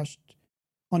be crushed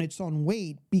on its own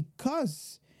weight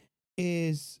because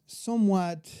is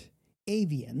somewhat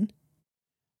avian.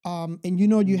 And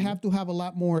you have to have a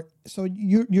lot more. So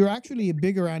you're actually a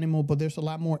bigger animal, but there's a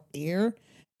lot more air,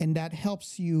 and that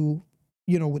helps you,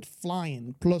 with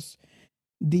flying. Plus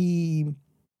the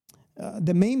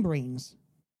membranes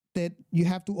that you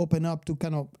have to open up to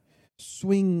kind of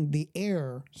swing the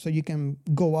air so you can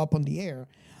go up on the air.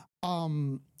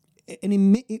 And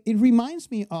it reminds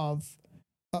me of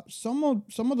some of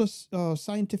the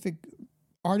scientific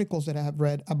articles that I have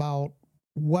read about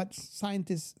what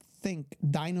scientists think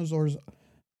dinosaurs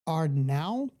are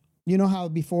now. You know how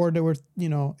before there were,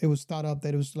 it was thought up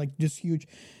that it was like just huge,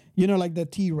 like the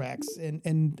T-Rex,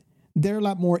 and they're a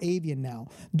lot more avian now.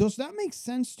 Does that make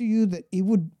sense to you that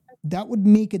that would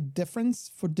make a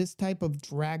difference for this type of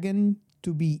dragon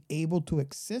to be able to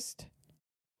exist?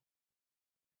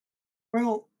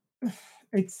 Well,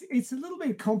 it's a little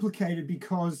bit complicated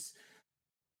because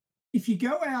if you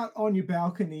go out on your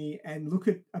balcony and look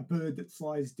at a bird that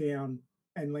flies down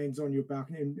and lands on your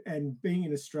balcony, and being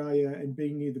in Australia and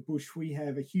being near the bush, we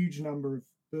have a huge number of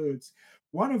birds,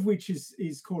 one of which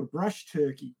is called a brush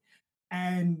turkey,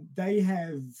 and they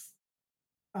have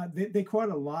they're quite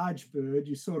a large bird.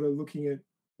 You're sort of looking at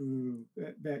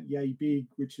about yay big,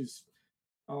 which is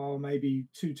maybe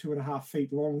 2.5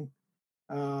 feet long,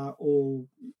 or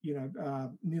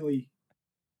nearly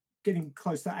getting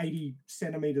close to 80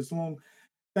 centimeters long.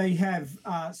 They have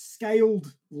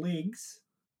scaled legs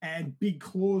and big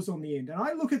claws on the end. And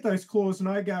I look at those claws and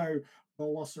I go,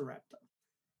 Velociraptor.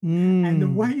 And the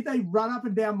way they run up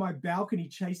and down my balcony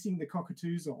chasing the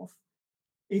cockatoos off,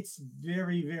 it's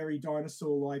very, very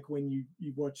dinosaur-like when you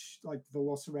watch like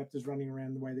velociraptors running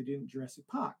around the way they did in Jurassic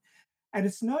Park. And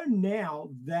it's known now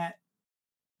that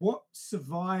what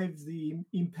survived the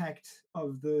impact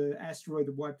of the asteroid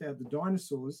that wiped out the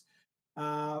dinosaurs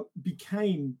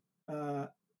became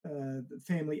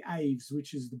family aves,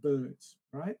 which is the birds,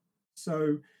 right?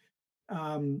 So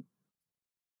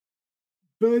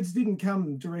birds didn't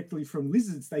come directly from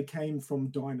lizards, they came from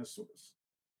dinosaurs.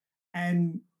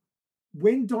 And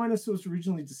when dinosaurs were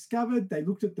originally discovered, they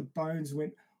looked at the bones and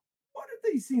went, what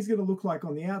are these things going to look like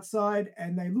on the outside?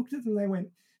 And they looked at them and they went,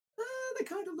 they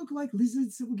kind of look like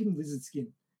lizards, so we'll give them lizard skin.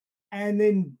 And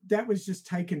then that was just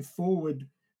taken forward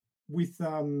with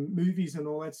movies and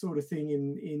all that sort of thing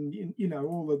in you know,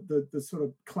 all of the sort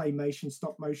of claymation,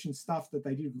 stop motion stuff that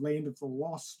they did, Land of the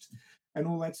Lost and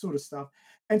all that sort of stuff.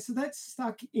 And so that's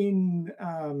stuck in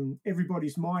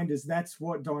everybody's mind as that's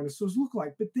what dinosaurs look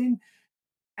like. But then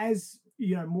as,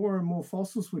 you know, more and more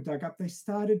fossils were dug up, they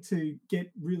started to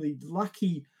get really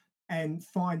lucky and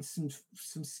find some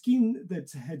skin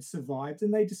that had survived.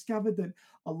 And they discovered that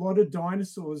a lot of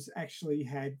dinosaurs actually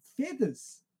had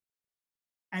feathers.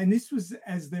 And this was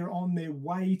as they're on their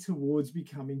way towards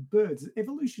becoming birds.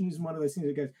 Evolution is one of those things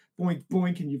that goes boink,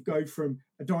 boink, and you go from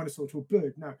a dinosaur to a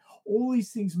bird. No, all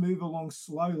these things move along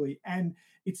slowly. And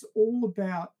it's all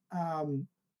about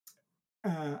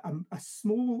a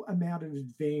small amount of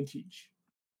advantage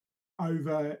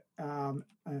over,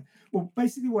 well,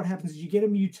 basically what happens is you get a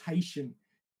mutation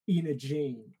in a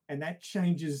gene, and that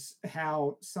changes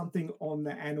how something on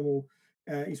the animal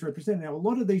is represented. Now, a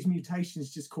lot of these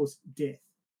mutations just cause death.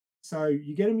 So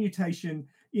you get a mutation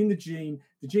in the gene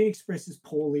expresses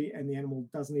poorly, and the animal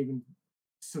doesn't even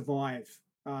survive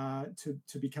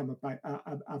to become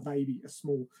a baby, a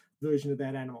small version of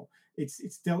that animal. It's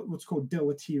what's called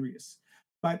deleterious.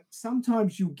 But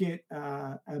sometimes you'll get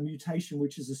a mutation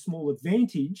which is a small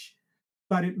advantage,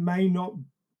 but it may not.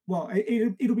 Well,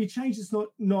 it'll be changed. It's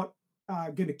not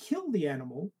going to kill the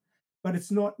animal, but it's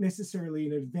not necessarily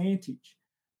an advantage.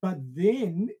 But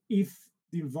then, if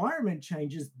the environment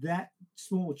changes, that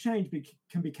small change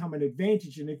can become an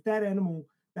advantage. And if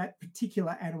that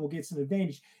particular animal gets an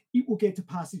advantage, it will get to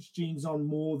pass its genes on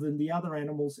more than the other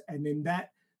animals. And then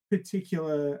that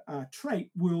particular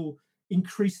trait will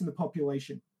increase in the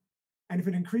population. And if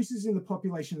it increases in the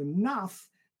population enough,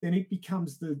 then it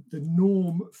becomes the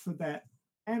norm for that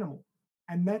animal.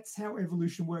 And that's how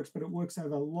evolution works, but it works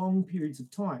over long periods of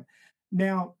time.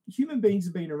 Now, human beings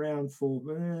have been around for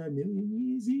a million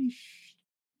years-ish,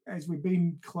 as we've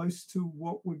been close to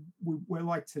what we're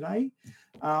like today.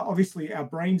 Obviously, our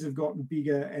brains have gotten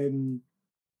bigger, and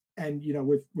you know,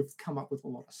 we've come up with a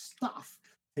lot of stuff,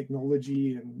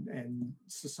 technology and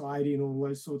society and all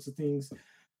those sorts of things.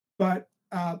 But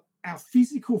our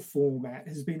physical format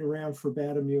has been around for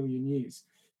about 1 million years.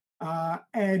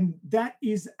 And that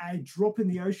is a drop in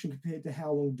the ocean compared to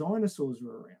how long dinosaurs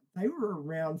were around. They were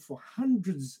around for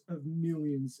hundreds of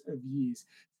millions of years.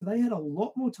 So they had a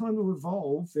lot more time to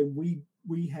evolve than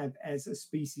we have as a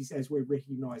species as we're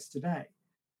recognized today.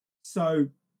 So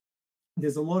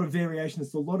there's a lot of variation.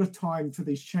 There's a lot of time for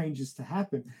these changes to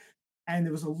happen. And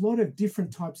there was a lot of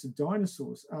different types of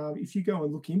dinosaurs. If you go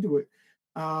and look into it,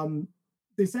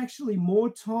 there's actually more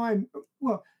time.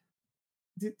 Well,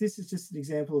 this is just an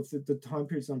example of the time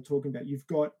periods I'm talking about. You've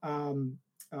got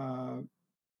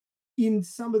in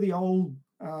some of the old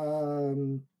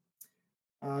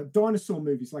dinosaur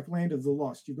movies, like Land of the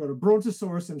Lost, you've got a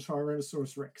Brontosaurus and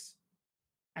Tyrannosaurus Rex,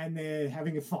 and they're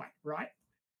having a fight, right?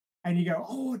 And you go,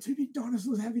 oh, two big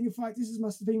dinosaurs having a fight. This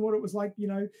must have been what it was like, you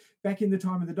know, back in the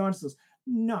time of the dinosaurs.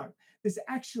 No, there's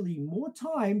actually more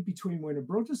time between when a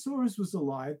Brontosaurus was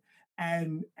alive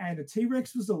and a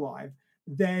T-Rex was alive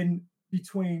than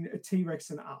between a T-Rex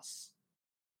and us.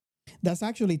 That's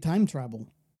actually time travel.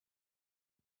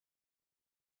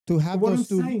 To have what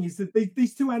those I'm saying is that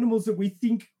these two animals that we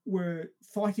think were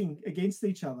fighting against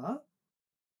each other,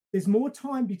 there's more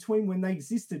time between when they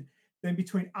existed than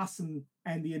between us and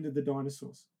the end of the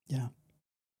dinosaurs. Yeah,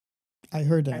 I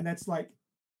heard that. And that's like,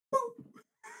 boop.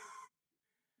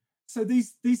 So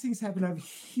these things happen over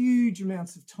huge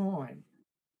amounts of time.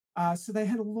 So they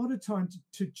had a lot of time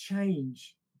to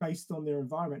change based on their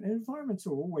environment. And environments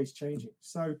are always changing.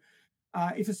 So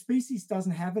if a species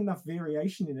doesn't have enough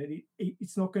variation in it,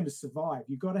 it's not going to survive.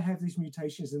 You've got to have these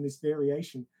mutations and this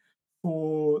variation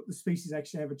for the species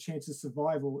actually have a chance of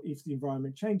survival if the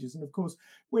environment changes. And of course,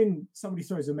 when somebody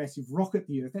throws a massive rock at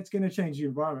the Earth, that's going to change the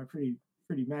environment pretty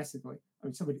massively. I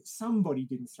mean, somebody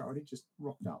didn't throw it; it just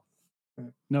rocked up.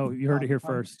 No, you heard it here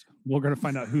first. We're going to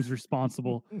find out who's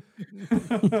responsible.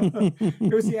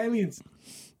 It was the aliens.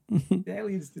 The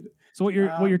aliens did it. So what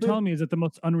you're telling me is that the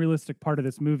most unrealistic part of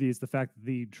this movie is the fact that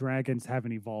the dragons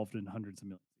haven't evolved in hundreds of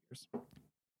millions of years.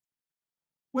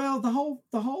 Well, the whole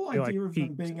idea like of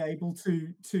them being able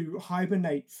to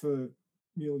hibernate for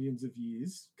millions of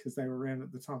years because they were around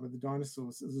at the time of the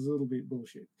dinosaurs is a little bit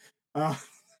bullshit.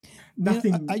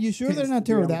 nothing. Are you sure they're tends not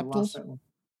to be able to last pterodactyls? that long.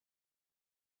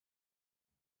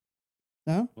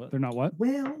 No, They're not what?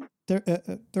 Well,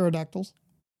 pterodactyls.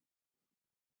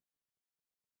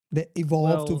 They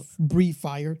evolved to Well, breathe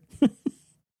fire.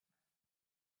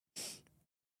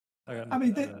 I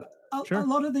mean, a Sure.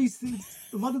 lot of these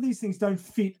things don't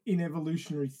fit in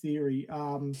evolutionary theory.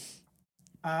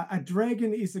 A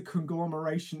dragon is a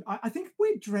conglomeration. I think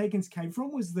where dragons came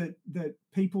from was that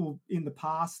people in the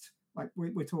past, like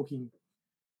we're talking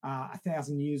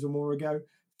 1,000 years or more ago,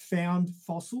 found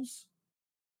fossils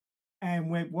and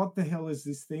went, "What the hell is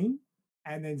this thing?"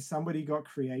 And then somebody got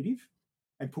creative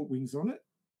and put wings on it.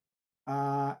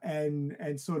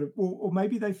 And sort of, or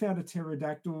maybe they found a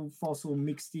pterodactyl fossil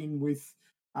mixed in with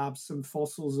some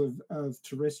fossils of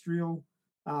terrestrial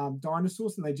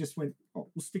dinosaurs, and they just went,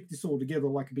 "Oh, we'll stick this all together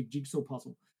like a big jigsaw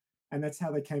puzzle," and that's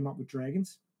how they came up with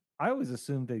dragons. I always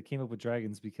assumed they came up with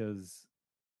dragons because,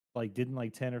 like, didn't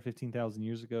like 10 or 15,000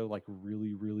 years ago, like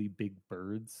really, really big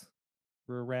birds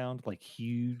were around, like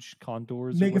huge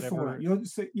condors or whatever.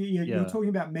 Megafauna. You're Yeah, talking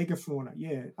about megafauna.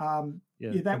 Yeah.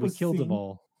 yeah, That and we was killed them thing.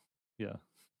 all. Yeah,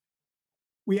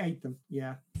 We ate them.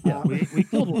 Yeah. yeah. We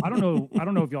killed. I don't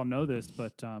know if y'all know this,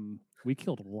 but we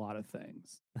killed a lot of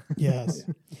things. Yes.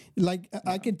 Like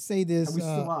I could say this. And we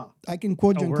still are. I can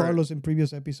quote Oh, Giancarlo's in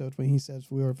previous episodes when he says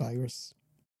we are a virus.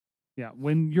 Yeah,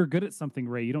 when you're good at something,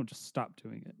 Ray, you don't just stop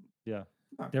doing it. Yeah.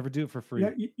 No. Never do it for free.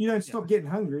 Yeah, you don't stop getting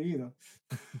hungry either.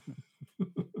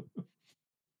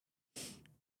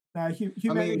 Now,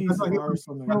 humanity is a virus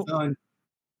on the have done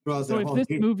throughout So their if whole this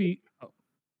history. movie,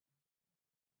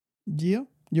 Gio,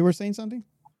 you were saying something?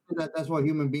 That's what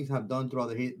human beings have done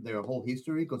throughout their whole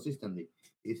history consistently,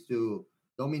 is to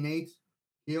dominate,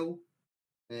 kill,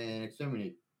 and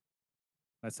exterminate.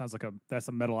 that sounds like that's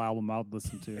a metal album I'd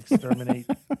listen to. Exterminate,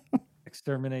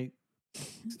 exterminate,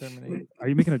 exterminate. Are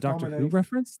you making a Doctor Who Dominate.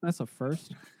 reference? That's a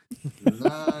first.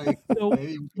 Like, So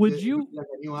maybe would it you? could be like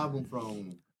a new album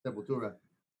from Sepultura.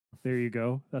 There you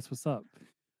go. That's what's up.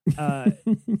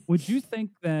 Would you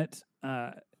think that,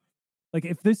 like,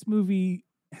 if this movie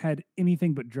had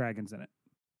anything but dragons in it,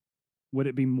 would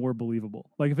it be more believable?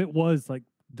 Like, if it was like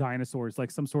dinosaurs, like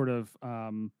some sort of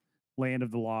Land of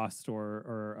the Lost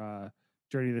or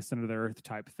Journey to the Center of the Earth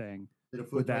type thing,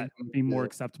 would that be more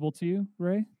acceptable to you,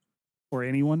 Ray, or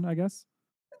anyone? I guess,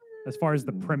 as far as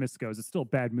the premise goes, it's still a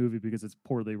bad movie because it's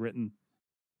poorly written,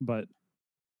 but.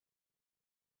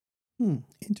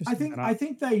 Interesting. I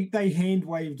think they hand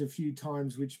waved a few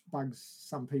times, which bugs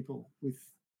some people with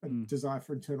a desire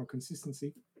for internal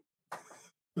consistency.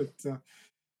 But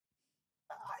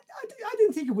I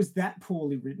didn't think it was that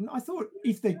poorly written. I thought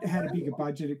if they had a bigger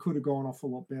budget, it could have gone off a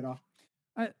lot better.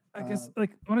 I guess,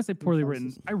 like, when I say poorly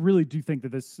written, I really do think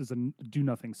that this is a do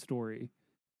nothing story.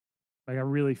 Like, I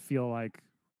really feel like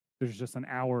there's just an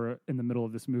hour in the middle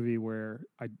of this movie where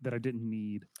I didn't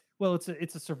need. Well,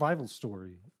 it's a survival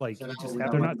story. Like So it now just we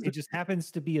happens, know- it just happens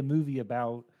to be a movie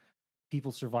about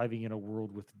people surviving in a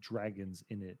world with dragons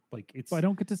in it. Like it's. So I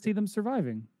don't get to see them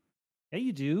surviving. Yeah,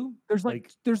 you do. There's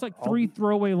like all three the-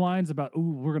 throwaway lines about,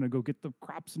 "Ooh, we're gonna go get the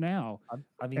crops now."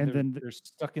 I mean, and they're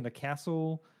stuck in a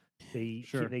castle. They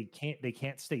Sure. they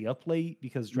can't stay up late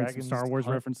because Make some dragons. Star Wars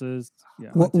hunt- references. Yeah,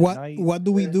 What at what night. what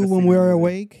do we do That's when the we're movie.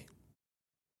 awake?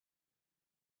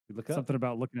 You look up. something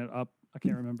about looking it up. I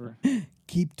can't remember.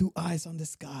 Keep 2 eyes on the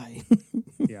sky.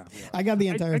 Yeah, I got the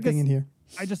entire thing in here.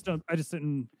 I just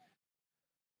didn't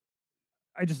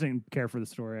care for the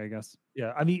story. I guess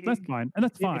Yeah, I mean that's fine, and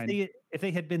that's fine. If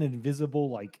they had been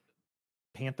invisible like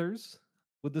panthers,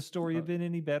 would the story have been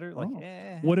any better? Like,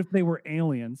 What if they were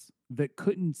aliens that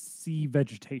couldn't see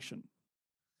vegetation?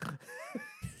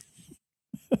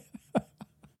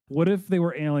 What if they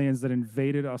were aliens that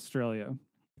invaded Australia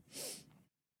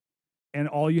and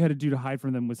all you had to do to hide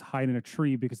from them was hide in a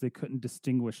tree because they couldn't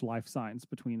distinguish life signs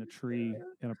between a tree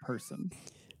and a person?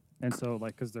 And so,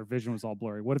 like, because their vision was all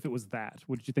blurry. What if it was that?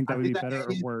 Would you think that would be better or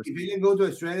worse? If you didn't go to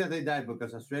Australia, they died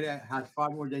because Australia has far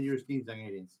more dangerous things than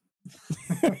aliens.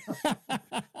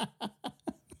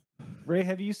 Ray,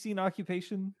 have you seen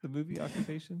Occupation, the movie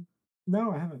Occupation?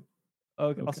 No, I haven't.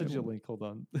 Okay, I'll Okay, send you a well- link. Hold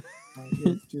on.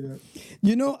 Yeah, do that.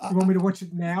 You know, You want me to watch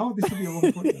it now? This will be a long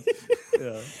podcast.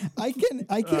 Yeah. I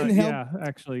can help. Yeah,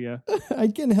 actually, yeah. I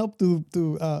can help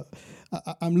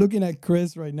I'm looking at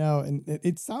Chris right now, and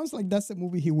it sounds like that's a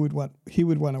movie he would want to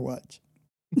watch.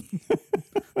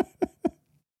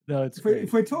 No, it's If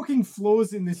great. we're talking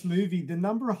flaws in this movie, the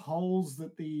number of holes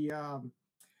that the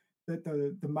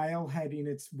male had in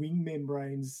its wing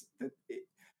membranes,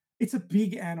 it's a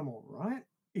big animal, right?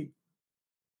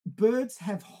 Birds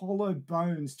have hollow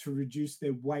bones to reduce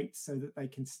their weight so that they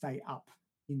can stay up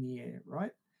in the air, right?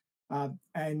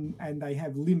 and they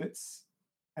have limits,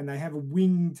 and they have a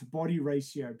wing to body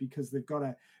ratio because they've got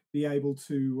to be able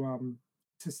to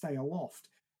stay aloft.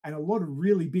 And a lot of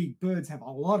really big birds have a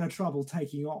lot of trouble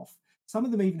taking off. Some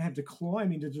of them even have to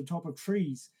climb into the top of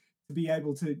trees to be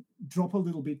able to drop a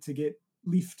little bit to get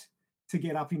lift to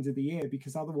get up into the air,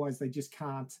 because otherwise they just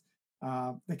can't.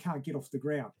 They can't get off the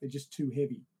ground. They're just too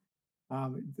heavy.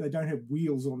 They don't have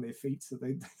wheels on their feet, so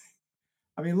they.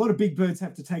 I mean, a lot of big birds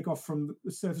have to take off from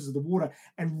the surface of the water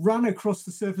and run across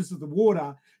the surface of the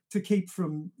water to keep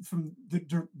from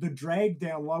the drag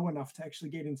down low enough to actually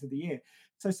get into the air.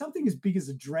 So something as big as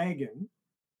a dragon,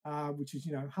 which is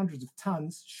hundreds of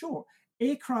tons, sure,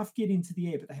 aircraft get into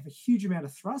the air, but they have a huge amount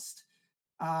of thrust,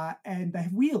 and they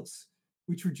have wheels,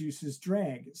 which reduces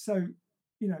drag. So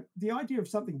the idea of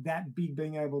something that big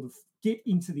being able to get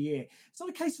into the air, it's not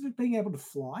a case of it being able to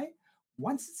fly.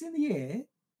 Once it's in the air,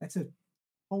 that's a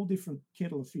whole different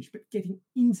kettle of fish. But getting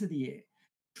into the air,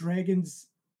 dragons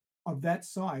of that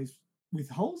size with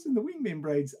holes in the wing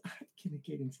membranes aren't going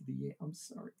to get into the air. I'm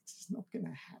sorry, it's just not going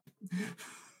to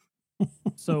happen.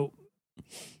 So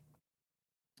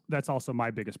that's also my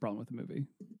biggest problem with the movie.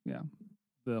 Yeah,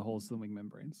 the holes in the wing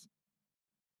membranes.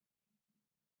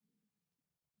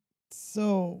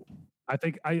 So I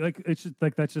think it's just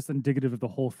like that's just indicative of the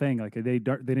whole thing. Like they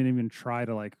didn't even try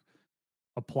to like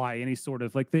apply any sort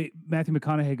of Matthew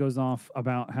McConaughey goes off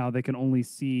about how they can only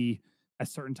see at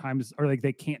certain times, or like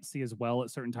they can't see as well at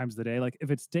certain times of the day. Like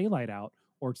if it's daylight out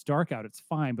or it's dark out, it's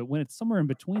fine. But when it's somewhere in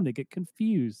between, they get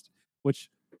confused, which,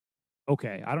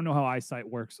 okay, I don't know how eyesight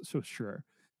works. So sure.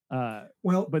 But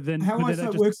then how but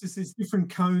eyesight works is there's different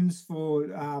cones for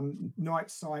night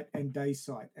sight and day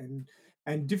sight,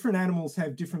 and different animals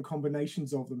have different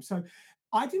combinations of them. So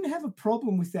I didn't have a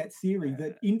problem with that theory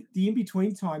that in the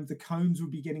in-between time, the cones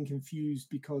would be getting confused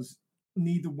because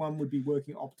neither one would be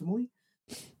working optimally.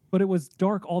 But it was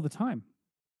dark all the time.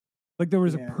 Like there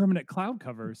was a permanent cloud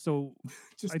cover. So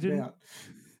just I didn't about.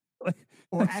 Like,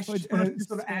 or ash, sort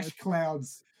of ash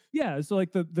clouds. Yeah, so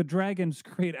like the dragons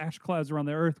create ash clouds around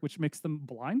the earth, which makes them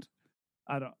blind,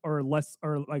 or less,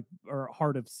 or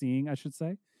hard of seeing, I should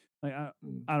say. Like I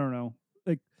don't know.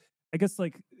 Like I guess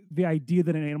like the idea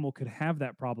that an animal could have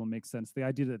that problem makes sense. The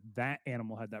idea that that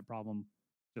animal had that problem,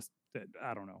 just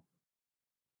I don't know.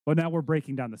 But now we're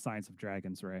breaking down the science of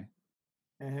dragons, Ray.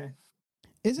 Uh-huh.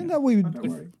 Isn't that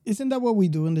what we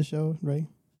do in the show, right?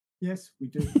 Yes, we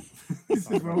do.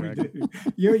 This is what we do.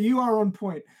 You are on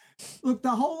point. Look, the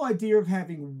whole idea of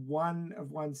having one of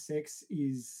one sex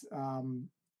is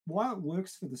while it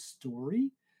works for the story,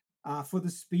 for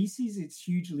the species, it's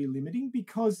hugely limiting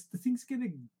because the thing's going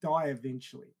to die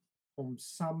eventually from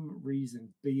some reason,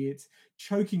 be it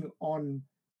choking on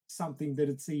something that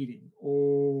it's eating,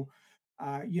 or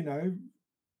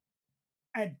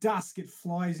at dusk it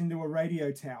flies into a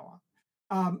radio tower.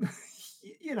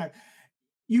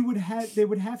 There would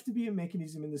have to be a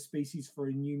mechanism in the species for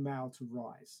a new male to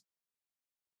rise.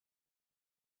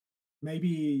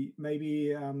 Maybe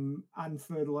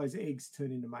unfertilized eggs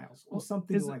turn into males, or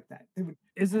something like that. There would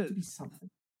have to be something.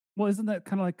 Well, isn't that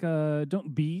kind of like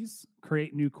don't bees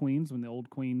create new queens when the old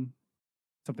queen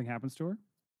something happens to her?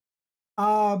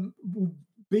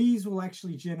 Bees will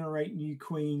actually generate new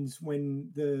queens when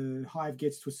the hive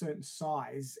gets to a certain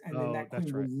size, and then that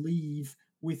queen will leave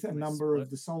with a number of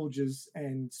the soldiers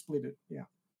and split it. Yeah.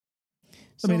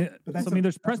 So,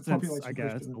 there's precedence, I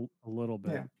guess, a little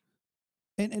bit. Yeah.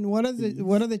 And what are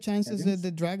the chances that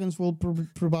the dragons will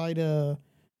provide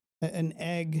an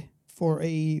egg for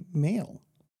a male?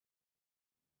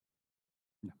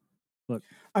 Yeah. Look,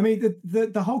 I mean,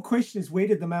 the whole question is, where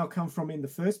did the male come from in the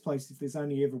first place if there's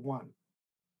only ever one?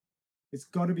 It's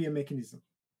got to be a mechanism,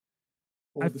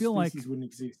 or the species wouldn't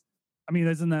exist. I mean,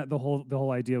 isn't that the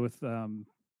whole idea with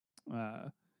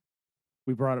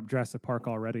we brought up Jurassic Park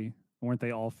already? Weren't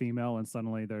they all female, and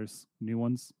suddenly there's new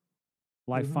ones?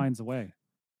 Life finds a way.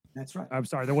 That's right. I'm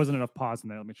sorry, there wasn't enough pause in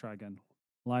there. Let me try again.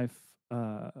 Life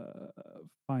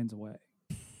finds a way.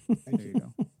 There you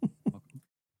go. Welcome.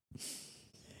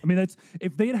 I mean, that's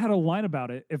if they had a line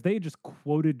about it. If they had just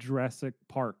quoted Jurassic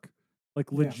Park, like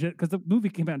legit, because the movie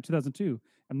came out in 2002,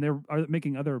 and they're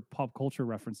making other pop culture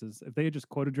references. If they had just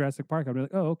quoted Jurassic Park, I'd be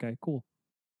like, oh, okay, cool,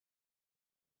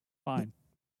 fine.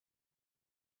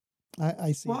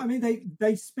 I see. Well, I mean,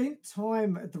 they spent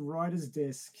time at the writer's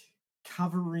desk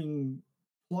covering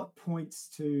plot points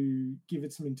to give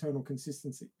it some internal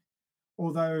consistency.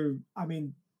 Although, I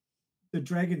mean, the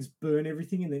dragons burn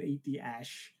everything and then eat the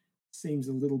ash seems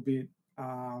a little bit,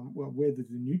 where are the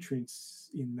nutrients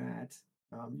in that?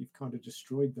 You've kind of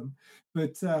destroyed them.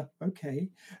 But, okay.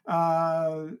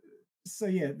 So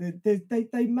yeah,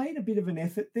 they made a bit of an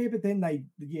effort there, but then they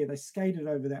skated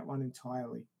over that one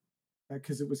entirely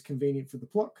because it was convenient for the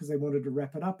plot because they wanted to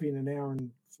wrap it up in an hour and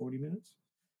 40 minutes.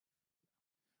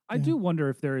 I Yeah. do wonder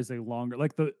if there is a longer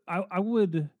like I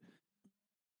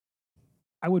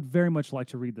would very much like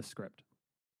to read the script.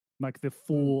 Like the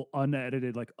full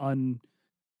unedited, like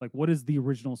what is the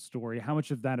original story? How much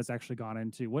of that has actually gone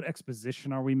into? What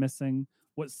exposition are we missing?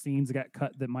 What scenes got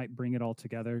cut that might bring it all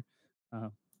together?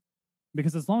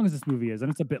 Because as long as this movie is,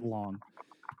 and it's a bit long,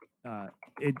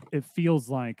 it feels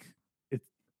like it.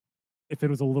 If it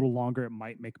was a little longer, it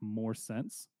might make more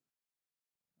sense.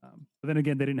 But then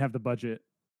again, they didn't have the budget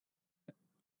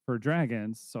for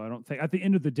dragons, so I don't think. At the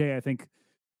end of the day, I think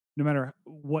no matter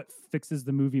what fixes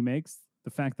the movie makes,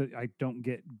 the fact that I don't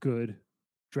get good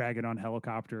dragon on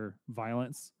helicopter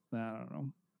violence, I don't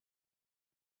know.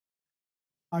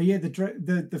 Oh yeah,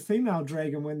 the female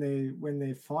dragon when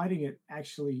they're fighting it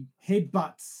actually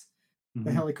headbutts the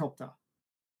Mhm. helicopter,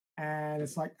 and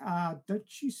it's like,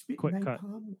 don't you spit Quick cut.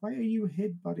 napalm? Why are you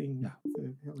headbutting Yeah.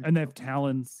 the helicopter? And they have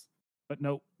talons, but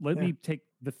no, let Yeah. me take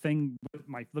the thing with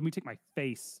let me take my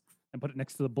face and put it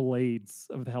next to the blades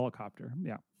of the helicopter.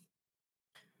 Yeah.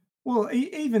 Well,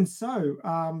 even so,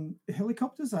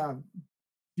 helicopters are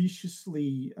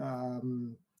viciously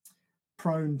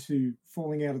prone to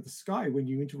falling out of the sky when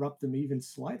you interrupt them even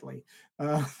slightly.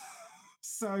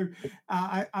 So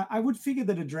I would figure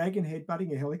that a dragon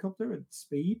headbutting a helicopter at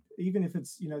speed, even if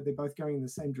it's they're both going in the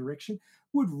same direction,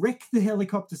 would wreck the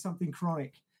helicopter something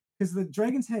chronic because the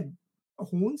dragons had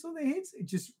horns on their heads. It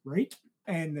just rake,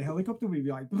 and the helicopter would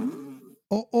be like.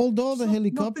 Although the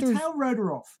helicopters, knock the tail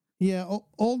rotor off. Yeah,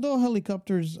 although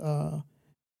helicopters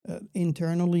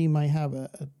internally might have a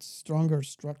stronger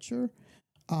structure,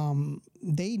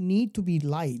 they need to be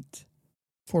light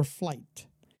for flight.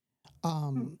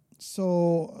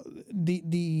 So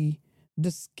the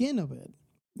skin of it,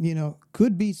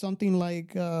 could be something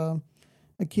like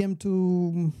akin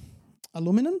to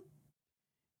aluminum,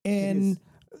 and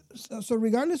so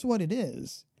regardless of what it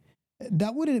is,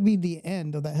 that wouldn't be the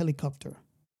end of that helicopter,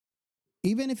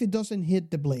 even if it doesn't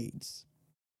hit the blades.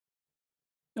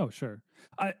 Oh, sure.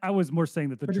 I was more saying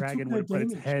that the But it took dragon no would have put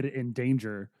its damage. head in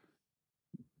danger.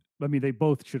 I mean, they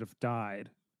both should have died.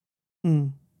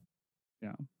 Mm.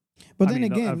 Yeah. But I then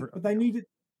mean, again, But they needed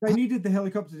the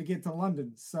helicopter to get to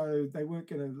London, so they weren't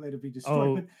going to let it be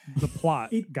destroyed. oh, But the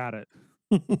plot it- got it.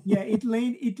 yeah, it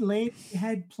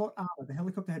had plot armor. The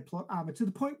helicopter had plot armor to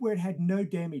the point where it had no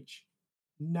damage,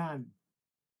 none.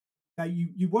 Now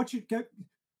you watch it go.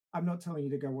 I'm not telling you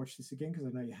to go watch this again because I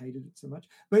know you hated it so much.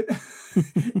 But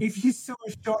if you saw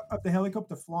a shot of the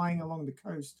helicopter flying along the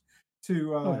coast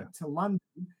to to London,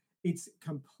 it's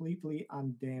completely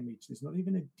undamaged. There's not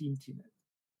even a dent in it.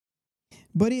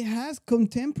 but it has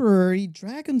contemporary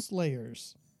dragon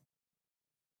slayers.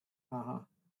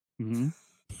 Mm-hmm.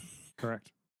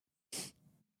 Correct.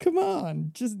 Come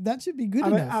on, just that should be good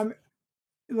enough.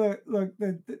 Look,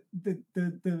 the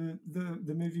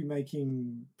movie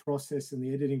making process and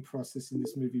the editing process in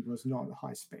this movie was not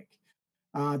high spec.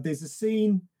 There's a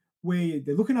scene where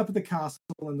they're looking up at the castle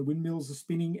and the windmills are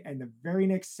spinning, and the very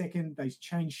next second they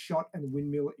change shot and the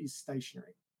windmill is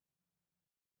stationary,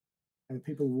 and the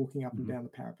people are walking up and down the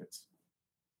parapets.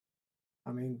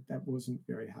 I mean, that wasn't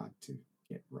very hard to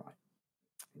get right.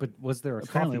 But was there a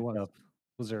Apparently coffee it was. cup?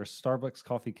 Was there a Starbucks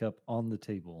coffee cup on the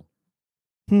table?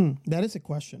 That is a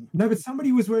question. No, but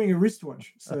somebody was wearing a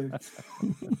wristwatch, so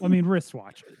I mean,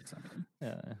 wristwatches. I mean,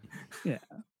 Yeah.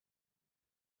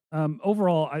 yeah.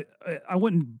 Overall, I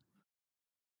wouldn't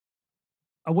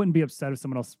be upset if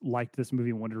someone else liked this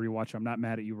movie and wanted to rewatch it. I'm not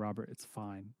mad at you, Robert. It's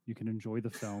fine. You can enjoy the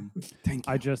film. Thank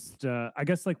you. I just, I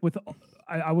guess, like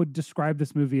I would describe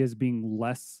this movie as being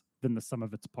less than the sum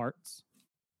of its parts.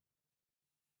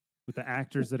 With the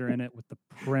actors that are in it, with the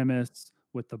premise,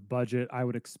 with the budget, I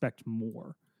would expect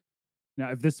more.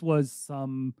 Now, if this was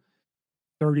some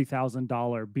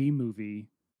 $30,000 B movie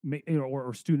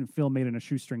or student film made in a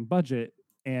shoestring budget,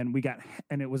 and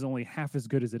it was only half as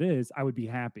good as it is, I would be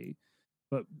happy.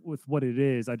 But with what it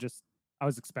is, I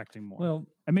was expecting more. Well,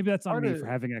 and maybe that's on part me of- for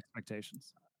having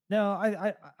expectations. No,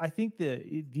 I think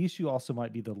the issue also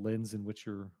might be the lens in which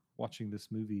you're watching this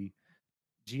movie.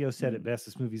 Gio said it best: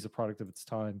 this movie's a product of its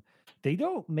time. They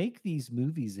don't make these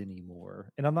movies anymore,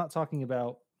 and I'm not talking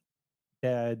about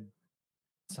bad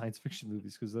science fiction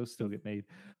movies because those still get made.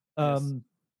 Yes.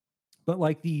 But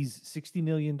like these $60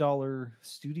 million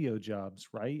studio jobs,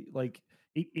 right? Like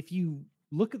if you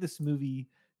look at this movie,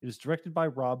 it was directed by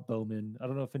Rob Bowman. I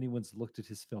don't know if anyone's looked at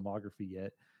his filmography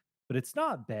yet, but it's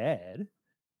not bad.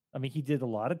 I mean, he did a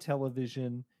lot of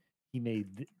television. He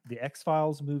made the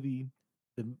X-Files movie,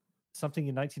 the something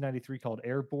in 1993 called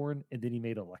Airborne, and then he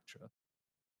made Elektra.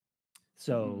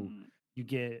 So you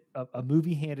get a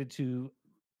movie handed to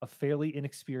a fairly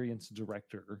inexperienced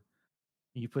director.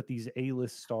 You put these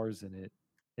A-list stars in it,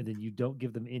 and then you don't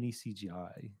give them any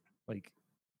CGI like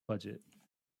budget.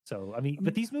 So I mean,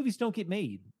 but these movies don't get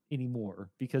made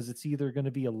anymore because it's either going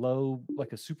to be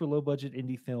a super low budget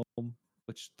indie film,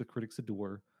 which the critics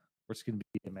adore, or it's going to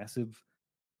be a massive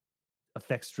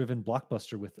effects driven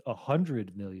blockbuster with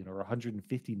 $100 million or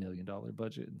 $150 million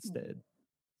budget instead.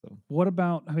 So what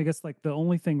about, I guess, like the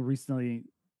only thing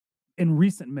in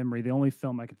recent memory, the only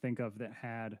film I could think of that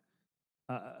had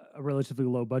a relatively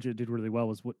low budget, did really well,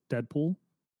 was what, Deadpool,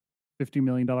 $50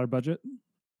 million budget.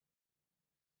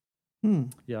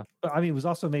 Yeah, but I mean, it was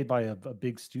also made by a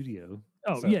big studio.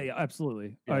 Oh so, yeah,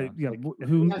 absolutely. Yeah, like,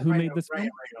 who made this film?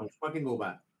 Reynolds, fucking go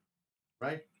back,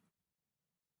 right?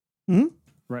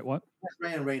 Right, what? That's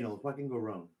Ryan Reynolds. Fucking go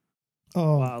wrong.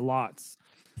 Oh, Lots.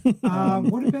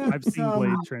 What about I've seen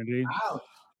Blade Trinity.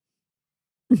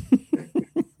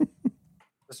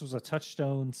 This was a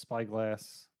Touchstone,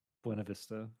 Spyglass, Buena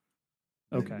Vista.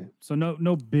 Okay, so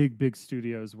no big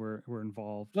studios were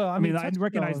involved. Well, I mean, I Touchstone,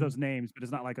 recognize those names, but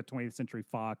it's not like a 20th Century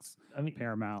Fox, I mean,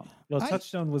 Paramount. Well,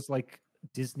 Touchstone was like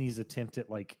Disney's attempt at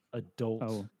like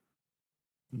adult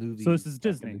movies. So this is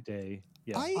back Disney. in the day.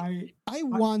 Yeah, I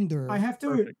wonder. I have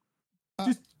to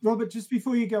Perfect. Robert, just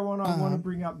before you go on, I want to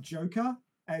bring up Joker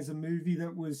as a movie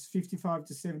that was 55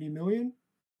 to 70 million,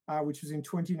 which was in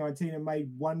 2019 and made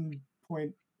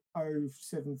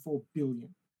 1.074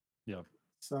 billion. Yeah.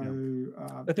 So,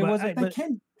 but there wasn't.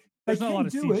 There's not a lot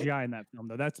of CGI in that film,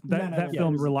 though. That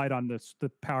film relied on the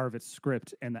power of its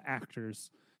script and the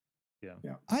actors. Yeah.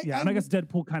 And I guess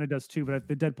Deadpool kind of does too, but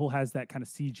the Deadpool has that kind of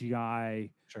CGI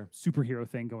superhero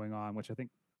thing going on, which I think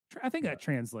that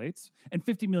translates. And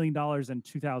 $50 million in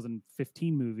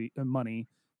 2015 movie money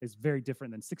is very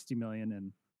different than $60 million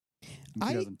in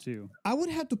 2002. I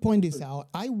would have to point this out.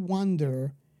 I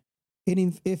wonder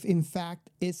if in fact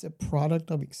it's a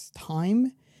product of its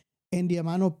time and the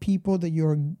amount of people that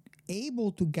you're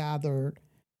able to gather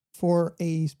for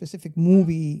a specific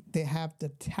movie that have the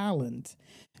talent.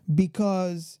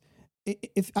 Because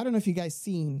if I don't know if you guys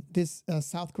seen this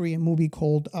South Korean movie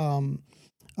called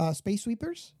Space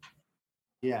Sweepers.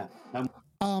 Yeah.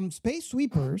 Space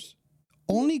Sweepers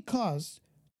only cost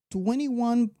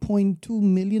 $21.2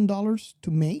 million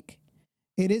to make.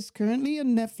 It is currently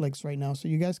on Netflix right now, so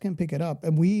you guys can pick it up.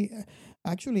 And we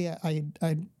actually,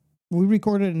 we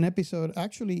recorded an episode,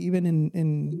 actually, even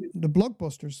in the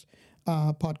Blockbusters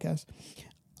podcast.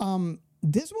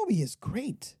 This movie is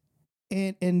great,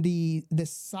 and the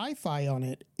sci-fi on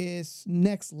it is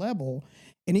next level,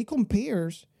 and it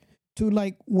compares to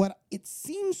like what it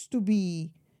seems to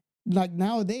be like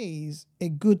nowadays a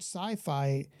good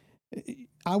sci-fi.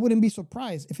 I wouldn't be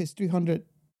surprised if it's $300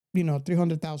 million.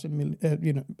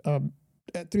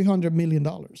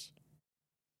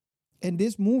 And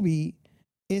this movie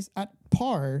is at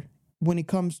par when it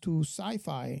comes to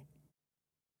sci-fi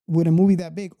with a movie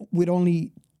that big with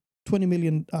only $20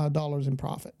 million in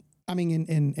profit. I mean,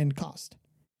 in cost.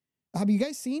 Have you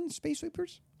guys seen Space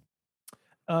Sweepers?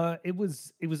 It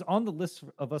was on the list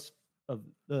of us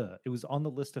it was on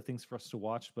the list of things for us to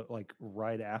watch, but like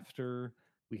right after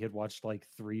we had watched like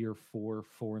 3 or 4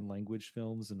 foreign language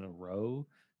films in a row,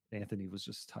 Anthony was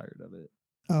just tired of it.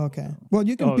 Oh, okay. Well,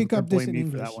 you can pick up this in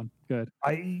English. For that one. Good.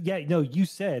 You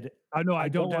said I know I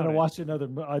don't want to watch another.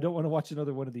 I don't want to watch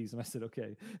another one of these, and I said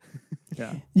okay.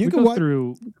 Yeah, you can go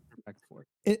through back and forth.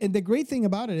 And the great thing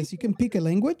about it is you can pick a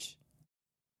language.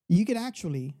 You can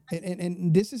actually,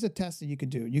 and this is a test that you could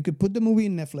do. You could put the movie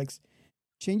in Netflix,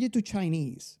 change it to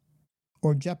Chinese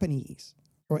or Japanese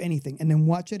or anything, and then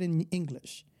watch it in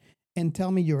English and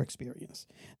tell me your experience.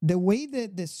 The way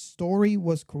that the story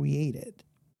was created,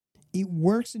 it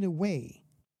works in a way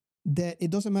that it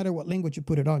doesn't matter what language you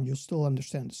put it on, you'll still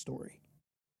understand the story.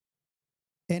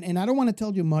 And I don't want to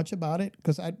tell you much about it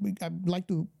because I'd like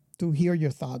to hear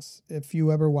your thoughts if you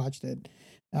ever watched it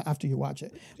after you watch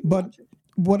it. But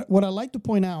what I like to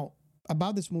point out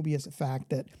about this movie is the fact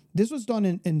that this was done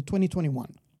in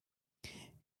 2021.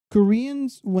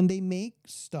 Koreans, when they make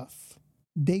stuff,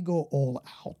 they go all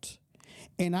out.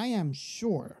 And I am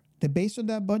sure that based on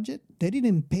that budget, they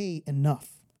didn't pay enough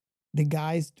the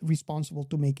guys responsible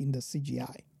to making the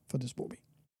CGI for this movie.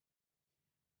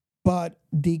 But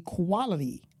the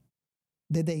quality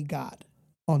that they got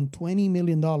on $20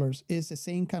 million is the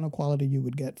same kind of quality you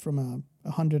would get from a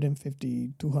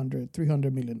 $150, $200,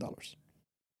 $300 million.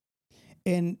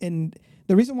 And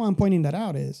the reason why I'm pointing that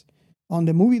out is on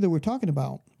the movie that we're talking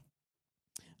about,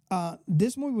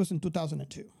 this movie was in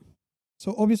 2002.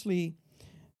 So obviously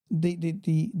the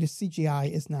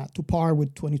CGI is not to par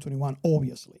with 2021,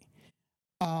 obviously.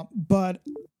 But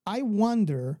I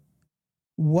wonder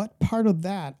what part of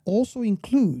that also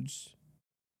includes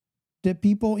the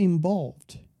people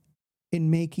involved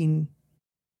in making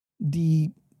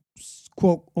the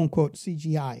quote unquote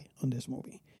CGI on this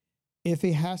movie. If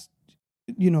it has,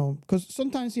 because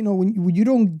sometimes, when you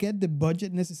don't get the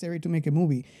budget necessary to make a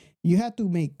movie, you have to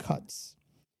make cuts.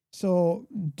 So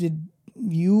did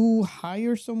you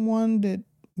hire someone that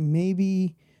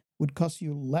maybe would cost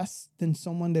you less than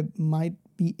someone that might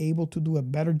be able to do a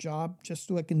better job, just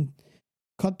so I can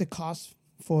cut the cost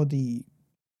for the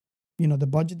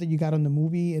budget that you got on the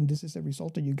movie, and this is the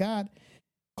result that you got,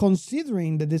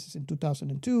 considering that this is in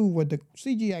 2002 where the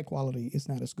CGI quality is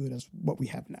not as good as what we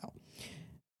have now?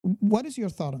 What is your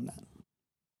thought on that?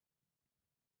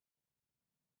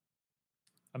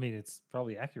 I mean, it's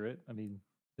probably accurate. I mean,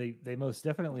 they most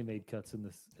definitely made cuts in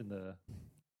the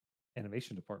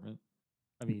animation department.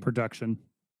 I mean, Production.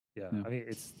 yeah. Yeah. I mean,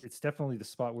 it's definitely the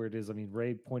spot where it is. I mean,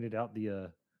 Ray pointed out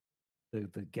the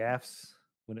gaffes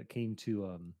when it came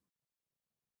to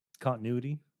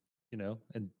continuity,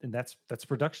 and that's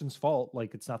production's fault.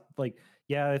 Like, it's not like,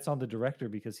 yeah, it's on the director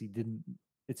because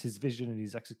it's his vision and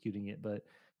he's executing it, but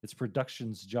it's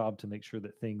production's job to make sure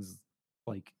that things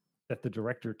like that the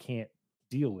director can't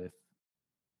deal with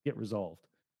get resolved.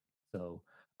 So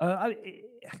I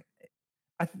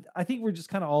think we're just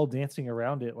kind of all dancing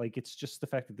around it. Like, it's just the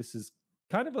fact that this is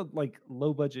kind of a like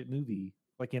low budget movie,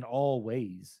 like in all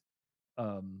ways.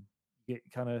 Um, you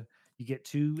get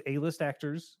two A-list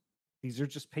actors. These are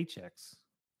just paychecks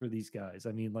for these guys.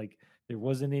 I mean, like, there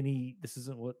wasn't any. This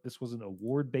wasn't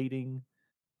award baiting.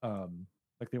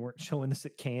 Like, they weren't showing this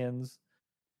at Cannes.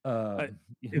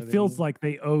 It feels like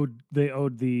they owed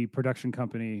the production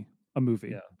company a movie.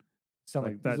 Yeah, sound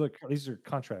like that. These are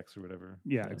contracts or whatever.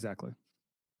 Yeah, exactly.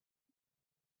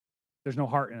 There's no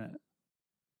heart in it.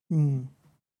 Mm.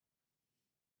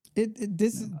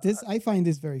 This I find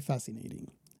this very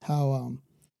fascinating. How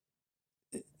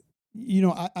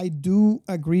I do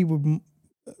agree with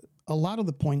a lot of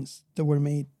the points that were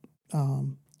made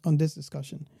on this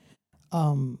discussion,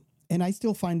 and I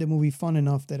still find the movie fun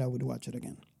enough that I would watch it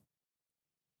again.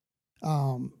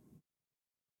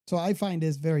 So I find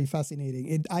this very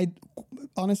fascinating. I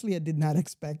honestly did not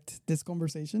expect this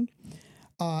conversation,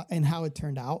 and how it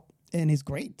turned out, and it's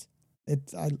great.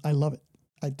 I love it.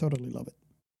 I totally love it.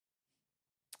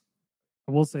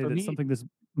 I will say that something this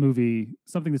movie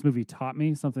taught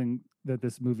me, something that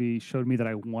this movie showed me that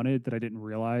I wanted, that I didn't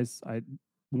realize I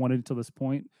wanted until this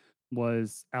point,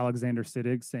 was Alexander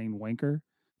Siddig saying wanker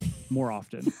more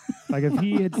often. Like, if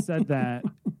he had said that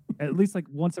at least like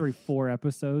once every 4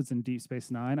 episodes in Deep Space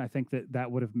Nine, I think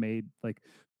that would have made, like,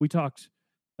 we talked,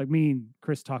 like, me and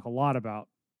Chris talk a lot about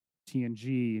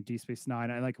TNG and Deep Space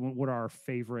Nine. I like what are our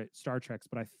favorite Star Treks,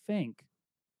 but I think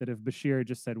that if Bashir had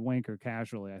just said wanker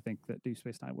casually, I think that Deep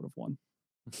Space Nine would have won.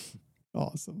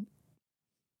 Awesome.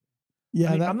 Yeah,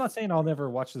 I mean, I'm not saying I'll never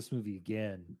watch this movie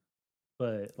again,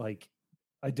 but like,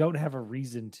 I don't have a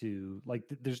reason to. Like,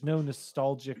 there's no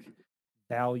nostalgic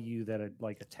value that it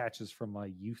like attaches from my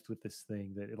youth with this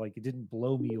thing, that it didn't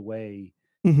blow me away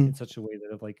in such a way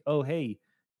that of like, oh hey,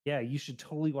 yeah, you should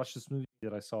totally watch this movie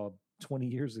that I saw 20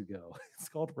 years ago. It's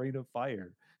called Reign of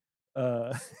Fire.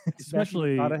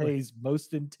 Especially McConaughey's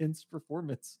most intense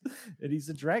performance, and he's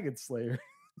a dragon slayer.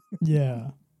 Yeah.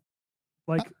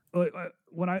 Like,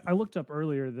 when I looked up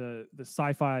earlier the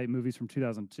sci-fi movies from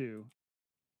 2002,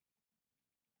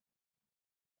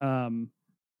 I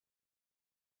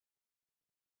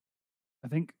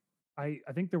think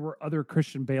there were other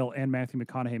Christian Bale and Matthew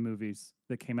McConaughey movies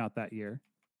that came out that year.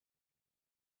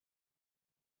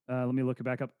 Let me look it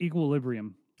back up.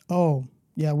 Equilibrium. Oh,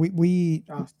 yeah, we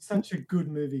such a good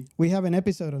movie. We have an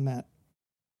episode on that.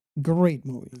 Great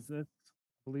movie. Is this?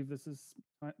 I believe this is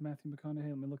Matthew McConaughey.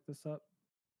 Let me look this up.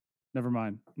 Never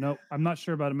mind. No, I'm not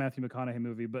sure about a Matthew McConaughey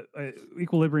movie, but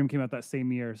Equilibrium came out that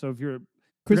same year. So if you're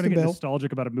going to get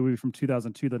nostalgic about a movie from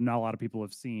 2002 that not a lot of people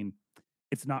have seen,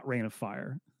 it's not Reign of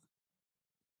Fire.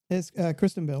 It's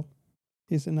Kristen Bell.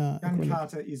 He's in Gun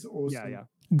Carter is awesome. Yeah.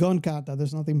 Gun Carter.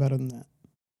 There's nothing better than that.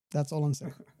 That's all I'm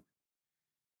saying.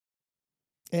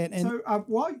 And so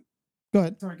why? Go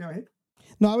ahead. Sorry, go ahead.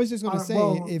 No, I was just going to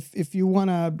say, if you want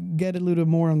to get a little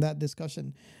more on that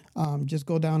discussion, just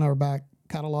go down our back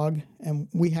catalog, and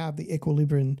we have the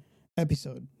Equilibrium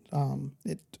episode.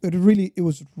 It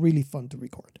was really fun to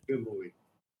record. Good movie.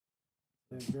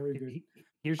 Yeah, very good.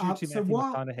 Here's your two Matthew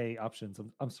McConaughey options.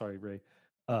 I'm sorry, Ray.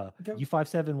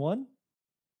 U571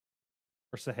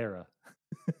 or Sahara.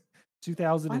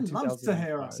 2000 and I love 2005.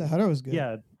 Sahara. Sahara was good.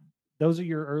 Yeah, those are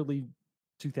your early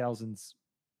 2000s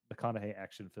McConaughey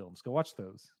action films. Go watch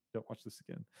those. Don't watch this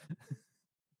again.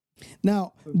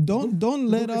 Now, don't The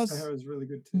let book of us Sahara is really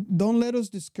good too. don't let us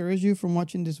discourage you from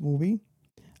watching this movie.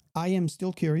 I am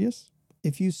still curious.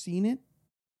 If you've seen it,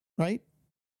 right?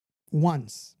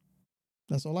 Once.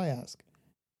 That's all I ask.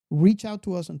 Reach out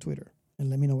to us on Twitter and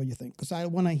let me know what you think, because I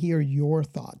want to hear your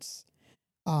thoughts.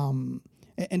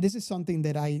 And this is something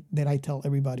that I tell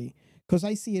everybody, because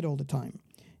I see it all the time.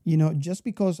 You know, just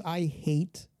because I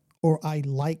hate or I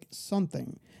like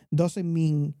something doesn't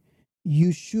mean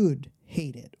you should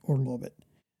hate it or love it.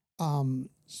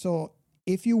 So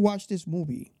if you watch this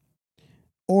movie,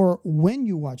 or when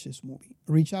you watch this movie,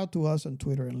 reach out to us on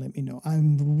Twitter and let me know.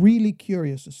 I'm really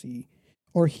curious to see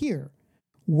or hear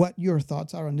what your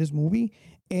thoughts are on this movie.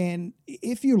 And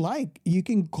if you like, you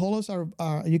can call us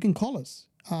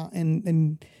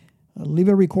and leave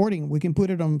a recording. We can put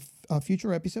it on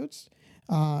future episodes.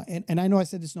 And I know I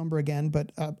said this number again,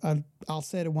 but I'll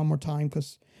say it one more time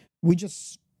because we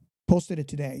just posted it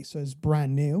today, so it's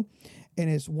brand new, and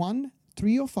it's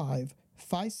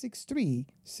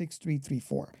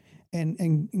 1-305-563-6334.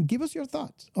 And give us your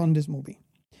thoughts on this movie.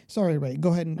 Sorry, Ray.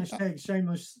 Go ahead and Hashtag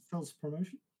shameless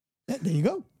self-promotion. there you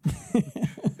go.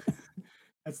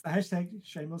 That's the hashtag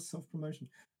shameless self-promotion.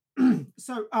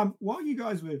 So while you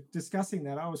guys were discussing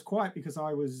that, I was quiet because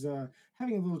I was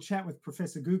having a little chat with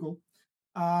Professor Google,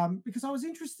 because I was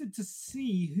interested to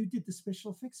see who did the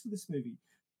special effects for this movie,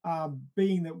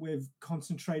 being that we've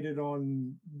concentrated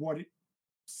on what it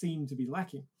seemed to be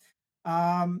lacking.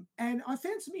 And I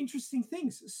found some interesting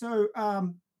things. So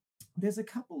there's a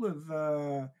couple of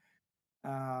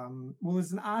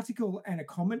there's an article and a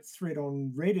comment thread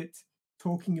on Reddit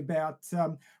talking about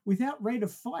without Rate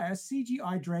of Fire,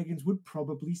 CGI dragons would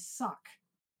probably suck.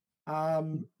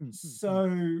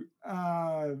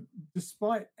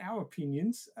 Despite our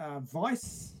opinions,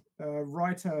 Vice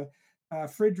writer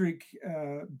Frederick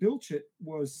Bilchett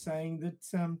was saying that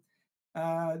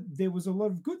there was a lot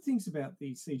of good things about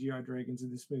the CGI dragons in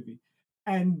this movie,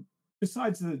 and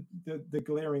besides the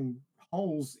glaring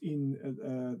holes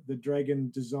in the dragon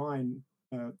design,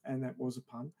 and that was a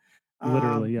pun.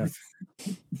 Literally, yes.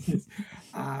 Yes,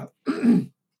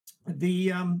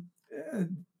 the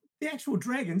actual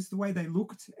dragons, the way they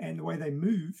looked and the way they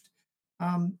moved,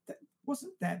 that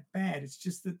wasn't that bad. It's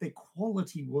just that their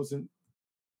quality wasn't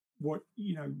what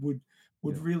would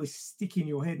really stick in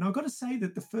your head. And I've got to say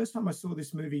that the first time I saw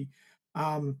this movie,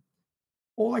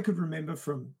 all I could remember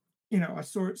from I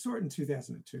saw it in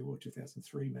 2002 or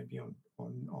 2003, maybe on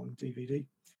DVD,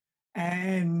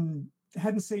 and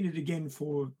hadn't seen it again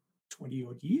for 20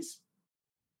 odd years.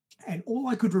 And all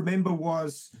I could remember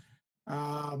was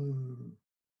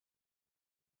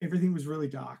everything was really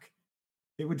dark.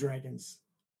 There were dragons.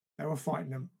 They were fighting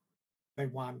them. They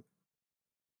won.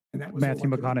 And that was Matthew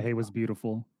McConaughey was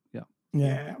beautiful. Yeah.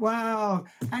 Yeah. Well,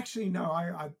 actually, no.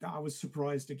 I was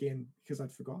surprised again because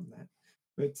I'd forgotten that.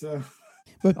 But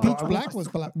Pitch Black was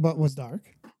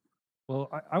dark. Well,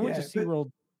 I went to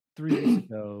SeaWorld 3 weeks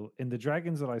ago, and the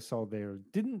dragons that I saw there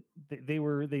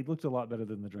they looked a lot better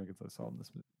than the dragons I saw in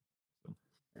this movie. So.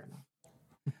 Fair enough.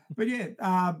 But yeah,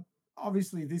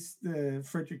 obviously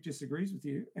Frederick disagrees with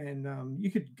you, and you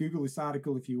could Google this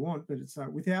article if you want, but it's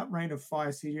without Rain of Fire,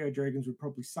 CGI dragons would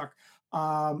probably suck.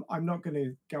 I'm not going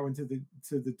to go into the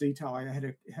detail. I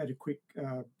had a quick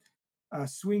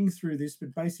swing through this,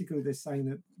 but basically they're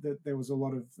saying that there was a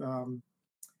lot of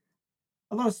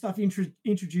stuff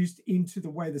introduced into the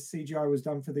way the CGI was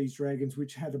done for these dragons,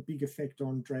 which had a big effect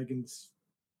on dragons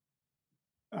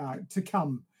to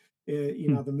come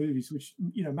in other movies, which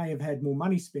may have had more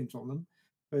money spent on them,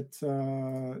 but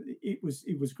it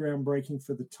was groundbreaking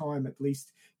for the time, at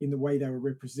least in the way they were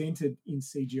represented in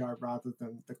CGI rather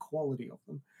than the quality of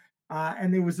them.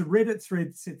 And there was a Reddit thread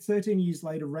that said 13 years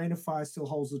later, Rain of Fire still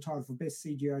holds the title for best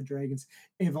CGI dragons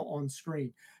ever on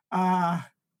screen.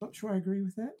 Not sure I agree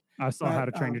with that. I saw How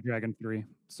to Train Your Dragon 3,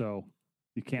 so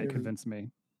you can't convince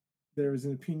me. There is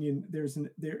an opinion. There is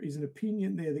an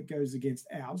opinion there that goes against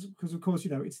ours because, of course,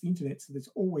 it's the internet, so there's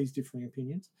always differing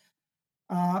opinions.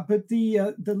 But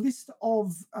the list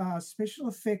of special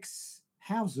effects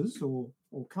houses or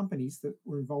companies that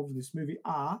were involved in this movie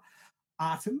are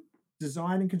Artem,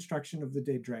 design and construction of the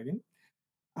dead dragon,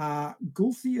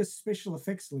 Gulthia Special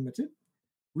Effects Limited,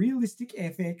 Realistic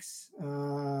FX,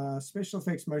 Special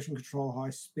Effects Motion Control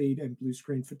High Speed and Blue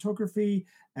Screen Photography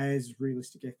as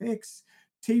Realistic FX,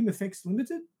 Team Effects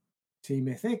Limited, Team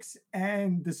FX,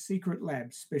 and The Secret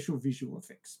Lab Special Visual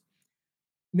Effects.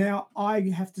 Now, I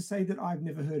have to say that I've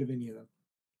never heard of any of them.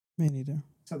 Me neither.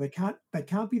 So they can't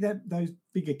be those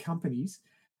bigger companies.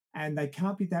 and they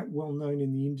can't be that well known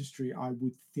in the industry, I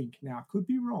would think. Now, I could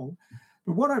be wrong,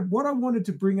 but what I wanted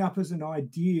to bring up as an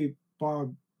idea by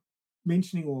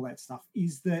mentioning all that stuff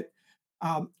is that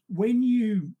when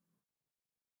you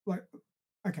like,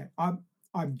 okay,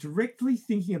 I'm directly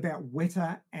thinking about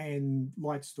Weta and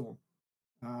Lightstorm.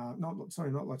 Not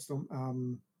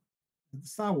Lightstorm. The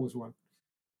Star Wars one.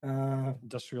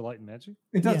 Industrial Light and Magic.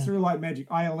 Industrial Light Magic,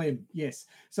 ILM. Yes.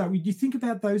 So when you think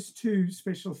about those two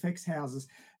special effects houses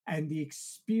and the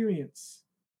experience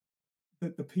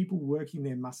that the people working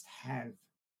there must have.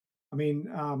 I mean,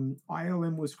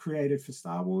 ILM was created for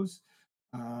Star Wars.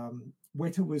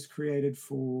 Weta was created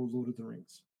for Lord of the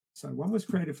Rings. So one was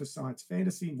created for science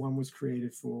fantasy, one was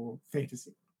created for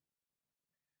fantasy.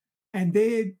 And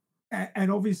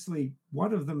obviously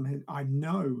one of them I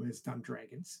know has done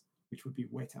dragons, which would be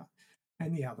Weta,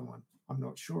 and the other one I'm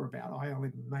not sure about.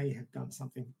 ILM may have done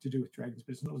something to do with dragons,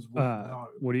 but it's not as well known.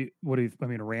 What do you? I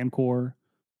mean, Rancor,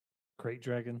 Crate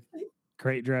Dragon.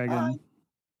 Crate Dragon.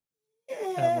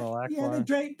 Admiral Yeah,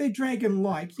 Ackbar. they're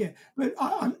dragon-like, yeah. But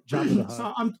I'm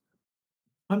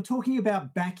talking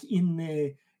about back in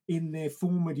their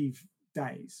formative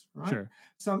days, right? Sure.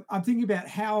 So I'm thinking about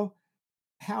how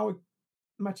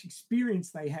much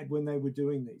experience they had when they were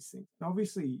doing these things. And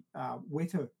obviously,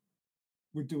 Weta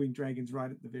were doing dragons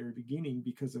right at the very beginning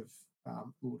because of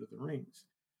Lord of the Rings.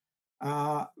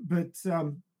 But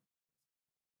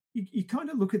you kind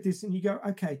of look at this and you go,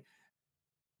 okay,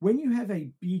 when you have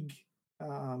a big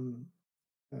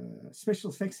special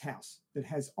effects house that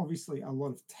has obviously a lot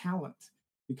of talent,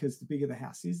 because the bigger the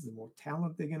house is, the more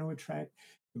talent they're going to attract.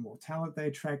 The more talent they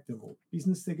attract, the more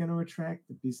business they're going to attract.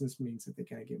 The business means that they're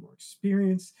going to get more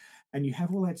experience, and you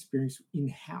have all that experience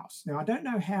in-house. Now, I don't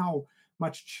know how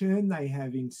much churn they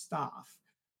have in staff,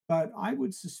 but I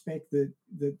would suspect that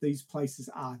these places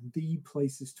are the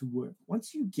places to work.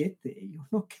 Once you get there, you're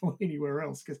not going anywhere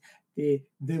else because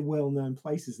they're well-known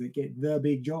places that get the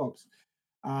big jobs.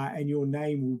 And your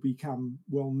name will become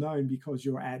well known because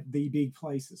you're at the big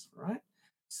places, right?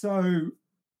 So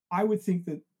I would think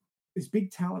that there's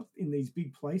big talent in these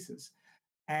big places,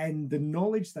 and the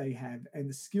knowledge they have and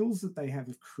the skills that they have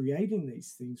of creating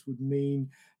these things would mean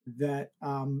that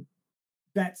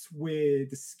that's where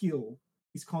the skill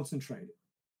is concentrated.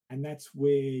 And that's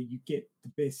where you get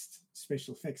the best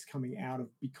special effects coming out of,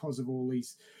 because of all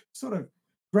these sort of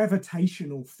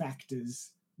gravitational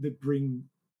factors that bring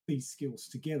these skills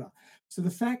together. So the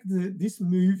fact that this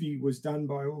movie was done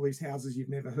by all these houses you've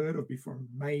never heard of before,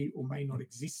 may or may not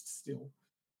exist still,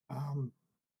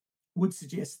 would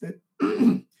suggest that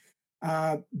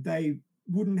they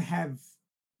wouldn't have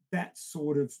that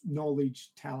sort of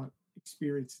knowledge, talent,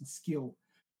 experience, and skill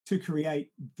to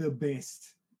create the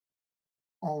best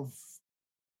of,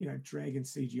 dragon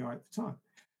CGI at the time.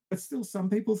 But still, some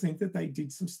people think that they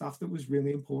did some stuff that was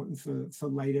really important for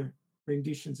later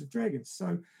renditions of dragons.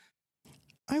 So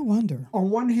I wonder. On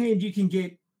one hand, you can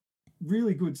get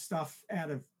really good stuff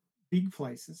out of big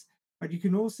places, but you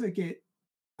can also get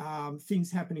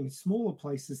things happening in smaller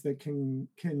places that can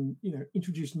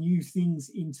introduce new things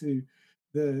into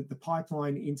the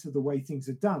pipeline, into the way things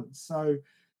are done. So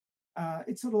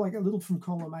it's sort of like a little from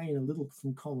column A and a little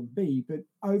from column B. But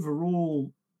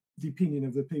overall, the opinion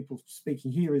of the people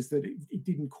speaking here is that it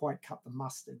didn't quite cut the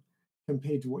mustard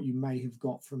compared to what you may have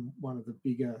got from one of the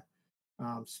bigger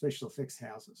special effects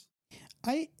houses.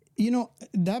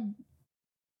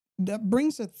 That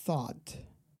brings a thought.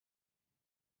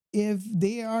 If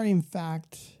they are in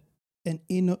fact an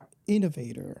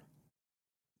innovator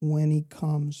when it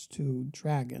comes to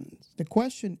dragons, the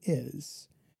question is,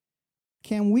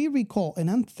 can we recall, and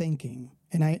I'm thinking,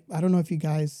 and I don't know if you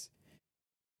guys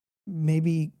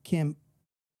maybe can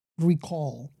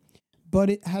recall, but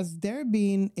has there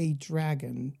been a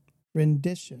dragon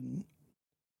rendition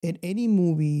in any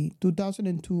movie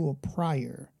 2002 or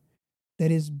prior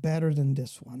that is better than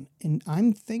this one? And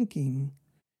I'm thinking,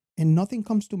 and nothing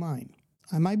comes to mind,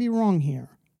 I might be wrong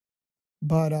here,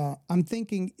 but I'm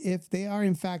thinking if they are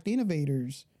in fact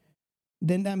innovators,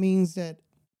 then that means that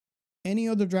any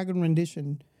other dragon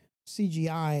rendition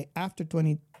CGI after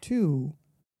 22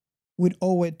 would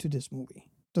owe it to this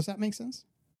movie. Does that make sense?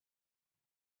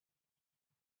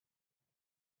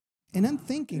 And I'm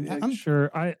thinking, sure.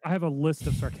 I have a list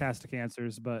of sarcastic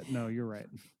answers, but no, you're right.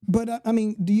 But I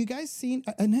mean, do you guys see?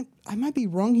 And I might be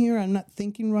wrong here. I'm not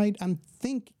thinking right. I'm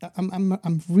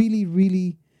really,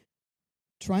 really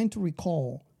trying to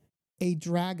recall a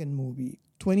dragon movie.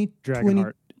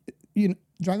 Dragonheart.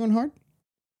 Dragonheart.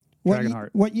 Dragonheart.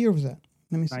 What year was that?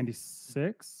 Let me see.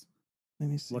 96. Let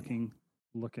me see. Looking.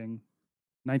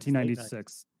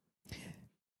 1996.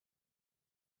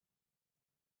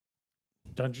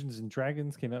 Dungeons and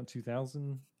Dragons came out in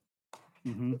 2000.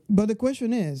 Mm-hmm. But the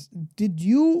question is,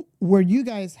 were you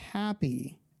guys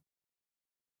happy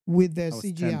with the I was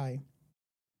 10. CGI?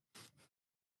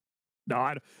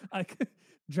 No,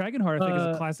 Dragonheart, I think,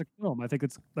 is a classic film. I think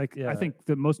it's like, I think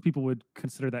that most people would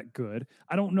consider that good.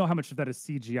 I don't know how much of that is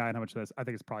CGI and how much of that is, I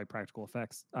think it's probably practical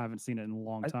effects. I haven't seen it in a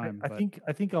long time.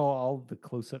 I think all the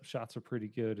close-up shots are pretty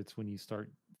good. It's when you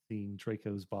start seeing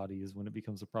Draco's body is when it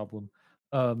becomes a problem.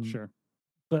 Sure.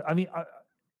 But I mean,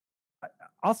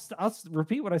 I'll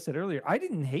repeat what I said earlier. I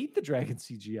didn't hate the dragon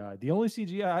CGI. The only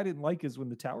CGI I didn't like is when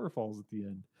the tower falls at the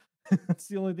end. That's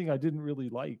the only thing I didn't really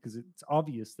like because it's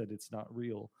obvious that it's not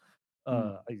real.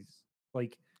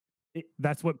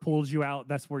 That's what pulls you out.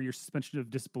 That's where your suspension of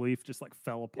disbelief just like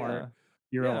fell apart.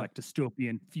 You're like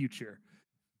dystopian future.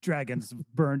 Dragons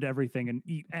burned everything and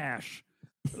eat ash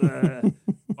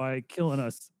by killing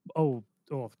us. Oh,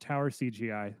 tower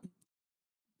CGI.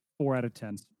 4 out of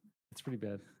 10. It's pretty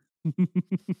bad.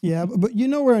 Yeah, but you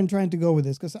know where I'm trying to go with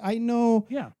this because I know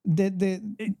that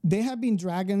they have been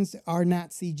dragons that are not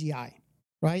CGI,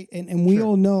 right? And we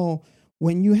all know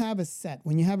when you have a set,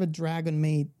 when you have a dragon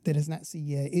made that is not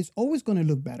CGI, it's always going to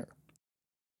look better.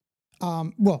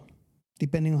 Well,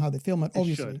 depending on how they film it,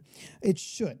 obviously, it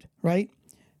should, right?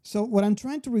 So what I'm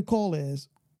trying to recall is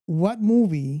what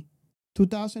movie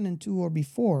 2002 or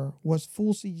before was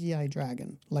full CGI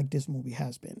dragon like this movie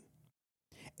has been.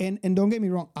 And don't get me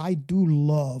wrong, I do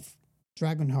love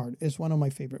Dragonheart. It's one of my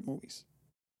favorite movies.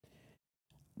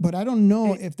 But I don't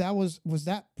know if that was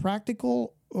that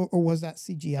practical or was that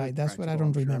CGI? That's what I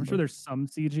don't remember. I'm sure there's some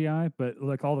CGI, but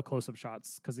like all the close-up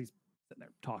shots, because he's sitting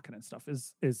there talking and stuff,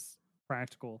 is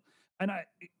practical. And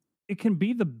it can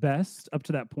be the best up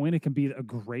to that point. It can be a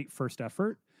great first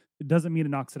effort. It doesn't mean it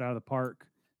knocks it out of the park.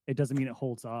 It doesn't mean it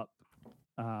holds up.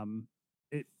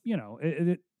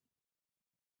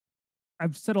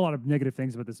 I've said a lot of negative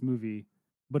things about this movie,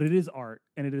 but it is art,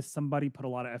 and it is somebody put a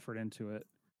lot of effort into it,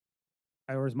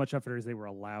 or as much effort as they were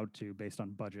allowed to, based on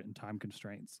budget and time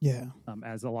constraints. Yeah.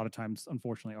 As a lot of times,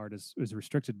 unfortunately, art is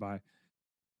restricted by.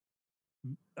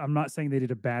 I'm not saying they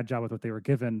did a bad job with what they were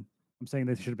given. I'm saying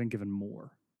they should have been given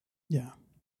more. Yeah.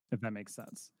 If that makes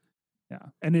sense. Yeah.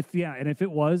 And if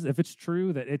it's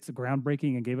true that it's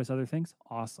groundbreaking and gave us other things,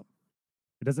 awesome.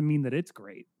 It doesn't mean that it's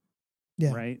great.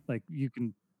 Yeah. Right. Like you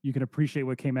can appreciate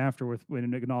what came after when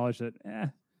it acknowledged that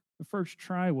the first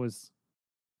try was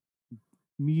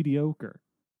mediocre.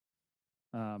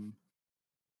 But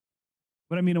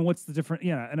I mean, and what's the difference?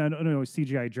 Yeah, and I don't know,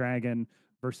 CGI dragon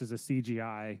versus a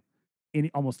CGI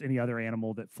almost any other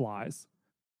animal that flies.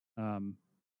 I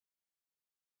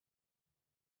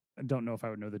don't know if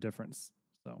I would know the difference.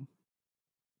 So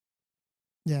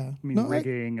yeah, I mean,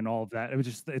 rigging and all of that. It was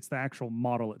just it's the actual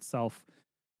model itself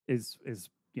is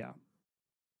yeah.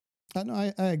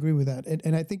 I agree with that,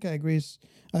 and I think I agree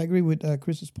with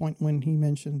Chris's point when he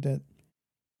mentioned that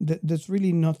there's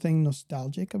really nothing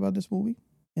nostalgic about this movie,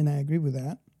 and I agree with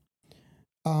that.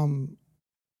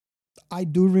 I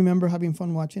do remember having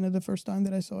fun watching it the first time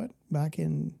that I saw it back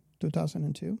in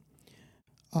 2002.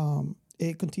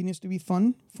 It continues to be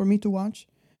fun for me to watch,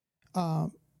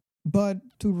 but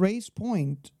to Ray's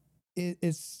point,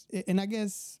 it's and I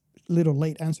guess a little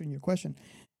late answering your question.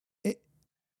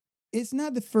 It's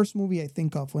not the first movie I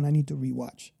think of when I need to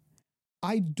rewatch.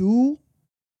 I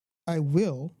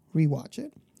will rewatch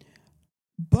it,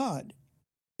 but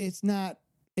it's not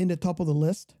in the top of the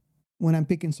list when I'm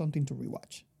picking something to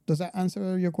rewatch. Does that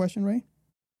answer your question, Ray?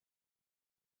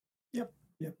 Yep,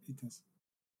 it does.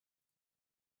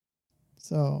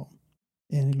 So,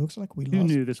 and it looks like we lost. Who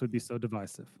knew this would be so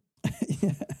divisive?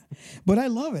 Yeah. But I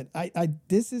love it.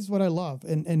 This is what I love,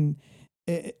 and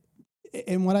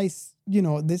what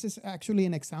this is actually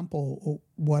an example of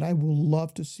what I would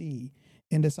love to see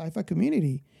in the sci-fi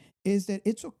community is that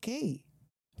it's okay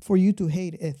for you to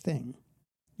hate a thing,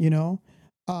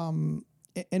 and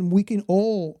we can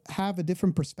all have a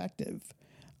different perspective.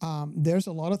 There's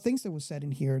a lot of things that was said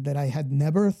in here that I had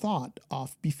never thought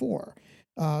of before.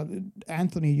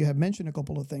 Anthony, you have mentioned a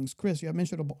couple of things. Chris, you have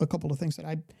mentioned a couple of things that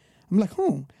I'm like,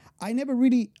 I never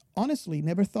really, honestly,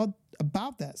 never thought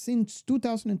about that since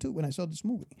 2002 when I saw this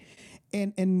movie.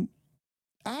 And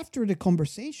after the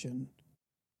conversation,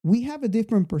 we have a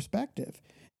different perspective.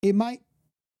 It might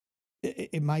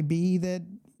be that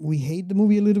we hate the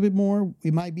movie a little bit more.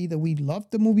 It might be that we love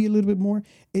the movie a little bit more.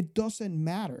 It doesn't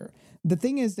matter. The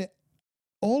thing is that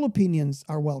all opinions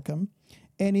are welcome,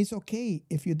 and it's okay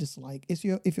if you dislike. It's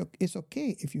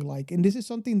okay if you like. And this is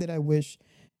something that I wish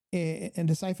in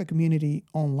the sci-fi community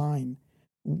online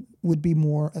would be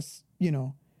more, as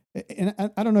And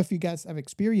I don't know if you guys have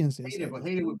experienced this. Hate it, but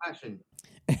hate it with passion.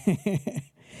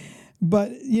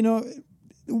 But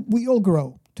we all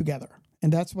grow together,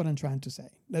 and that's what I'm trying to say.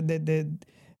 That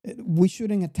we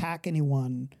shouldn't attack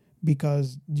anyone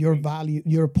because your value,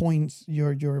 your points,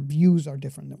 your views are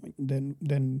different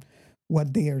than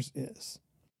what theirs is.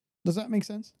 Does that make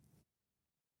sense?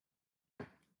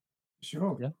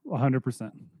 Sure. Yeah.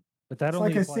 100%. But that It's only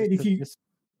like I applies said, if to you- this-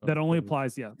 That only go ahead.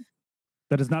 applies,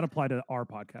 that does not apply to our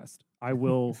podcast. I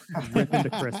will rip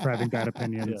into Chris for having bad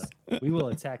opinions. Yeah, we will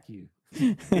attack you.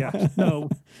 Yeah, no,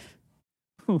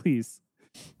 please.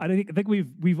 I think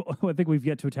we've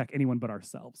yet to attack anyone but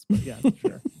ourselves. But yeah,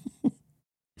 sure.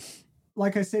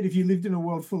 Like I said, if you lived in a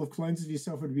world full of clones of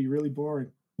yourself, it would be really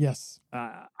boring. Yes.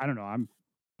 I don't know. I'm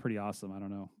pretty awesome. I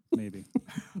don't know. Maybe.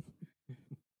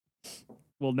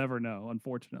 We'll never know,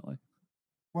 unfortunately.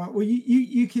 Well,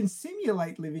 you can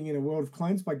simulate living in a world of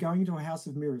clones by going into a house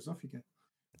of mirrors. Off you go.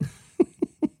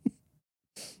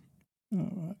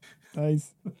 Oh,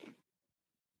 nice.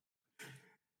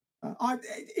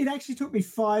 It actually took me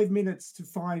 5 minutes to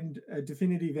find a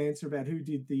definitive answer about who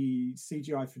did the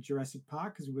CGI for Jurassic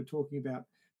Park, because we were talking about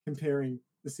comparing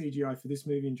the CGI for this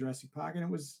movie and Jurassic Park, and it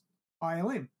was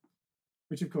ILM,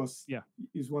 which of course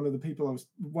is one of the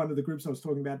groups I was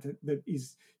talking about that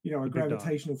is a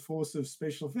gravitational force of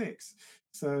special effects.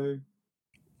 So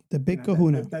the big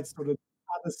kahuna. That's sort of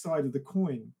the other side of the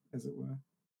coin, as it were.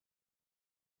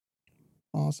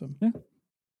 Awesome. Yeah.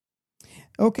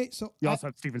 Okay, so you also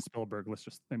have Steven Spielberg.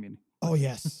 Oh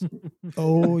yes.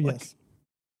 Oh yes.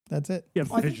 That's it. Yeah,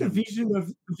 I think the vision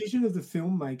of the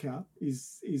filmmaker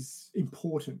is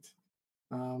important.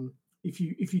 If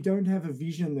you don't have a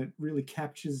vision that really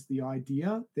captures the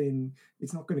idea, then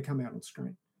it's not going to come out on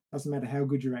screen. Doesn't matter how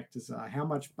good your actors are, how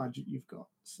much budget you've got.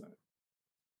 So,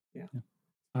 yeah.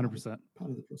 100%. Part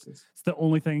of the process. It's the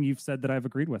only thing you've said that I've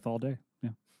agreed with all day.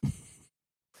 Yeah.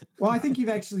 Well, I think you've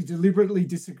actually deliberately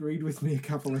disagreed with me a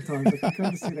couple of times. I can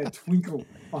kind of see that twinkle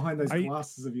behind those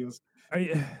glasses of yours.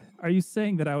 Are you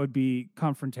saying that I would be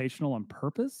confrontational on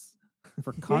purpose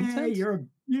for content? Yeah,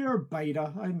 you're a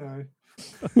beta. I know.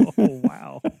 Oh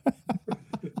wow!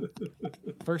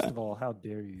 First of all, how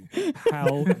dare you?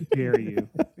 How dare you?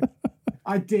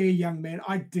 I dare, young man.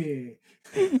 I dare.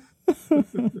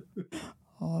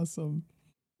 Awesome.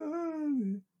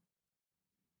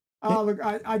 Oh, look,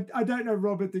 I don't know,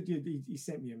 Robert, that he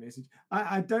sent me a message.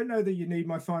 I don't know that you need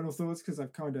my final thoughts because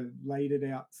I've kind of laid it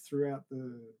out throughout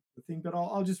the thing, but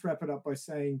I'll just wrap it up by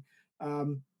saying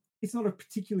it's not a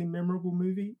particularly memorable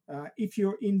movie. If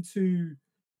you're into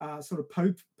sort of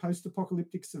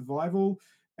post-apocalyptic survival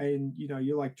and,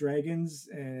 you like dragons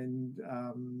and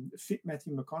fit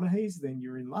Matthew McConaughey's, then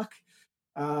you're in luck.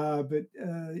 But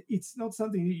it's not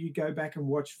something that you go back and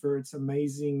watch for its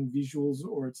amazing visuals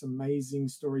or its amazing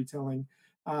storytelling.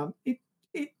 It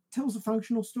tells a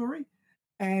functional story,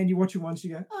 and you watch it once,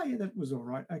 you go, oh yeah, that was all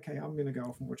right. Okay, I'm going to go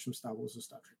off and watch some Star Wars or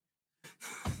Star Trek.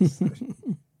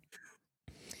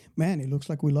 Man, it looks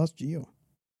like we lost Gio.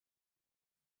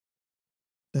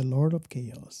 The Lord of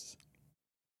Chaos.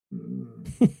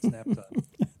 Snap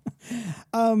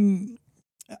time.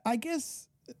 I guess,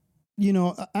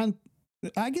 and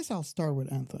I guess I'll start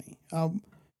with Anthony.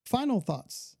 Final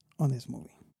thoughts on this movie.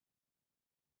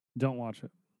 Don't watch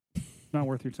it. Not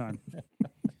worth your time.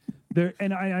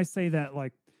 I say that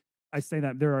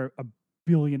there are a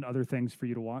billion other things for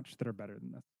you to watch that are better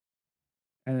than this.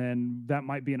 And then that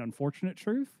might be an unfortunate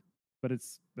truth, but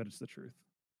it's the truth.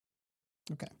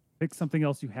 Okay. Pick something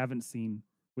else you haven't seen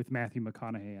with Matthew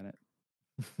McConaughey in it.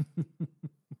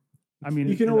 I mean,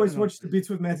 you can always watch the bits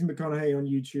with Matthew McConaughey on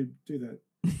YouTube. Do that.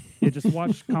 Yeah, just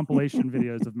watch compilation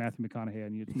videos of Matthew McConaughey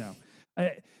on YouTube.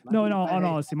 No, in all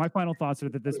honesty, my final thoughts are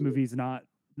that this movie is not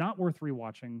worth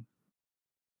rewatching.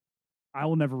 I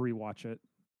will never rewatch it,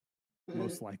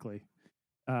 most likely.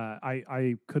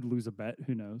 I could lose a bet.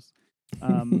 Who knows?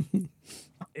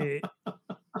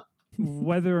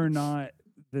 Whether or not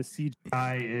the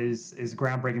CGI is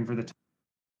groundbreaking for the time.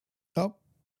 Oh,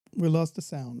 we lost the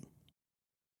sound.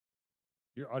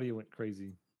 Your audio went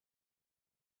crazy.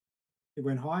 It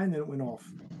went high and then it went off.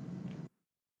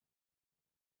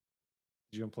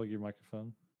 Did you unplug your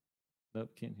microphone?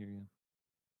 Nope, can't hear you.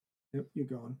 Yep, you're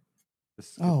gone.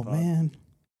 Oh man.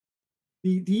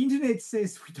 The internet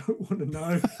says we don't want to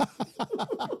know.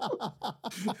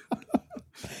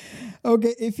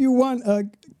 Okay, if you want,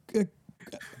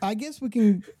 I guess we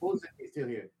can. He's still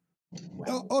here.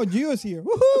 Wow. Oh, Gio's here!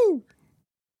 Woohoo!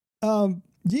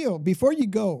 Gio, before you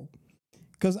go,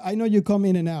 because I know you come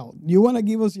in and out, you want to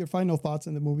give us your final thoughts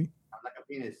on the movie? I'm like a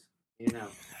penis, in and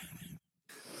out.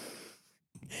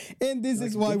 And this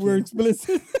is why we're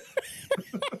explicit.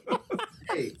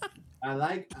 I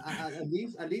like at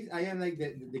least I am like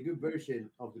the good version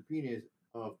of the penis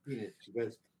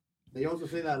because they also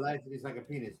say that life is like a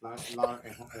penis, long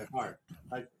and hard,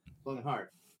 like long and hard.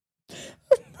 But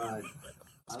I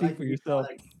Speak like for to be more yourself.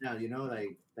 like now,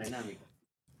 like dynamic.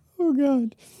 Oh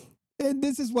God. And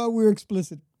this is why we're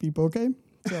explicit, people. Okay.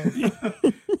 So.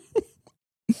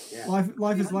 Yeah,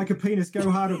 Life is like a penis. Go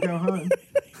hard or go home.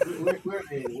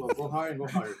 we'll go hard and go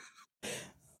harder.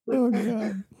 Oh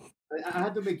God. I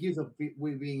had to make use of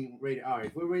we being rated R.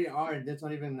 If we're rated R and there's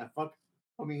not even a fuck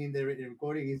coming in the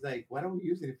recording, it's like, what are we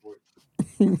using it for?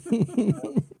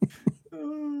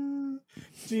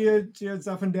 Geode's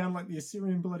up and down like the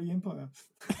Assyrian bloody empire.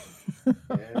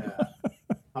 Yeah.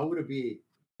 How would it be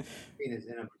penis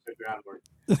in a particular outward?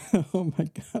 Oh my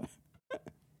God.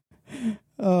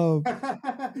 Oh.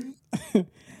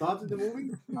 Thoughts of the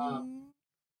movie?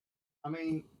 I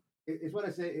mean, it's what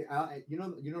I say.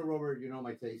 Robert. You know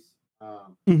my taste.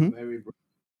 Mhm. Very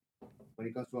when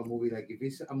it comes to a movie. Like if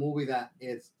it's a movie that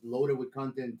it's loaded with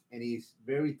content and is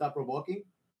very thought provoking,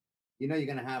 you're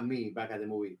gonna have me back at the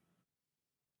movie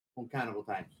uncountable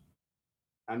times.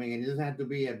 I mean, and it doesn't have to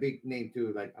be a big name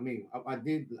too. Like, I mean, I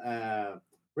did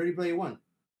Ready Player One.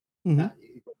 Mhm. That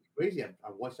it's crazy.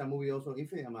 I watched that movie also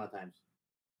infinite amount of times.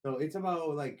 So it's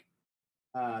about like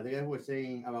the guy who was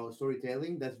saying about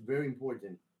storytelling. That's very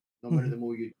important, no matter the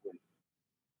movie you're doing.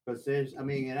 Because I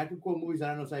mean, and I could quote movies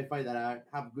that I know sci-fi that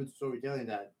have good storytelling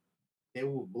that they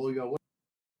will blow you away.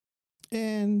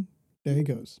 And there he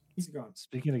goes. He's gone.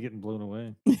 Speaking of getting blown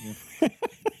away, yeah.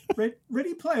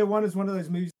 Ready Player One is one of those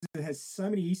movies that has so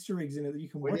many Easter eggs in it that you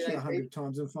can Where watch did it I say? 100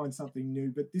 times and find something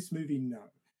new. But this movie, no.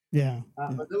 Yeah.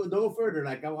 But don't go further.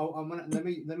 Like I'm gonna let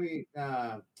me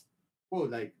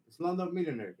quote like Slumdog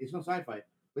Millionaire. It's not sci-fi,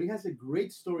 but it has a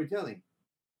great storytelling.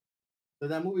 So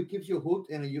that movie keeps you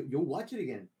hooked, and you'll watch it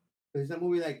again because it's a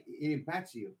movie like it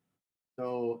impacts you.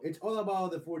 So it's all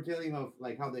about the foretelling of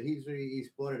like how the history is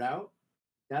plotted out.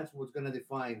 That's what's gonna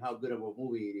define how good of a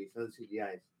movie it is. Not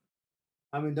CGIs.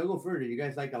 I mean, don't go further. You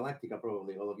guys like Galactica,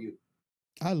 probably all of you.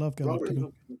 I love Robert,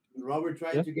 Galactica. Robert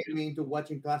tried Yeah. to get me into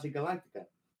watching classic Galactica,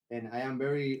 and I am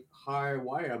very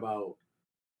hardwired about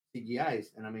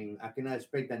CGIs. And I mean, I cannot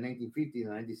expect that 1950s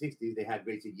and 1960s they had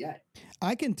great CGI.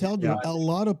 I can tell Yeah. you, a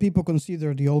lot of people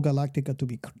consider the old Galactica to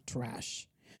be trash.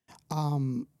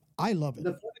 I love it.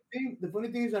 The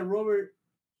funny thing is that Robert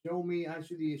showed me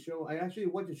actually a show. I actually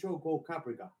watched a show called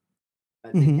Caprica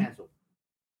that they Mhm. canceled.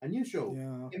 A new show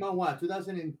Yeah. came out what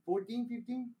 2014,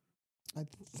 15 I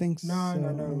think No,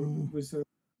 so. no. It was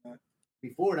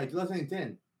before like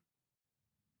 2010.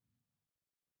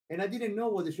 And I didn't know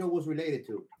what the show was related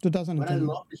to, but I 2010.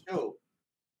 loved the show,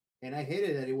 and I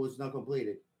hated that it was not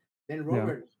completed. Then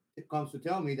Robert comes to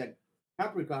tell me that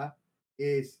Caprica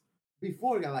is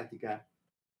before Galactica,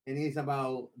 and it's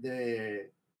about the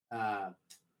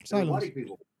Silence. robotic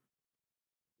people.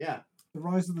 Yeah. The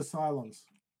Rise of the Cylons.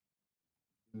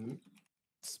 Mhm.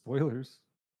 Spoilers.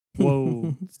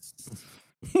 Whoa.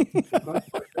 It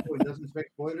doesn't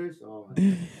expect spoilers. Oh,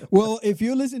 man. Well, if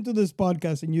you listen to this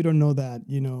podcast and you don't know that,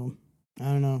 I don't know. I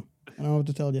don't know what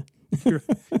to tell you.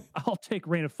 I'll take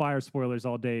Rain of Fire spoilers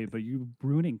all day, but you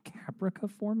ruining Caprica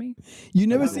for me? You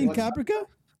never haven't seen watched Caprica?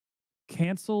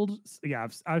 Canceled? Yeah,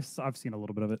 I've seen a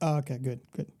little bit of it. Oh, okay, good.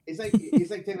 It's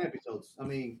like 10 episodes. I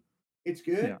mean, it's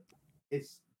good. Yeah.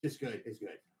 It's just good. It's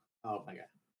good. Oh my god.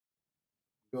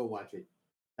 Go watch it.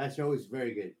 That show is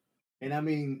very good. And I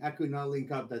mean, I could not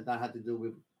link up that had to do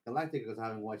with Galactica because I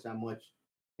haven't watched that much.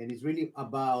 And it's really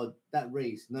about that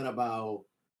race, not about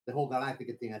the whole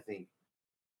Galactica thing, I think.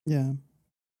 Yeah.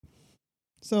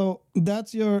 So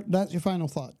that's your final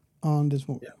thought on this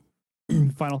movie.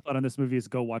 Final thought on this movie is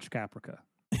go watch Caprica.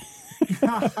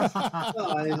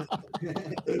 No,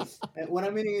 what I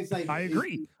mean is like I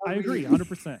agree. it's not I agree really-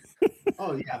 100%.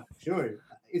 Oh yeah, sure.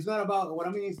 It's not about what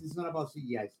I mean is it's not about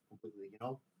CGI completely,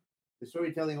 The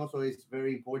storytelling also is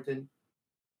very important.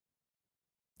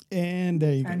 And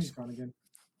there you go. And he's gone again.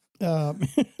 Um,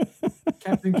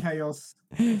 Captain Chaos.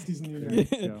 That's his new name.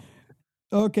 Yeah.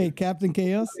 Okay, Captain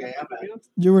Chaos. Okay, I'm back.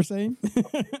 You were saying?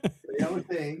 I was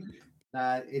saying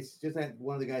that it's just like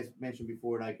one of the guys mentioned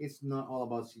before, like it's not all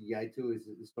about CGI too, it's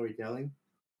the storytelling.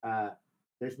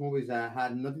 There's movies that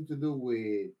had nothing to do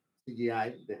with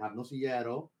CGI, they have no CGI at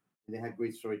all, and they had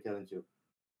great storytelling too.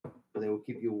 So they will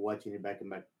keep you watching it back and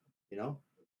back,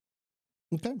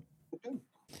 Okay.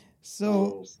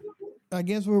 So I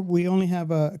guess we only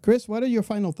have Chris. What are your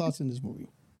final thoughts in this movie?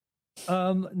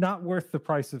 Not worth the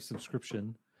price of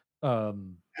subscription.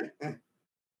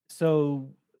 So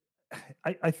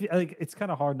I feel like it's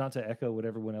kind of hard not to echo what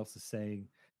everyone else is saying.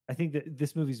 I think that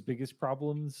this movie's biggest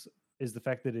problems is the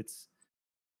fact that it's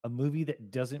a movie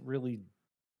that doesn't really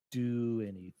do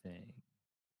anything.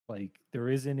 Like there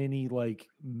isn't any like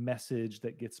message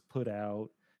that gets put out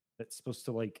that's supposed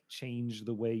to like change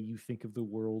the way you think of the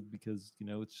world because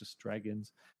it's just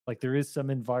dragons. Like there is some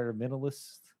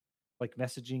environmentalist like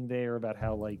messaging there about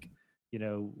how like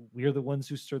we're the ones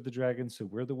who stirred the dragon, so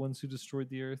we're the ones who destroyed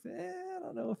the earth. I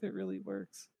don't know if it really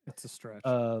works. It's a stretch.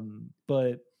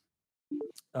 But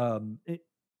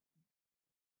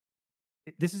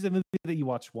this is a movie that you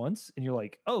watch once and you're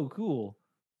like, oh, cool,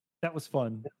 that was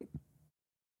fun.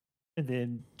 And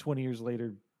then 20 years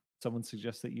later, someone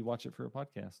suggests that you watch it for a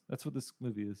podcast. That's what this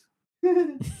movie is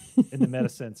in the meta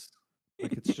sense.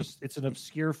 Like it's an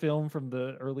obscure film from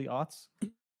the early aughts.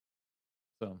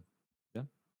 So, yeah.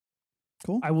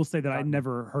 Cool. I will say that I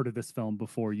never heard of this film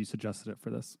before you suggested it for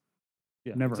this.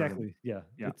 Yeah, never heard of exactly. it.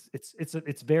 Yeah.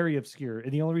 It's very obscure.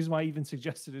 And the only reason why I even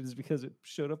suggested it is because it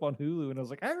showed up on Hulu and I was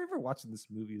like, I remember watching this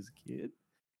movie as a kid.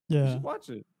 You Yeah. should watch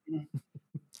it.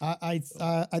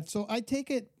 So I take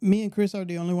it me and Chris are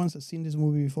the only ones that seen this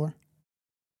movie before.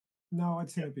 No, I'd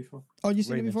seen it before. Oh, you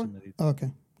seen Ray it before? mentioned that he- Oh,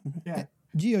 okay. Yeah.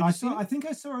 Gio, you seen I it? think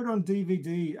I saw it on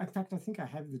DVD. In fact, I think I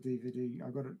have the DVD.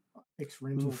 I got it ex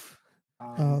rental. Oof.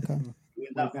 Oh, okay.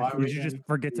 Did you just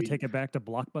forget to take it back to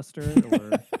Blockbuster?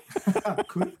 Or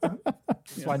Could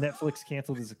That's why Netflix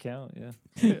canceled his account. Yeah.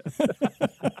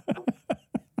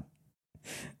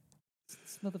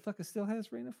 This motherfucker still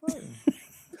has Rain of Fire.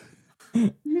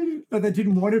 but they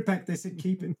didn't want it back. They said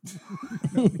keep it.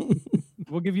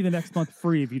 we'll give you the next month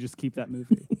free if you just keep that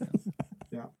movie.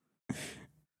 Yeah.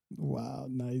 Wow,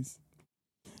 nice.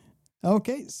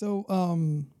 Okay, so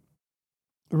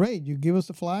Ray, you give us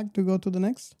a flag to go to the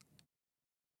next?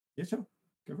 Yeah, sure.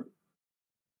 Go for it.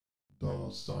 The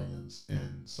science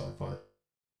and sci-fi.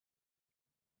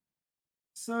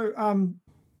 So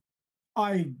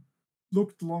I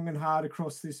looked long and hard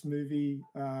across this movie.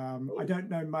 I don't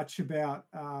know much about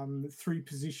three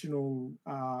positional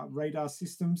radar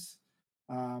systems.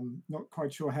 Not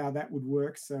quite sure how that would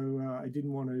work, so I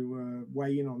didn't want to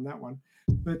weigh in on that one.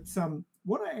 But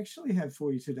what I actually have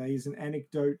for you today is an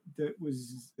anecdote that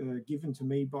was given to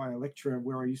me by a lecturer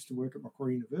where I used to work at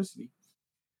Macquarie University.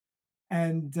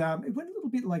 And it went a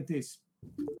little bit like this.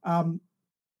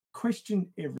 Question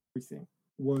everything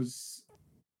was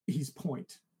his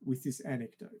point with this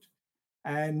anecdote.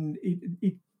 And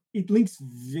it links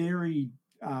very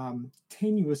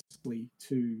tenuously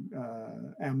to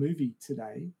our movie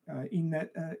today in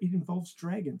that it involves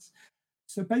dragons.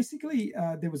 So basically,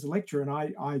 there was a lecturer, and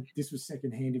I this was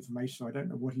secondhand information. I don't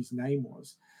know what his name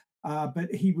was,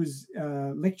 but he was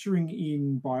lecturing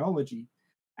in biology,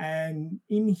 and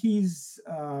in his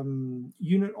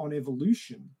unit on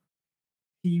evolution,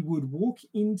 he would walk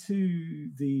into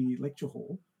the lecture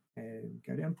hall and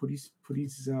go down, put his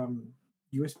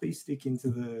USB stick into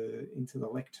the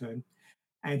lectern,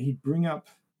 and he'd bring up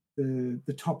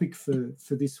the topic for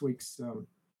this week's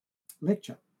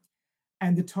lecture.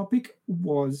 And the topic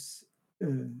was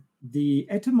the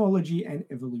etymology and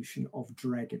evolution of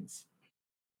dragons.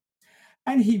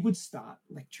 And he would start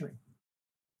lecturing.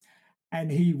 And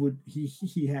he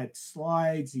had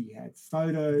slides, he had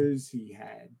photos, he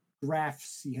had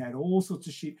graphs, he had all sorts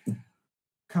of shit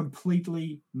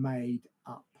completely made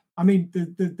up. I mean,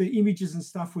 the images and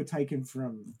stuff were taken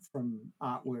from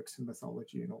artworks and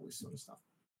mythology and all this sort of stuff.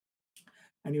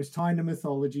 And he was tying the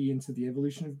mythology into the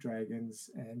evolution of dragons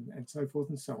and so forth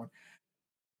and so on.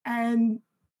 And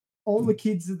all the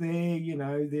kids are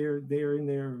there, they're in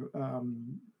their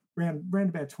around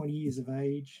about 20 years of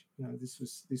age. This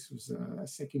was a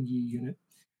second year unit.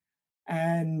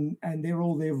 And they're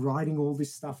all there writing all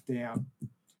this stuff down.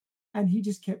 And he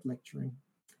just kept lecturing.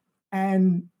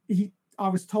 And I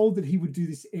was told that he would do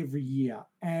this every year.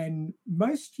 And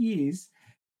most years,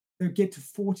 they'd get to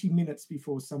 40 minutes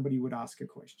before somebody would ask a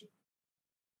question.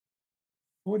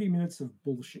 40 minutes of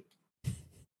bullshit.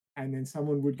 And then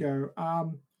someone would go,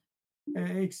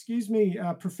 excuse me,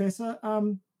 Professor,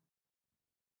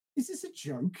 is this a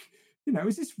joke?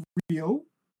 Is this real?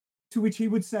 To which he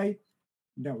would say,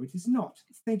 no, it is not.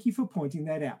 Thank you for pointing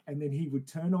that out. And then he would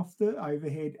turn off the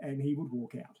overhead and he would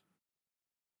walk out.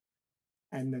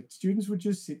 And the students would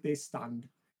just sit there stunned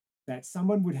that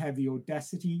someone would have the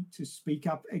audacity to speak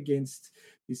up against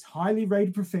this highly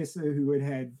rated professor who had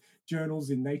had journals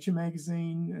in Nature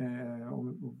magazine,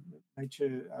 or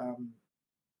Nature.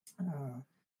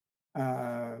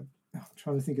 I'm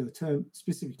trying to think of the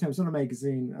specific term. It's not a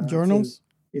magazine. Journals?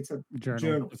 It's a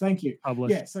journal. Thank you.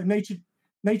 Published. Yeah, so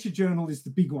Nature Journal is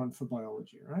the big one for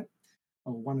biology, right?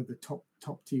 Or one of the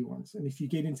top tier ones. And if you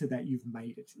get into that, you've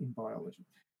made it in biology.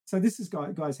 So this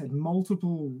guy's had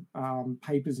multiple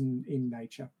papers in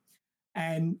Nature.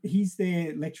 And he's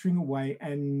there lecturing away,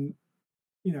 and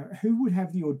who would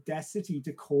have the audacity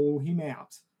to call him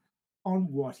out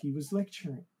on what he was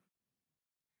lecturing?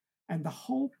 And the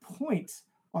whole point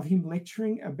of him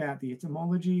lecturing about the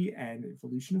etymology and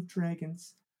evolution of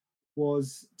dragons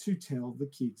was to tell the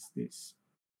kids this: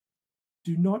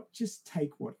 do not just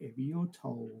take whatever you're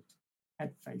told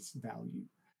at face value.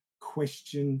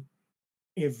 Question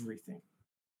everything.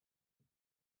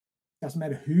 Doesn't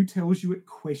matter who tells you it,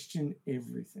 question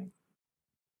everything.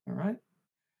 All right?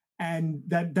 And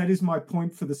that is my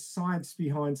point for the science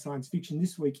behind science fiction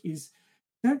this week is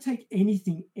don't take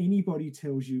anything anybody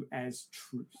tells you as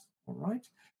truth. All right?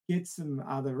 Get some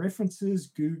other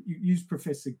references. Use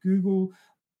Professor Google.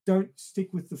 Don't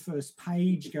stick with the first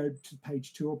page. Go to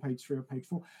page 2 or page 3 or page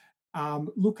 4.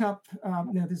 Look up,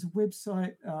 now there's a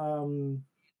website,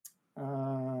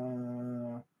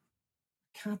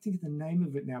 can't think of the name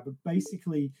of it now, but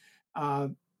basically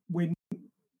when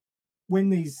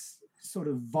these sort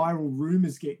of viral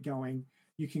rumors get going,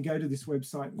 you can go to this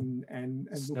website and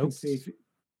look and see if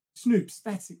Snoops,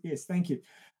 that's it. Yes, thank you.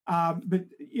 But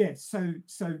yeah, so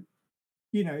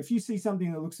if you see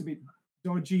something that looks a bit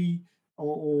dodgy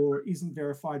or isn't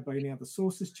verified by any other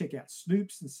sources, check out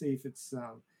Snoops and see if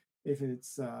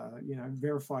it's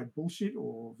verified bullshit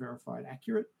or verified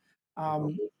accurate.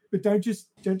 But don't just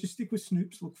stick with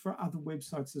Snoops. Look for other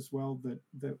websites as well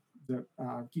that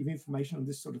give information on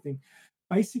this sort of thing.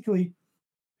 Basically,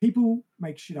 people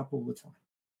make shit up all the time.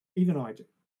 Even I do.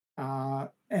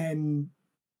 And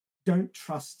don't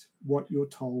trust what you're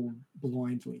told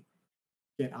blindly.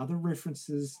 Get other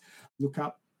references. Look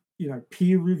up,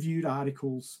 peer-reviewed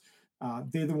articles.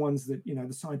 They're the ones that,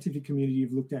 the scientific community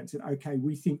have looked at and said, okay,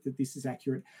 we think that this is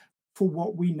accurate for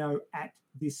what we know at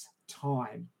this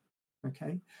time.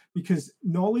 Okay? Because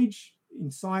knowledge in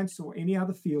science or any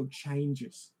other field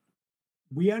changes.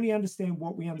 We only understand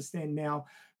what we understand now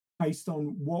based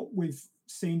on what we've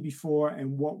seen before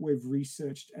and what we've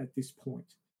researched at this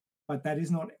point. But that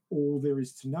is not all there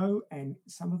is to know, and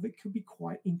some of it could be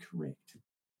quite incorrect.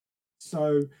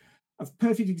 So a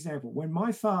perfect example, when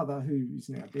my father, who is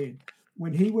now dead,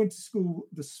 when he went to school,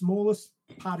 the smallest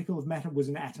particle of matter was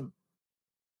an atom.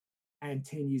 And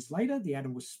 10 years later, the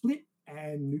atom was split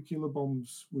and nuclear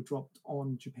bombs were dropped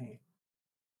on Japan.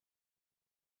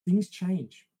 Things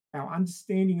change. Our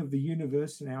understanding of the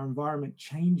universe and our environment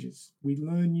changes. We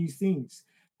learn new things,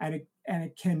 and it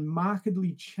can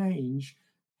markedly change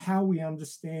how we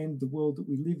understand the world that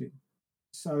we live in.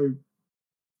 So,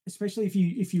 especially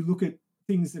if you look at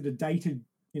things that are dated,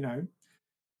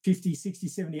 50, 60,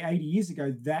 70, 80 years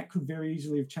ago, that could very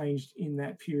easily have changed in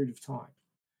that period of time.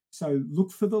 So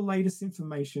look for the latest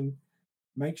information.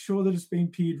 Make sure that it's been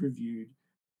peer reviewed.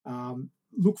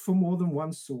 Look for more than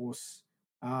one source.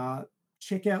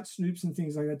 Check out Snoops and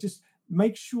things like that. Just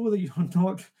make sure that you're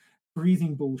not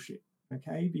breathing bullshit,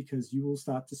 okay? Because you will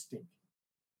start to stink.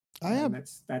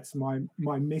 That's my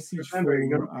message for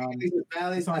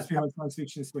science behind science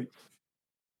fiction this week.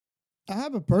 I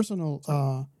have a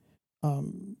personal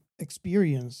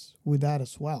experience with that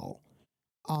as well.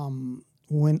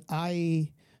 When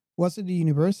I was at the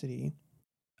university,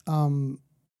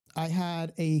 I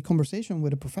had a conversation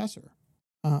with a professor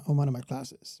on one of my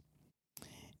classes.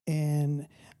 And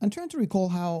I'm trying to recall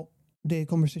how the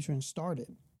conversation started.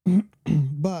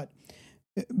 But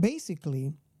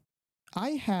basically,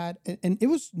 I had, and it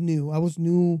was new. I was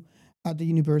new at the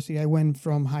university. I went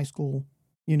from high school,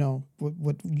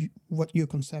 what your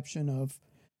conception of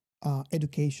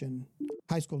education,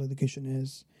 high school education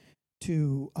is,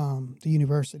 to the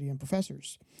university and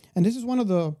professors. And this is one of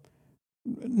the,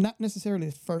 not necessarily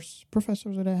the first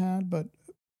professors that I had, but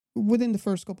within the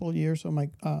first couple of years of my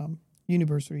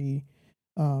university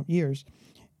years.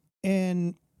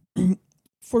 And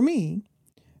for me,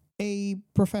 a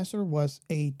professor was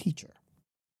a teacher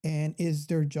and is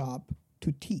their job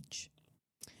to teach.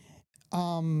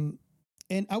 And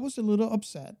I was a little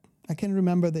upset. I can't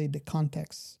remember the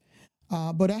context,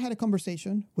 but I had a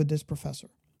conversation with this professor.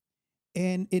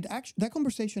 And that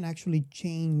conversation actually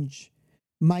changed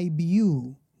my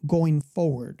view going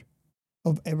forward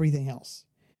of everything else,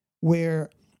 where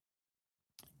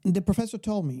the professor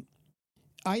told me,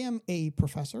 I am a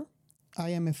professor, I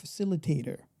am a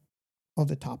facilitator of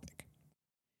the topic.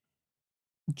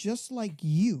 Just like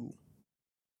you,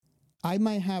 I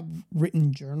might have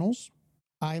written journals,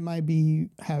 I might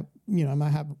have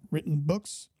written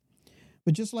books,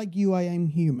 but just like you, I am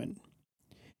human.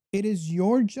 It is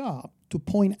your job to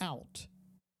point out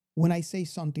when I say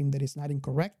something that is not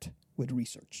incorrect with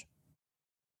research.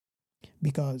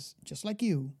 Because just like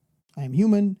you, I am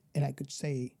human and I could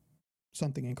say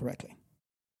something incorrectly.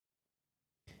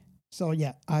 So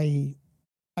yeah, I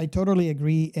totally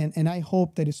agree, and I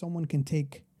hope that if someone can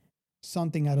take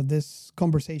something out of this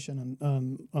conversation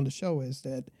on the show is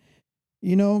that,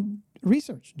 you know,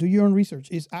 research, do your own research.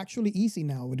 It's actually easy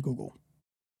now with Google.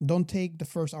 Don't take the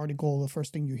first article, the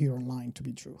first thing you hear online to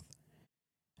be truth.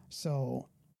 So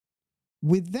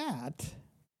with that,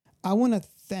 I want to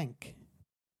thank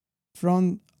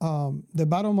from the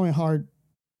bottom of my heart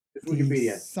It's the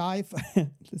Wikipedia.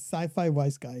 the sci-fi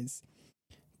wise guys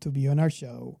to be on our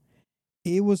show.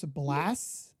 It was a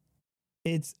blast.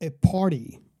 It's a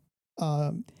party.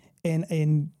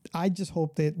 And I just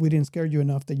hope that we didn't scare you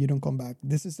enough that you don't come back.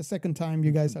 This is the second time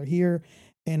you guys are here,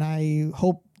 and I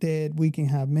hope that we can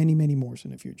have many, many more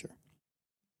in the future.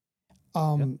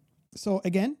 So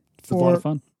again, It was a lot of for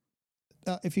fun.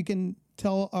 if you can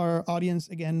tell our audience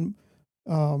again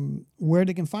where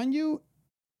they can find you.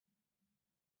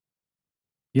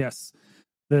 Yes.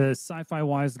 The Sci-Fi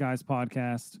Wise Guys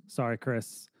podcast, sorry,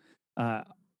 Chris,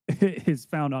 is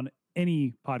found on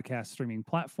any podcast streaming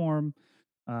platform.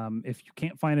 If you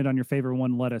can't find it on your favorite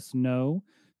one, let us know,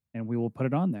 and we will put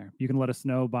it on there. You can let us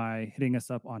know by hitting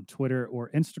us up on Twitter or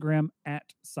Instagram at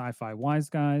Sci-Fi Wise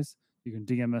Guys. You can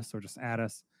DM us or just add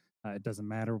us. It doesn't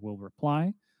matter. We'll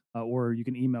reply. Or you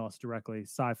can email us directly,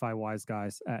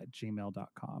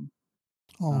 sci-fi-wiseguys@gmail.com.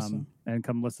 Awesome. And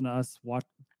come listen to us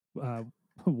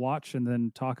watch and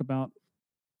then talk about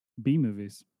B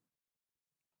movies.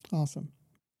 Awesome.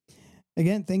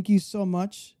 Again, thank you so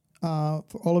much for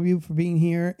all of you for being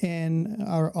here, and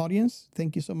our audience.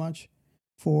 Thank you so much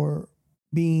for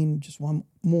being just one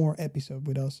more episode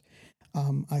with us.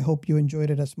 I hope you enjoyed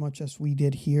it as much as we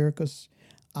did here, because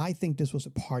I think this was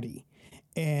a party.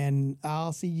 And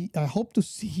I hope to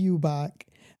see you back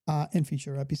in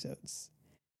future episodes.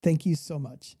 Thank you so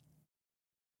much.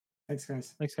 Thanks,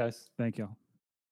 guys. Thanks, guys. Thank you.